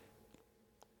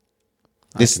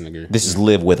 This is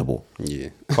live withable. Yeah.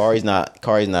 Kari's not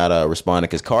responding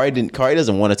because Kari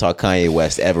doesn't want to talk Kanye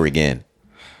West ever again.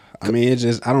 I mean,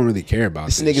 I don't really care about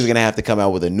this. This nigga's gonna have to come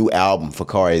out with a new album for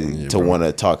Kari to want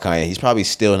to talk Kanye. He's probably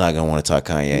still not gonna want to talk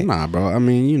Kanye. Nah, bro. I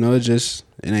mean,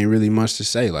 it ain't really much to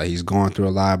say. Like, he's going through a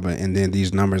lot, and then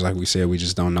these numbers, like we said, we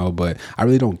just don't know. But I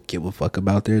really don't give a fuck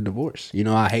about their divorce.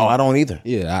 I don't either.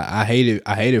 Yeah, I hate it.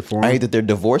 I hate it for him. I hate that they're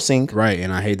divorcing. Right,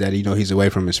 and I hate that he's away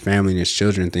from his family and his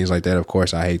children and things like that. Of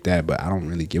course, I hate that, but I don't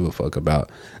really give a fuck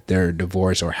about their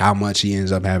divorce or how much he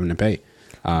ends up having to pay.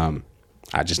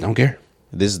 I just don't care.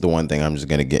 This is the one thing I'm just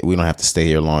gonna get. We don't have to stay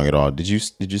here long at all. Did you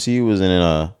see he was in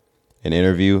an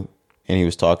interview and he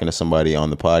was talking to somebody on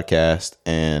the podcast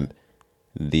and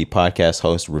the podcast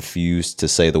host refused to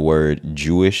say the word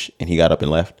Jewish and he got up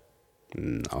and left?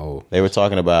 No. They were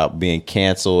talking about being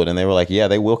canceled and they were like, yeah,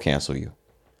 they will cancel you.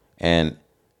 And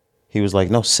he was like,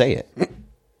 no, say it.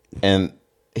 And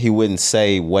he wouldn't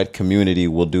say what community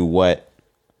will do what.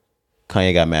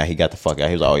 Kanye got mad. He got the fuck out.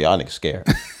 He was like, oh, y'all niggas scared.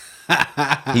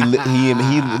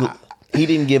 He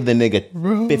didn't give the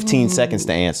nigga 15 seconds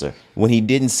to answer. When he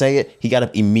didn't say it, he got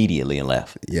up immediately and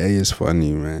left. Yeah, it's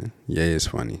funny, man. Yeah, it's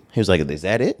funny. He was like, is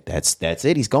that it? That's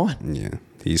it. He's gone. Yeah,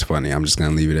 he's funny. I'm just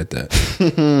gonna leave it at that.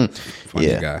 Funny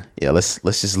guy. Yeah, let's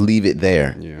just leave it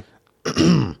there. Yeah.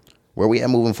 Where we at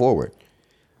moving forward?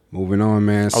 Moving on,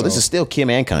 man. Oh, this is still Kim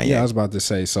and Kanye. Yeah, I was about to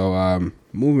say. So,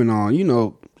 moving on.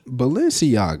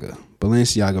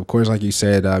 Balenciaga, of course, like you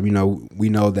said, we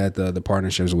know that the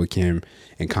partnerships with Kim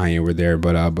and Kanye were there,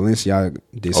 but Balenciaga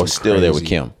did some still crazy. there with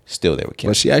Kim. Still there with Kim.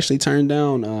 But she actually turned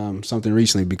down something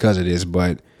recently because of this.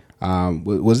 But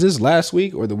was this last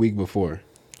week or the week before?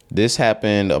 This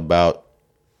happened about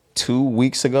 2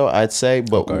 weeks ago, I'd say.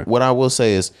 But what I will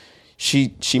say is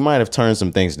she might have turned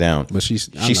some things down. But she's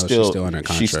still under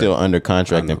contract. She's still under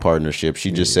contract and partnership. She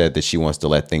just said that she wants to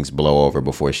let things blow over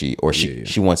before she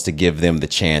wants to give them the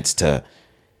chance to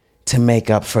make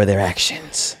up for their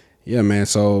actions. Yeah, man.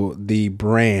 So the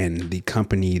brand, the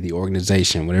company, the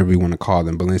organization, whatever you want to call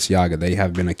them, Balenciaga, they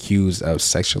have been accused of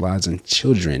sexualizing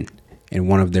children in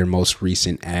one of their most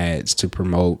recent ads to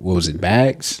promote, what was it,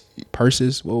 bags,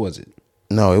 purses? What was it?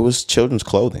 No, it was children's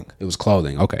clothing. It was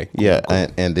clothing. Okay. Cool, yeah, cool.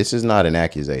 And this is not an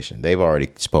accusation. They've already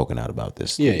spoken out about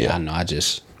this. Yeah, I know. I'm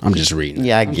just reading.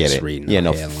 Yeah, I get it. Reading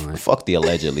no, fuck the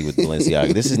allegedly with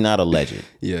Balenciaga. This is not alleged.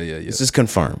 Yeah. This is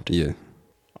confirmed. Yeah.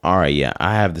 All right, yeah,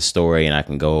 I have the story and I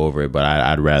can go over it, but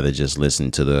I'd rather just listen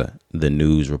to the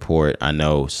news report. I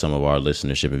know some of our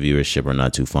listenership and viewership are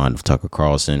not too fond of Tucker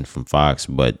Carlson from Fox,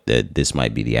 but this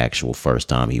might be the actual first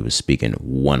time he was speaking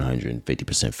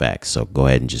 150% facts. So go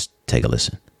ahead and just take a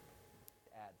listen.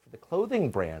 For the clothing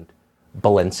brand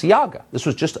Balenciaga. This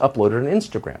was just uploaded on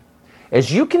Instagram.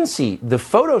 As you can see, the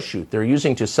photo shoot they're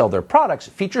using to sell their products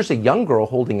features a young girl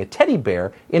holding a teddy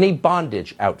bear in a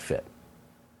bondage outfit.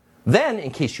 Then, in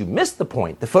case you missed the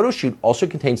point, the photo shoot also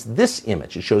contains this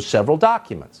image. It shows several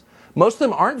documents. Most of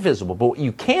them aren't visible, but what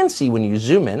you can see when you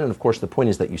zoom in, and of course the point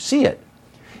is that you see it,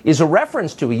 is a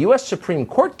reference to a U.S. Supreme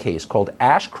Court case called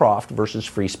Ashcroft versus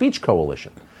Free Speech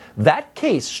Coalition. That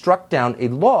case struck down a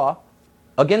law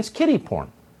against kiddie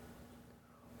porn.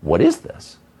 What is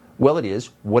this? Well, it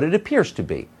is what it appears to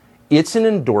be. It's an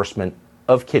endorsement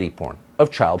of kiddie porn,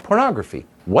 of child pornography.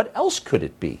 What else could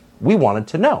it be? We wanted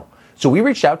to know. So we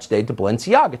reached out today to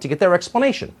Balenciaga to get their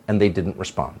explanation, and they didn't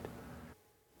respond.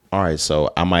 All right,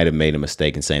 so I might have made a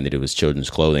mistake in saying that it was children's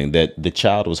clothing, that the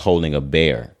child was holding a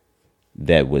bear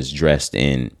that was dressed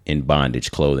in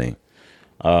bondage clothing.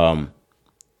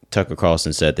 Tucker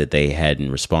Carlson said that they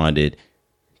hadn't responded,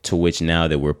 to which now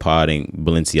that we're podding,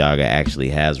 Balenciaga actually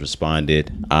has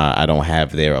responded. I don't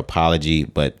have their apology,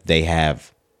 but they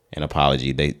have an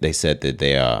apology. They said that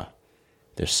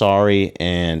they're sorry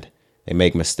and they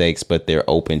make mistakes, but they're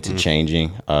open to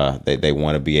changing. They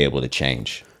want to be able to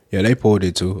change. Yeah, they pulled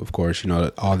it too, of course.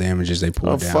 All the images they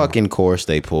pulled down. Of fucking course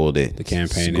they pulled it. The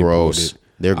campaign, it's gross.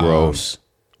 They're gross.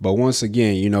 But once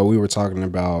again, we were talking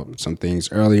about some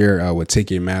things earlier with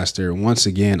Ticketmaster. Once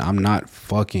again, I'm not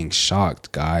fucking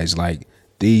shocked, guys. Like,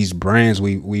 these brands,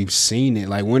 we've seen it.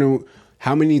 Like,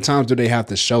 how many times do they have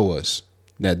to show us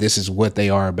that this is what they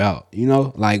are about?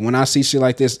 Like, when I see shit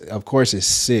like this, of course it's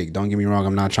sick. Don't get me wrong.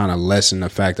 I'm not trying to lessen the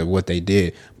fact of what they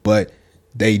did, but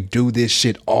they do this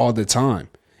shit all the time.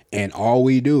 And all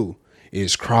we do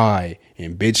is cry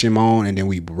and bitch him on, and then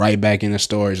we right back in the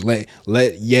stores.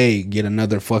 Let Ye get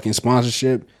another fucking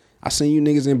sponsorship. I seen you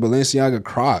niggas in Balenciaga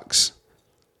Crocs.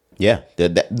 Yeah,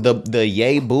 the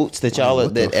Ye boots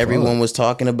that everyone was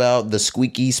talking about, the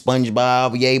squeaky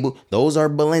SpongeBob Ye boot, those are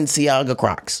Balenciaga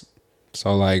Crocs.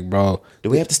 So, like, bro, do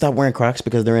we have to stop wearing Crocs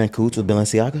because they're in cahoots with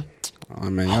Balenciaga? I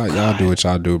mean, y'all do what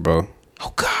y'all do, bro.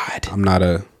 Oh God, I'm not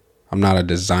a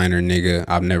designer nigga.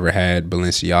 I've never had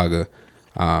Balenciaga.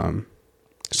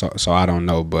 So I don't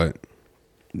know, but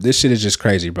this shit is just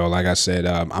crazy, bro. Like I said,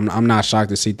 I'm not shocked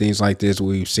to see things like this.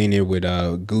 We've seen it with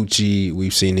Gucci.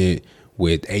 We've seen it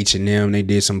with H&M. They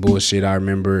did some bullshit. I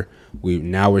remember.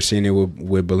 We're seeing it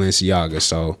with Balenciaga.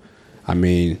 So, I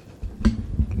mean,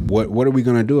 what are we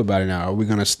gonna do about it now? Are we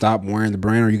gonna stop wearing the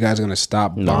brand? Or are you guys gonna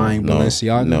stop buying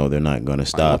Balenciaga? No, they're not gonna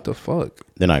stop. What the fuck?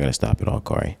 They're not gonna stop at all,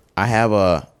 Corey. I have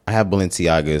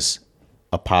Balenciaga's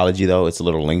apology, though. It's a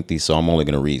little lengthy, so I'm only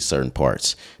going to read certain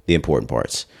parts, the important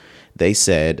parts. They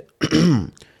said,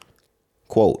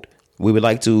 quote, "We would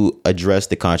like to address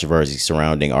the controversy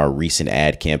surrounding our recent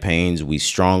ad campaigns. We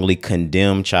strongly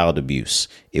condemn child abuse.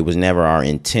 It was never our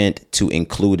intent to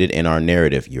include it in our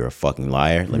narrative." You're a fucking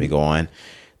liar. Let me go on.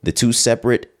 "The two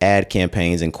separate ad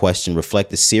campaigns in question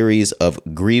reflect a series of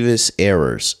grievous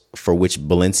errors for which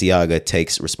Balenciaga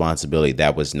takes responsibility."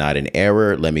 That was not an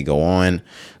error. Let me go on.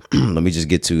 Let me just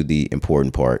get to the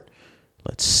important part.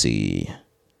 Let's see.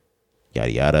 Yada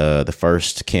yada. The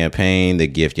first campaign, the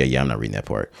gift. Yeah, I'm not reading that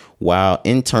part. "While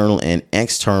internal and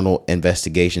external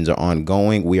investigations are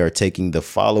ongoing, we are taking the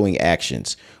following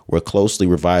actions. We're closely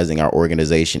revising our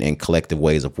organization and collective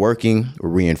ways of working. We're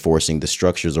reinforcing the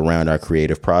structures around our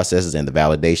creative processes and the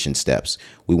validation steps.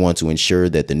 We want to ensure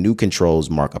that the new controls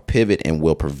mark a pivot and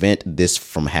will prevent this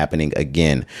from happening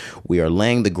again. We are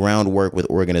laying the groundwork with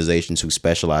organizations who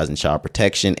specialize in child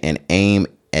protection and aim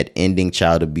at ending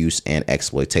child abuse and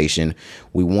exploitation.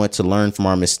 We want to learn from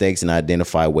our mistakes and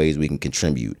identify ways we can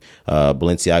contribute."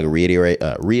 Balenciaga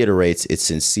reiterates its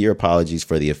sincere apologies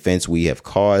for the offense we have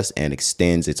caused and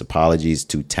extends its apologies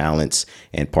to talents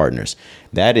and partners.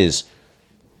 That is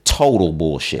total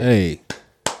bullshit. Hey,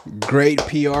 great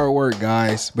PR work,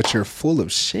 guys, but you're full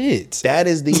of shit. That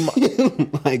is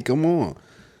the Like, come on.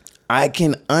 I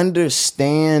can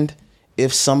understand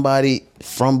if somebody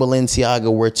from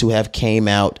Balenciaga were to have came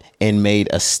out and made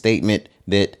a statement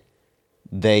that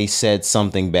they said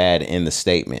something bad in the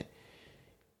statement.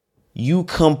 You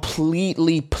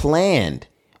completely planned,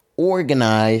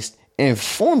 organized, and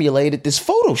formulated this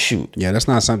photo shoot. Yeah, that's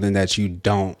not something that you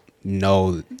don't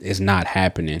know is not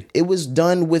happening. It was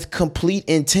done with complete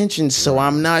intention, so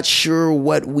I'm not sure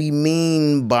what we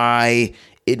mean by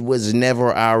it was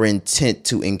never our intent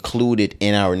to include it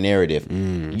in our narrative.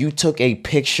 You took a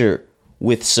picture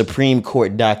with Supreme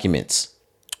Court documents.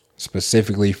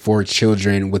 Specifically for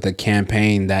children with a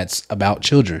campaign that's about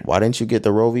children. Why didn't you get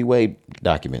the Roe v. Wade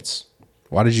documents?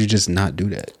 Why did you just not do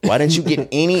that? Why didn't you get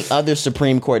any other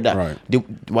Supreme Court documents?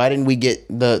 Right. Why didn't we get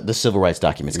the civil rights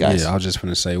documents, guys? Yeah, I was just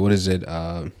going to say, what is it?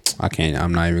 I'm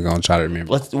not even going to try to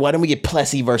remember. Why didn't we get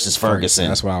Plessy versus Ferguson?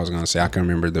 That's what I was going to say. I can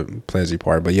remember the Plessy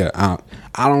part. But yeah,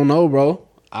 I don't know, bro.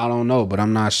 I don't know, but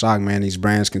I'm not shocked, man. These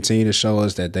brands continue to show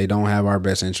us that they don't have our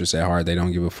best interests at heart. They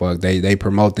don't give a fuck. They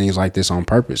promote things like this on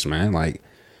purpose, man. Like,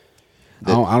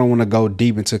 I don't want to go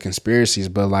deep into conspiracies,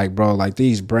 but like, bro, like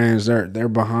these brands, they're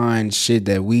behind shit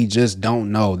that we just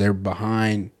don't know. They're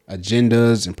behind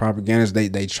agendas and propagandas.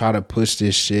 They try to push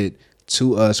this shit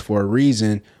to us for a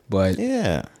reason, but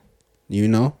yeah, you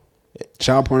know,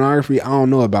 child pornography, I don't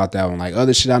know about that one. Like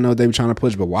other shit I know they be trying to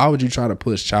push, but why would you try to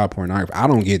push child pornography? I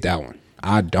don't get that one.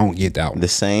 I don't get that one. The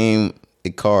same,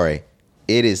 Ikari.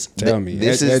 It is. Tell me.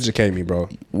 Educate me, bro.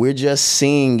 We're just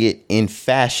seeing it in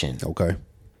fashion. Okay.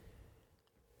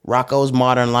 Rocco's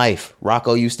Modern Life.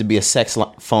 Rocco used to be a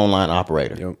phone line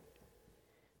operator. Yep.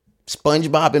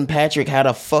 SpongeBob and Patrick had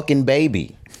a fucking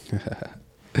baby.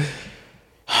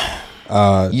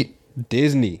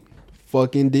 Disney.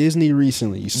 Fucking Disney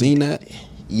recently. You seen that?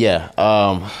 Yeah.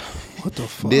 What the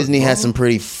fuck? Disney bro? had some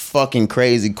pretty fucking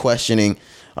crazy questioning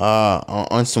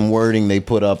on some wording they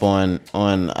put up on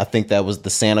I think that was the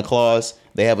Santa Claus.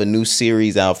 They have a new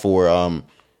series out for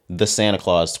the Santa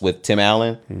Claus with Tim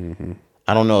Allen. Mm-hmm.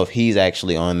 I don't know if he's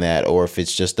actually on that or if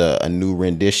it's just a new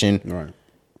rendition. Right.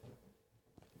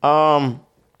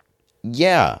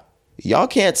 Yeah. Y'all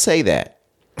can't say that.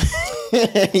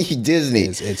 Disney.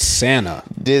 It's Santa.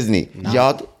 Disney.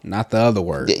 Y'all not the other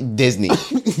word. Disney.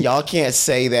 Y'all can't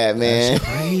say that, man. That's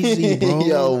crazy, bro.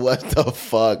 Yo, what the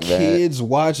fuck, man? Kids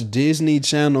watch Disney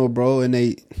Channel, bro, and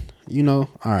they, all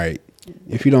right.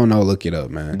 If you don't know, look it up,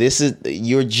 man.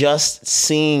 You're just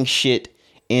seeing shit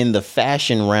in the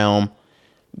fashion realm,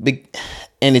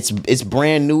 and it's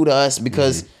brand new to us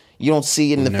because you don't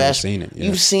see it in the fashion. Seen it, yeah.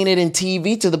 You've seen it in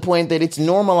TV to the point that it's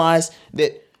normalized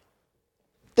that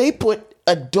they put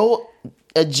adult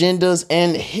agendas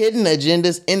and hidden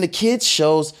agendas in the kids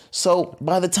shows. So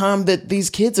by the time that these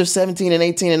kids are 17 and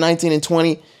 18 and 19 and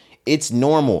 20, it's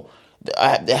normal.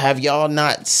 Have y'all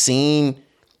not seen?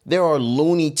 There are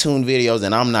Looney Tune videos,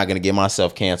 and I'm not going to get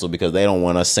myself canceled because they don't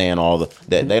want us saying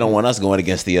that they don't want us going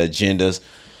against the agendas.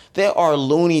 There are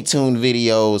Looney Tune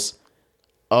videos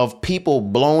of people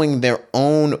blowing their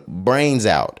own brains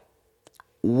out.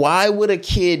 Why would a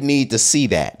kid need to see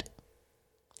that?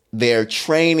 They're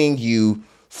training you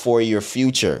for your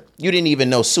future. You didn't even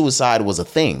know suicide was a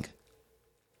thing.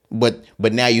 But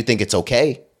now you think it's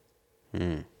okay.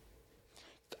 I'm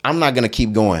not gonna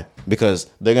keep going because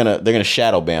they're gonna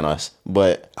shadow ban us.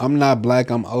 But I'm not black.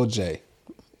 I'm OJ.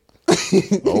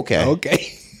 Okay.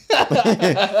 Okay.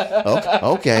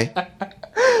 Okay.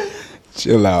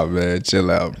 Chill out, man.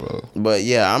 Chill out, bro. But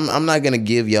yeah, I'm not gonna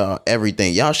give y'all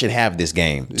everything. Y'all should have this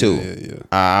game too. Yeah.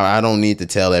 I don't need to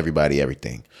tell everybody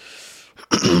everything.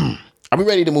 Are we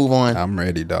ready to move on? I'm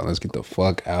ready, dog. Let's get the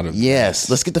fuck out of Yes,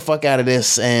 let's get the fuck out of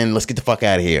this and let's get the fuck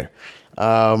out of here.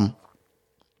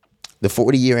 The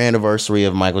 40-year anniversary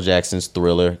of Michael Jackson's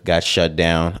Thriller got shut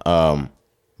down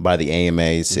by the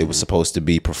AMAs. It was supposed to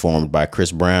be performed by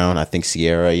Chris Brown. I think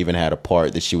Sierra even had a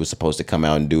part that she was supposed to come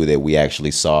out and do that we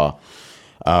actually saw.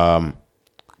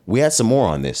 We had some more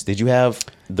on this. Did you have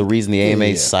the reason the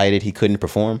AMA cited he couldn't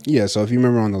perform? Yeah, so if you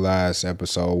remember on the last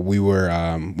episode,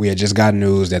 we had just got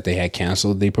news that they had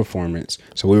canceled the performance.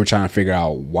 So we were trying to figure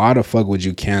out why the fuck would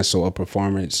you cancel a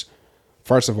performance?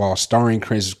 First of all, starring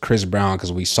Chris Brown,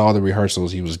 because we saw the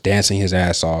rehearsals, he was dancing his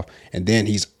ass off, and then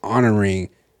he's honoring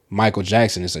Michael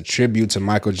Jackson. It's a tribute to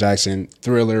Michael Jackson.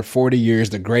 Thriller, 40 years,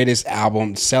 the greatest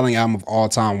album, selling album of all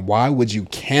time. Why would you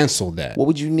cancel that? What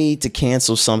would you need to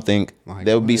cancel something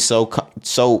that would be so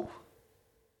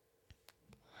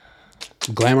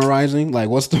glamorizing? Like,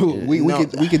 what's the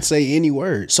we could say any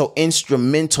word. so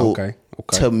instrumental Okay.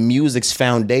 to music's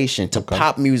foundation, to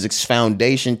pop music's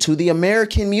foundation, to the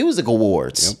American Music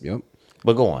Awards? Yep.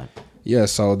 But go on. Yeah,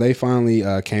 so they finally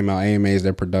came out. AMA is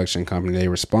their production company. They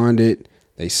responded.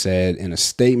 They said in a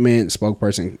statement,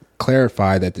 spokesperson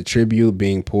clarified that the tribute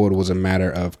being pulled was a matter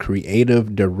of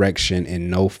creative direction and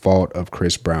no fault of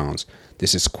Chris Brown's.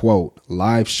 This is, quote,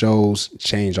 live shows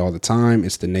change all the time.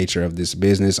 It's the nature of this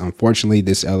business. Unfortunately,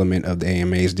 this element of the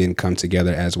AMAs didn't come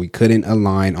together as we couldn't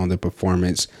align on the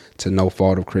performance to no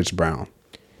fault of Chris Brown.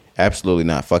 Absolutely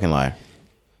not. Fucking liar.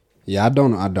 Yeah, I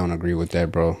don't agree with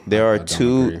that, bro. There I are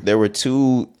don't agree. there were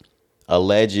two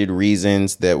alleged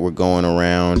reasons that were going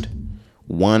around.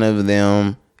 One of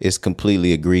them is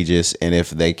completely egregious, and if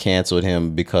they canceled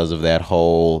him because of that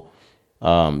whole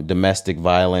domestic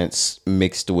violence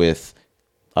mixed with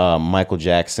Michael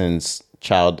Jackson's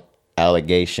child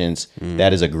allegations,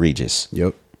 that is egregious.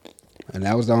 Yep. And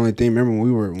that was the only thing. Remember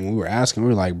when we were asking, we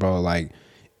were like, bro, like,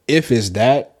 if it's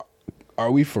that,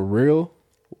 are we for real?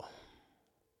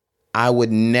 I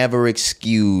would never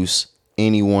excuse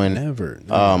anyone Never.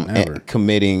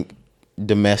 committing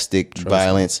domestic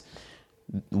violence.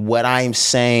 What I'm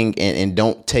saying, and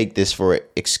don't take this for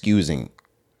excusing,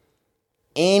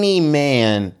 any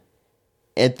man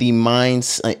at the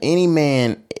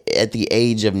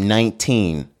age of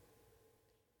 19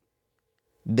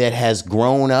 that has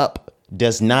grown up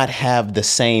does not have the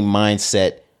same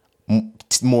mindset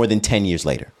more than 10 years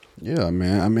later. Yeah,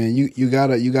 man. I mean, you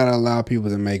gotta allow people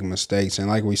to make mistakes, and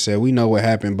like we said, we know what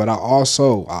happened. But I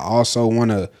also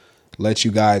want to let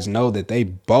you guys know that they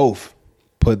both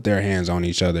put their hands on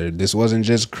each other. This wasn't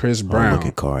just Chris Brown. Look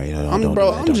at Corey. I'm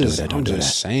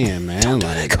just saying, man.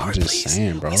 I'm just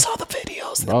saying, bro. We saw the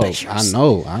videos, Bro, the pictures.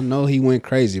 I know he went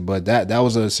crazy, but that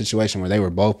was a situation where they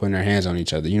were both putting their hands on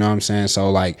each other. You know what I'm saying?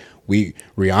 So like,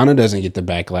 Rihanna doesn't get the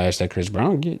backlash that Chris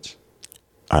Brown gets.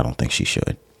 I don't think she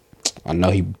should. I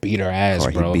know he beat her ass,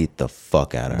 Or bro. he beat the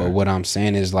fuck out of her. But what I'm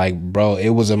saying is, like, bro, it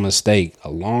was a mistake a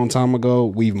long time ago.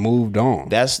 We've moved on.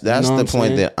 That's You know the what I'm point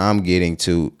saying? that I'm getting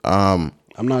to.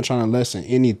 I'm not trying to lessen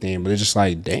anything, but it's just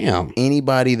like, damn.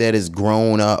 Anybody that has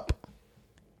grown up,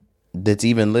 that's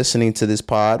even listening to this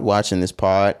pod, watching this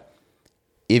pod,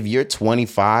 if you're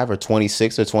 25 or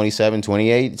 26 or 27,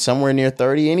 28, somewhere near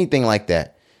 30, anything like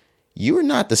that, you're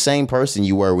not the same person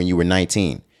you were when you were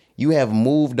 19. You have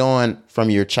moved on from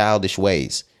your childish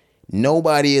ways.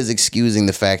 Nobody is excusing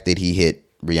the fact that he hit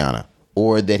Rihanna,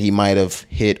 or that he might have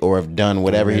hit or have done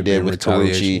whatever he did with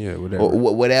Karrueche, or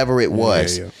whatever it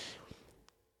was. Yeah.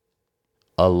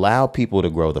 Allow people to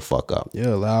grow the fuck up. Yeah,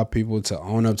 allow people to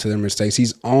own up to their mistakes.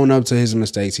 He's owned up to his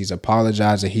mistakes. He's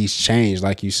apologized and he's changed,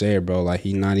 like you said, bro. Like,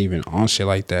 he's not even on shit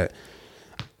like that.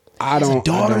 There's a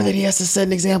daughter that he has to set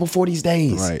an example for these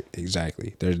days. Right,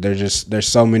 exactly. There's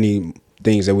so many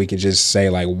things that we can just say,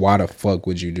 like, why the fuck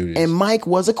would you do this? And Mike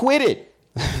was acquitted.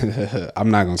 I'm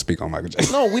not gonna speak on Michael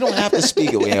Jackson. No, we don't have to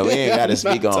speak it. We ain't got to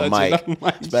speak on Mike.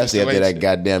 Especially after that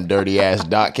goddamn dirty ass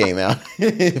doc came out.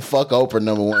 Fuck Oprah,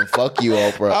 number one. Fuck you,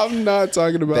 Oprah. I'm not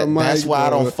talking about Mike. That's why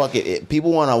bro. I don't fuck it.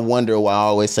 People want to wonder why I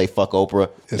always say fuck Oprah.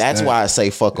 That's why I say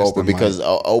fuck Oprah, because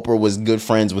Oprah was good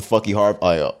friends with Fucky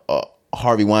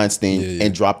Harvey Weinstein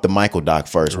and drop the Michael doc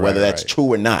first, whether that's true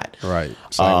or not. Right.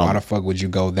 So why the fuck would you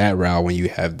go that route when you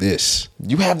have this?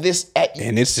 You have this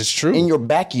And this is true. in your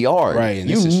backyard. Right, and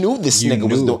You knew this nigga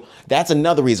was doing. That's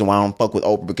another reason why I don't fuck with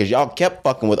Oprah, because y'all kept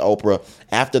fucking with Oprah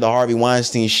after the Harvey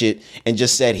Weinstein shit and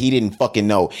just said he didn't fucking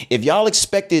know. If y'all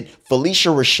expected Felicia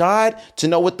Rashad to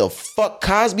know what the fuck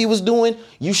Cosby was doing,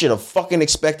 you should have fucking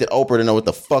expected Oprah to know what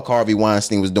the fuck Harvey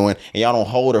Weinstein was doing, and y'all don't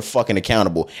hold her fucking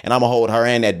accountable. And I'm gonna hold her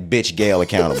and that bitch Gail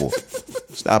accountable.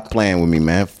 Stop playing with me,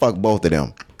 man. Fuck both of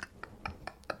them.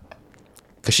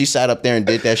 Cause she sat up there and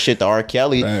did that shit to R.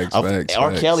 Kelly. Facts.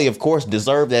 Kelly, of course,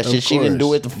 deserved that shit. She didn't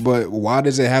do it. But why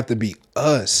does it have to be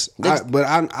us?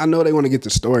 I know they want to get the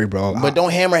story, bro. But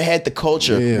don't hammerhead the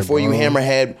culture before you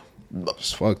hammerhead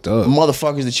It's fucked up.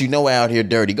 motherfuckers that you know out here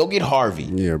dirty. Go get Harvey.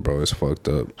 Yeah, bro, it's fucked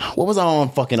up. What was I on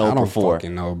fucking Oprah I don't for?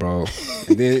 fucking know, bro.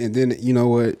 and then you know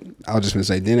what? I was just gonna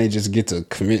say, then they just get to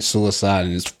commit suicide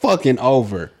and it's fucking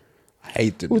over. I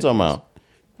hate the. Who talking about?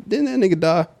 Didn't that nigga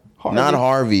die? Harvey? Not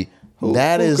Harvey. Who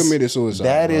committed suicide?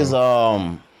 That bro? is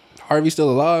Harvey still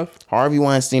alive? Harvey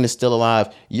Weinstein is still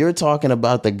alive. You're talking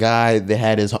about the guy that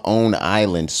had his own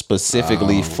island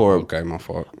specifically for Okay, my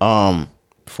fault.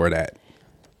 For that.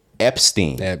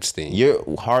 Epstein. You're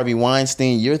Harvey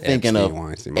Weinstein. You're thinking of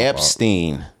Weinstein, my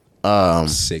Epstein.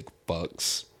 Sick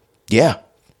fucks. Yeah,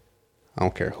 I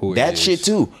don't care who it that is. shit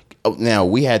too. Oh, now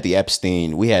we had the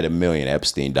Epstein. We had a million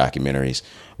Epstein documentaries,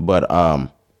 but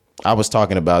I was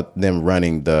talking about them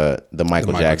running the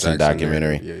Michael Jackson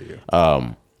documentary.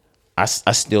 Yeah. I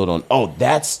still don't. Oh,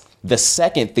 that's the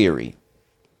second theory.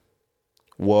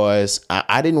 Was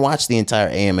I didn't watch the entire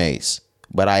AMAs,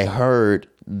 but I heard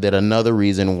that another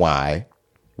reason why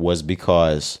was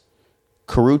because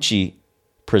Carucci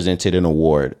presented an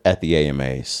award at the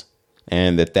AMAs,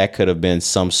 and that could have been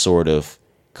some sort of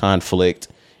conflict.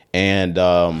 And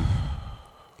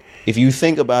if you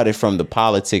think about it from the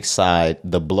politics side,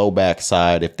 the blowback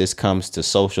side, if this comes to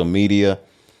social media,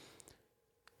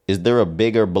 is there a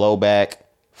bigger blowback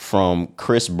from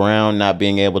Chris Brown not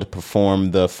being able to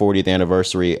perform the 40th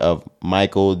anniversary of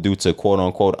Michael due to quote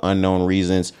unquote unknown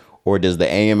reasons? Or does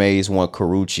the AMAs want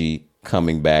Carucci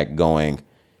coming back going,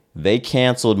 they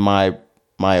canceled my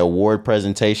award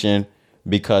presentation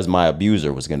because my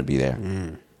abuser was going to be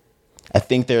there? I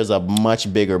think there's a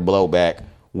much bigger blowback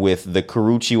with the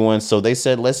Carucci one. So they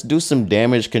said, let's do some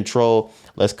damage control.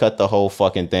 Let's cut the whole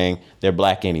fucking thing. They're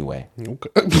black anyway. Okay.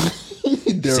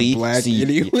 They're black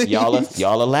anyway.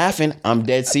 Y'all are laughing. I'm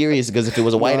dead serious, because if it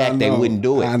was a white act, they wouldn't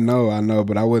do it. I know,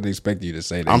 but I wouldn't expect you to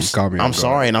say that. I'm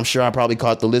sorry, and I'm sure I probably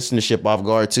caught the listenership off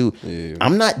guard too. Yeah.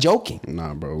 I'm not joking.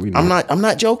 Nah, bro. We know. I'm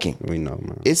not joking. We know,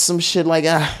 man. It's some shit like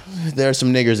there are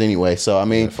some niggers anyway. So I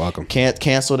mean, fuck 'em. Can't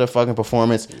cancel their fucking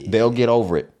performance. They'll get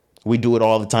over it. We do it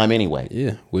all the time anyway.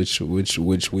 Yeah, which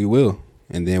we will,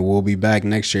 and then we'll be back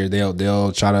next year.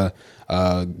 They'll try to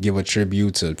give a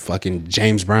tribute to fucking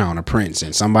James Brown or Prince,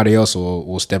 and somebody else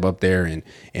will step up there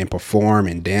and perform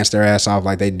and dance their ass off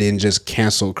like they didn't just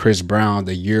cancel Chris Brown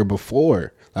the year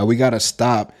before. Like, we gotta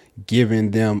stop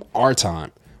giving them our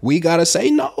time. We gotta say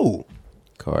no.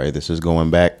 Corey, this is going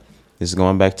back to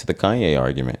the Kanye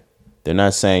argument. They're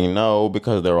not saying no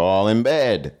because they're all in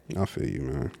bed. I feel you,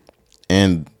 man.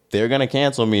 And they're gonna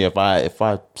cancel me if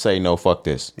I say no, fuck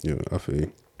this. Yeah, I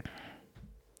feel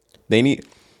you.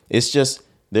 It's just,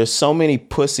 there's so many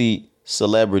pussy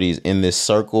celebrities in this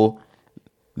circle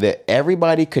that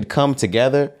everybody could come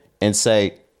together and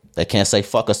say, they can't say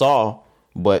fuck us all,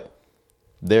 but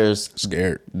there's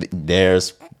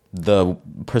the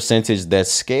percentage that's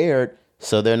scared,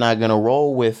 so they're not gonna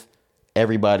roll with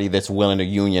everybody that's willing to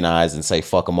unionize and say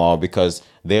fuck them all, because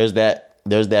there's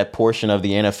that portion of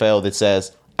the NFL that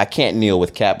says, I can't kneel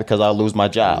with Cap because I'll lose my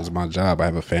job. I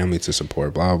have a family to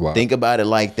support, blah, blah. Think about it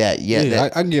like that.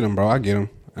 I get him, bro. I get him.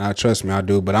 Trust me, I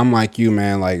do. But I'm like you,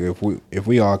 man. Like, if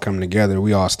we all come together,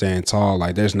 we all stand tall.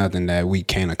 Like, there's nothing that we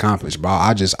can't accomplish, bro.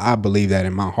 I believe that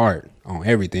in my heart on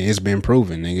everything. It's been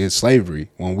proven, nigga. It's slavery.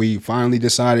 When we finally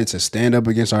decided to stand up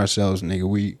against ourselves,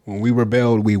 nigga, when we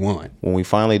rebelled, we won. When we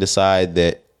finally decide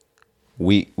that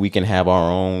we can have our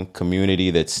own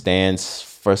community that stands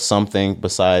for something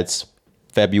besides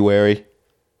February,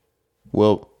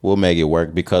 we'll make it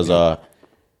work, because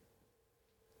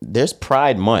there's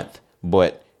Pride Month,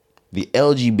 but the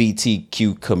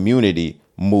LGBTQ community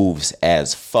moves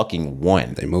as fucking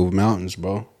one. They move mountains,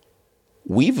 bro.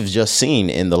 We've just seen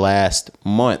in the last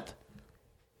month,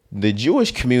 the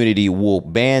Jewish community will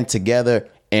band together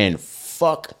and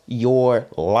fuck your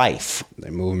life.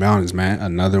 They move mountains, man.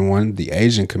 Another one, the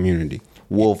Asian community.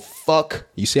 will fuck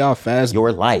You see how fast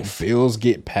your life. bills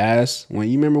get passed? When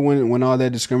you remember when all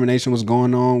that discrimination was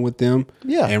going on with them?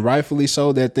 Yeah. And rightfully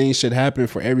so, that things should happen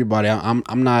for everybody. I'm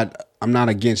not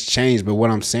against change, but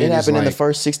what I'm saying It is happened in the like,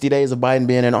 first 60 days of Biden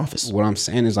being in office. what I'm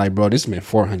saying is like, bro, this has been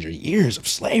 400 years of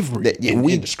slavery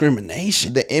and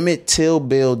discrimination. The Emmett Till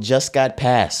bill just got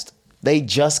passed.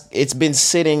 It's been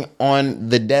sitting on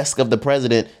the desk of the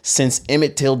president since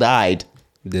Emmett Till died.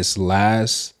 This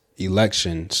last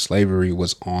election, slavery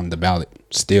was on the ballot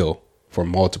still for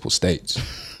multiple states.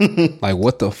 Like,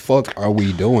 what the fuck are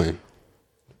we doing?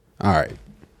 All right.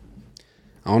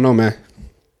 I don't know, man.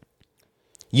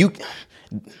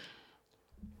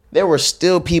 There were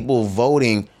still people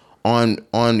voting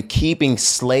on keeping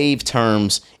slave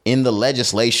terms in the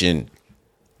legislation.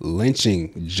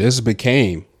 Lynching just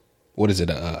became, what is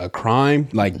it, a crime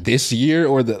like this year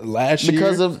or the last year?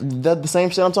 Because of the same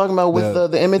shit I'm talking about with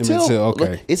the Emmett Till.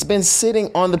 Okay. It's been sitting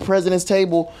on the president's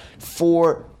table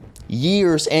for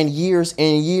years and years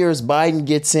and years. Biden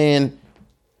gets in,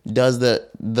 does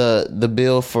the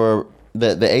bill for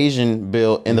the Asian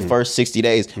bill in the first 60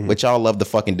 days, which y'all love the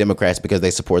fucking Democrats because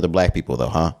they support the black people though,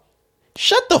 huh?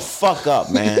 Shut the fuck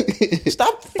up, man.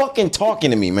 Stop fucking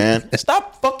talking to me, man.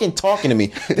 Stop fucking talking to me.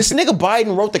 This nigga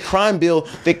Biden wrote the crime bill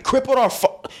that crippled our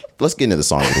Let's get into the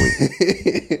song of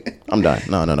the week. I'm done.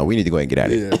 No. We need to go ahead and get out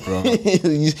of here. Yeah, bro.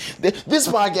 This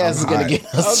podcast is going to get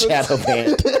us shadow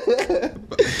banned.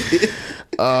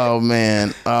 Oh,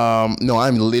 man. No,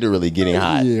 I'm literally getting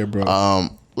hot. Yeah, bro.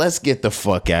 Let's get the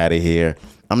fuck out of here.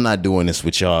 I'm not doing this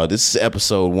with y'all. This is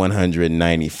episode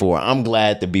 194. I'm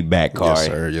glad to be back,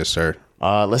 Kari. Yes, sir.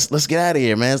 Let's get out of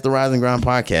here, man. It's the Rise and Grind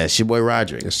podcast. It's your boy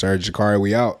Roderick. Yes, sir. Jakari,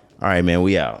 we out. All right, man.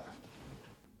 We out.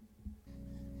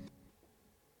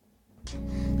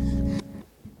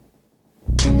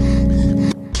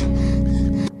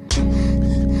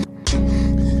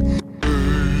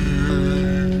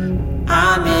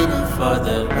 I'm in it for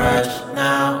the rush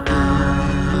now.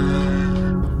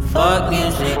 Fuck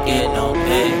music, it don't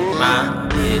pay my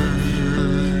bills.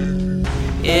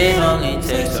 It only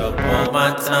takes up all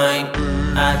my time.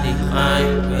 I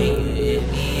decline when you hit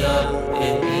me up,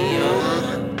 hit me up.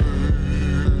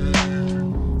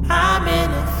 I'm in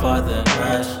it for the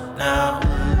rush now.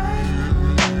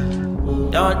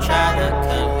 Don't try to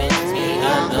convince me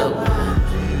otherwise.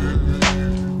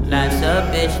 Life's a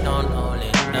bitch, don't hold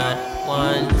it, not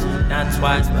once, not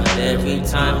twice, but every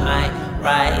time I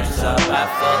rise up, I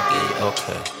fuck it,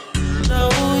 okay.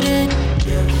 Loaded,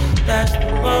 yeah, that's the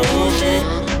motion.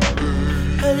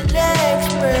 Her legs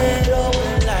spread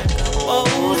open like a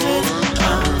Moses.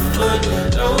 I'm foot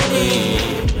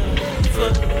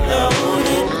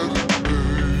loaded.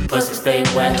 Pussy stay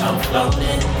wet, I'm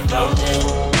floating.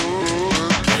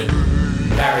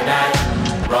 Paradise,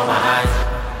 roll my eyes.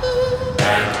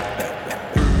 Bang.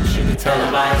 She can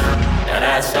televise. Now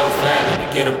that's so flat, let me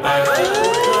get a bite.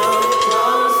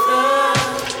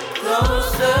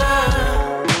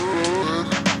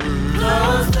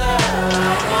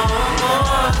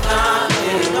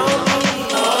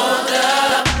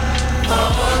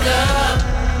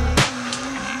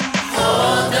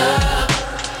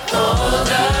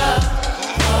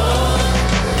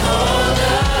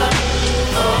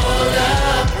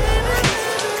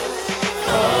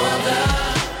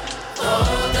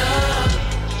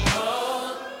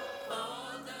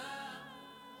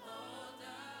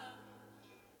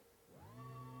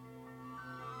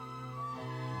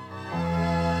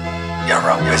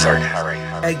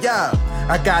 Hey yo,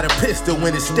 I got a pistol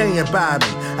when it's staying by me.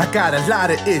 I got a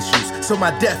lot of issues, so my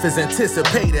death is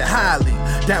anticipated highly.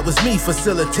 That was me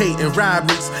facilitating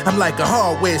robberies. I'm like a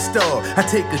hardware store. I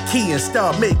take a key and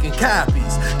start making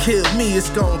copies. Kill me, it's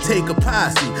gonna take a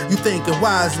posse. You thinking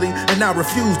wisely, and I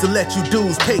refuse to let you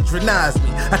dudes patronize me.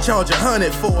 I charge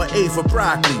 100 for an eighth of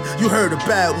broccoli. You heard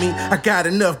about me, I got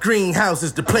enough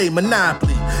greenhouses to play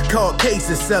Monopoly. Caught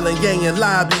cases selling yang in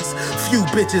lobbies. Few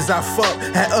bitches I fuck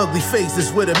had ugly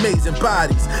faces with amazing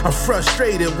bodies. I'm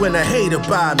frustrated when a hater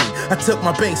buy me. I took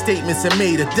my bank statements and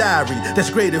made a diary. That's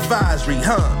great advisory,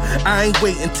 huh? I ain't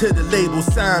waiting till the label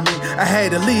sign me. I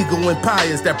had illegal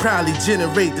empires that probably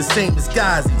generate the same as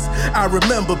Ghazi's. I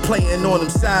remember playing on them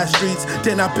side streets.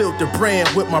 Then I built a brand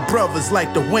with my brothers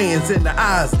like the Wayans and the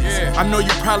Osleys. Yeah, I know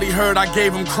you probably heard I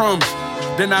gave them crumbs.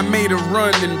 Then I made a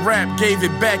run and rap, gave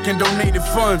it back and donated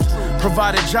funds.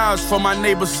 Provided jobs for my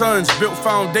neighbor's sons. Built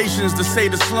foundations to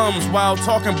save the slums while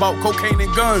talking about cocaine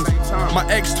and guns. My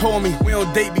ex told me we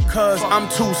don't date because I'm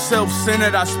too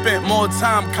self-centered. I spent more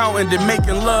time counting than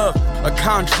making love. A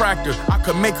contractor, I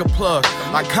could make a plug.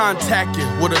 I contact you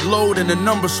with a load and a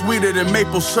number sweeter than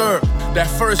maple syrup. That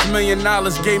first $1 million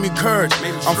gave me courage.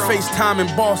 I'm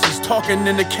FaceTiming bosses, talking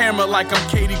in the camera like I'm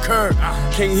Katie Couric.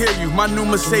 Can't hear you, my new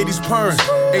Mercedes purring.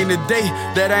 Ain't a day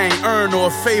that I ain't earned or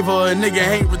a favor a nigga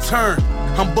ain't returned.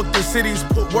 I'm booked in cities,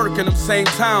 put work in them same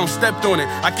towns, stepped on it.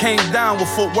 I came down with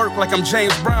footwork like I'm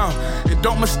James Brown. And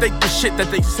don't mistake the shit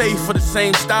that they say for the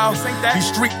same style.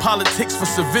 These street politics for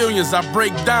civilians, I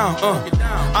break down.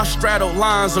 I straddle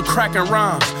lines of cracking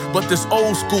rhymes, but this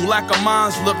old school lack of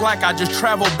minds look like I just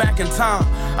traveled back in time.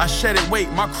 I shed it weight,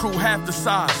 my crew half the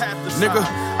size. Nigga,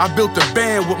 I built a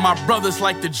band with my brothers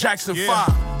like the Jackson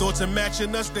 5. Thoughts are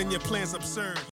matching us, then your plan's absurd.